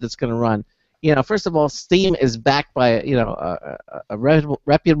assured that's going to run." First of all, Steam is backed by a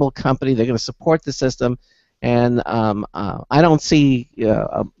reputable company. They're going to support the system, and I don't see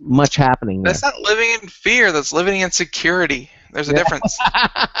much happening there. That's not living in fear. That's living in security. There's a difference.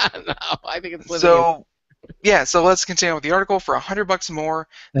 No, I think it's living. So let's continue with the article. For $100 more,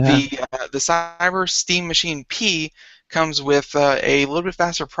 the Cyber Steam Machine P comes with a little bit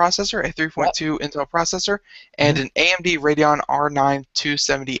faster processor, a 3.2 Intel processor, and an AMD Radeon R9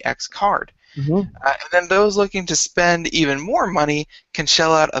 270X card. And then those looking to spend even more money can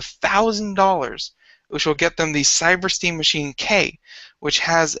shell out $1,000, which will get them the Cyber Steam Machine K, which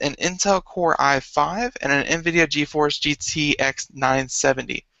has an Intel Core i5 and an NVIDIA GeForce GTX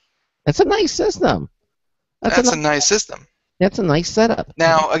 970. That's a nice system. That's a nice system. That's a nice setup.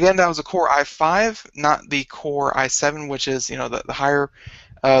 Now, again, that was a Core i5, not the Core i7, which is the higher,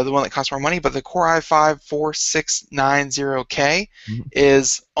 the one that costs more money. But the Core i5 4690K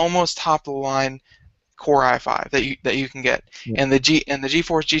is almost top of the line Core i5 that you can get, and the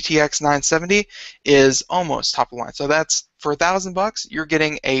GeForce GTX 970 is almost top of the line. So that's for $1,000, you're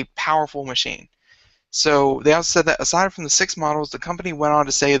getting a powerful machine. So they also said that aside from the 6 models, the company went on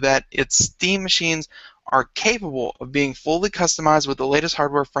to say that its Steam machines are capable of being fully customized with the latest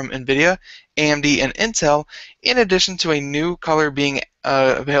hardware from NVIDIA, AMD, and Intel, in addition to a new color being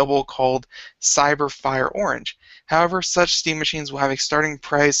available called Cyber Fire Orange. However, such Steam machines will have a starting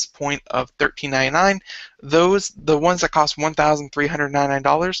price point of $1,399. The ones that cost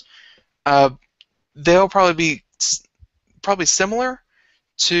 $1,399, they'll probably be similar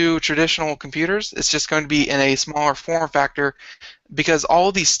to traditional computers. It's just going to be in a smaller form factor, because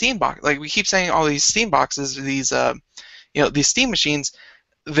all these Steam boxes, like we keep saying, all these Steam boxes, these these Steam machines,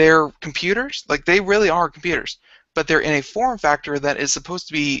 they're computers. Like, they really are computers, but they're in a form factor that is supposed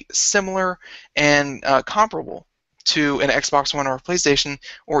to be similar and comparable to an Xbox One or a PlayStation,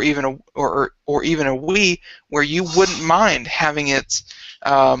 or even a even a Wii, where you wouldn't mind having it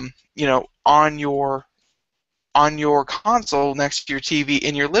on your console next to your TV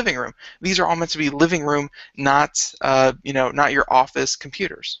in your living room. These are all meant to be living room, not not your office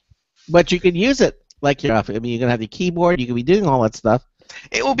computers. But you could use it like your office. I mean, you're gonna have the keyboard. You could be doing all that stuff.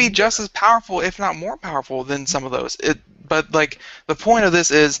 It will be just as powerful, if not more powerful, than some of those. But like, the point of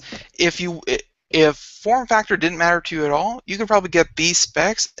this is, if form factor didn't matter to you at all, you could probably get these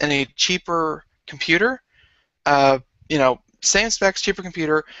specs in a cheaper computer. Same specs, cheaper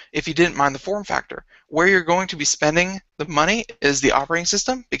computer, if you didn't mind the form factor. Where you're going to be spending the money is the operating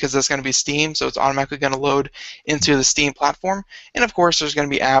system, because that's going to be Steam, so it's automatically going to load into the Steam platform. And of course, there's going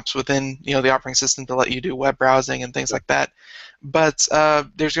to be apps within the operating system to let you do web browsing and things like that. But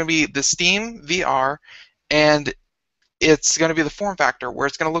there's going to be the Steam VR, and it's going to be the form factor where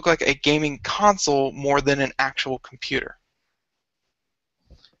it's going to look like a gaming console more than an actual computer.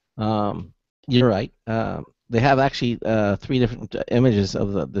 You're right. They have actually 3 different images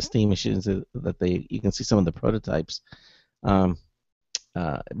of the Steam machines that you can see some of the prototypes. But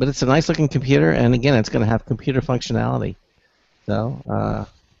it's a nice looking computer, and again, it's going to have computer functionality. So.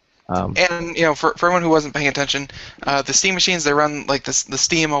 And for everyone who wasn't paying attention, the Steam machines, they run like the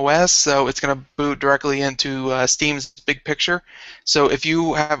Steam OS, so it's going to boot directly into Steam's big picture. So if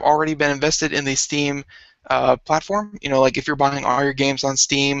you have already been invested in the Steam platform, like if you're buying all your games on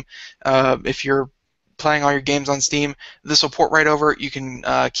Steam, if you're playing all your games on Steam, this will port right over. You can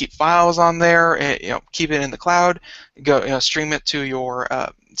keep files on there, and, keep it in the cloud, go stream it to your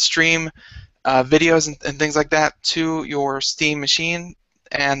stream videos and things like that to your Steam machine,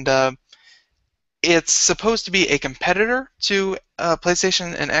 and it's supposed to be a competitor to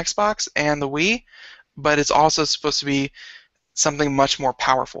PlayStation and Xbox and the Wii, but it's also supposed to be something much more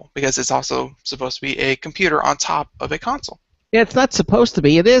powerful, because it's also supposed to be a computer on top of a console. Yeah, it's not supposed to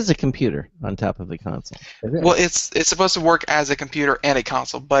be. It is a computer on top of the console. Well, it's supposed to work as a computer and a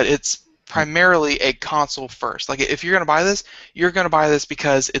console, but it's primarily a console first. Like, if you're going to buy this, you're going to buy this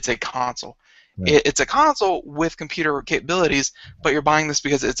because it's a console. Right. It's a console with computer capabilities, but you're buying this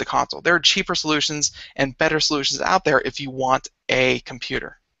because it's a console. There are cheaper solutions and better solutions out there if you want a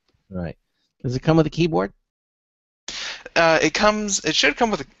computer. Right. Does it come with a keyboard? It should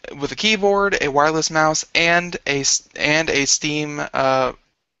come with a keyboard, a wireless mouse, and a Steam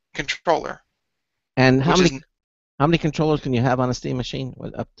controller. And how many controllers can you have on a Steam machine?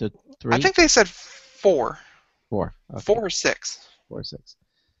 What, up to 3? I think they said 4. 4. Okay. 4 or 6. 4 or 6.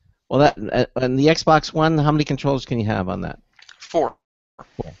 Well, that and the Xbox One, how many controllers can you have on that? 4.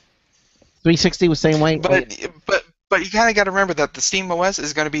 360 was same way. But you kind of got to remember that the Steam OS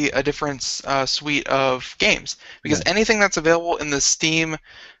is going to be a different suite of games, because anything that's available in the Steam,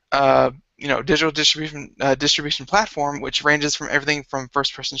 digital distribution platform, which ranges from everything from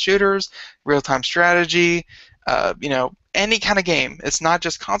first-person shooters, real-time strategy, any kind of game. It's not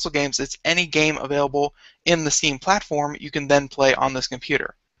just console games. It's any game available in the Steam platform you can then play on this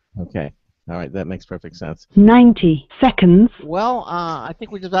computer. Okay. All right, that makes perfect sense. 90 seconds. Well, I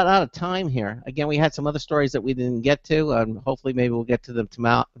think we're just about out of time here. Again, we had some other stories that we didn't get to. Hopefully, maybe we'll get to them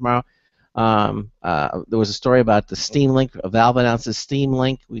tomorrow. There was a story about the Steam Link. Valve announces Steam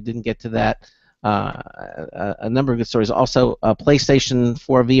Link. We didn't get to that. A number of good stories. Also, a PlayStation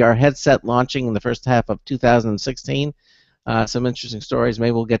 4 VR headset launching in the first half of 2016. Some interesting stories.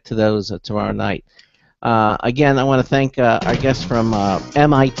 Maybe we'll get to those tomorrow night. Again, I want to thank our guest from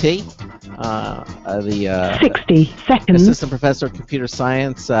MIT, the 60 seconds. Assistant Professor of Computer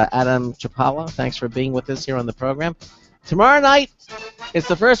Science, Adam Chlipala. Thanks for being with us here on the program. Tomorrow night, it's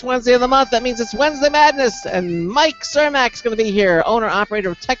the first Wednesday of the month. That means it's Wednesday Madness, and Mike Cermak's going to be here, owner-operator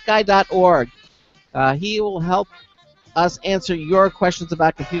of TechGuy.org. He will help us answer your questions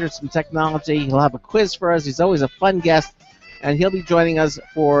about computers and technology. He'll have a quiz for us. He's always a fun guest. And he'll be joining us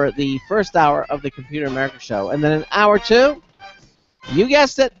for the first hour of the Computer America Show. And then in hour 2, you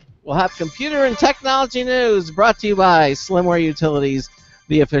guessed it, we'll have Computer and Technology News brought to you by Slimware Utilities,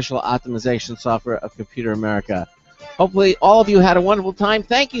 the official optimization software of Computer America. Hopefully all of you had a wonderful time.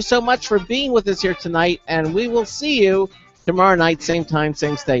 Thank you so much for being with us here tonight, and we will see you tomorrow night, same time,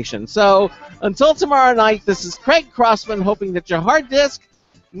 same station. So until tomorrow night, this is Craig Crossman, hoping that your hard disk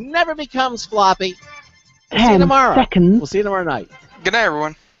never becomes floppy. We'll see you tomorrow. Seconds. We'll see you tomorrow night. Good night,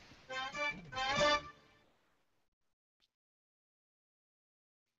 everyone.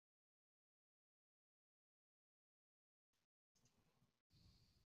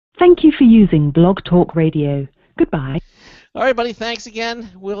 Thank you for using Blog Talk Radio. Goodbye. All right, buddy. Thanks again.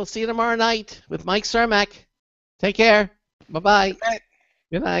 We'll see you tomorrow night with Mike Cermak. Take care. Bye-bye. Good night.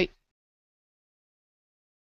 Good night.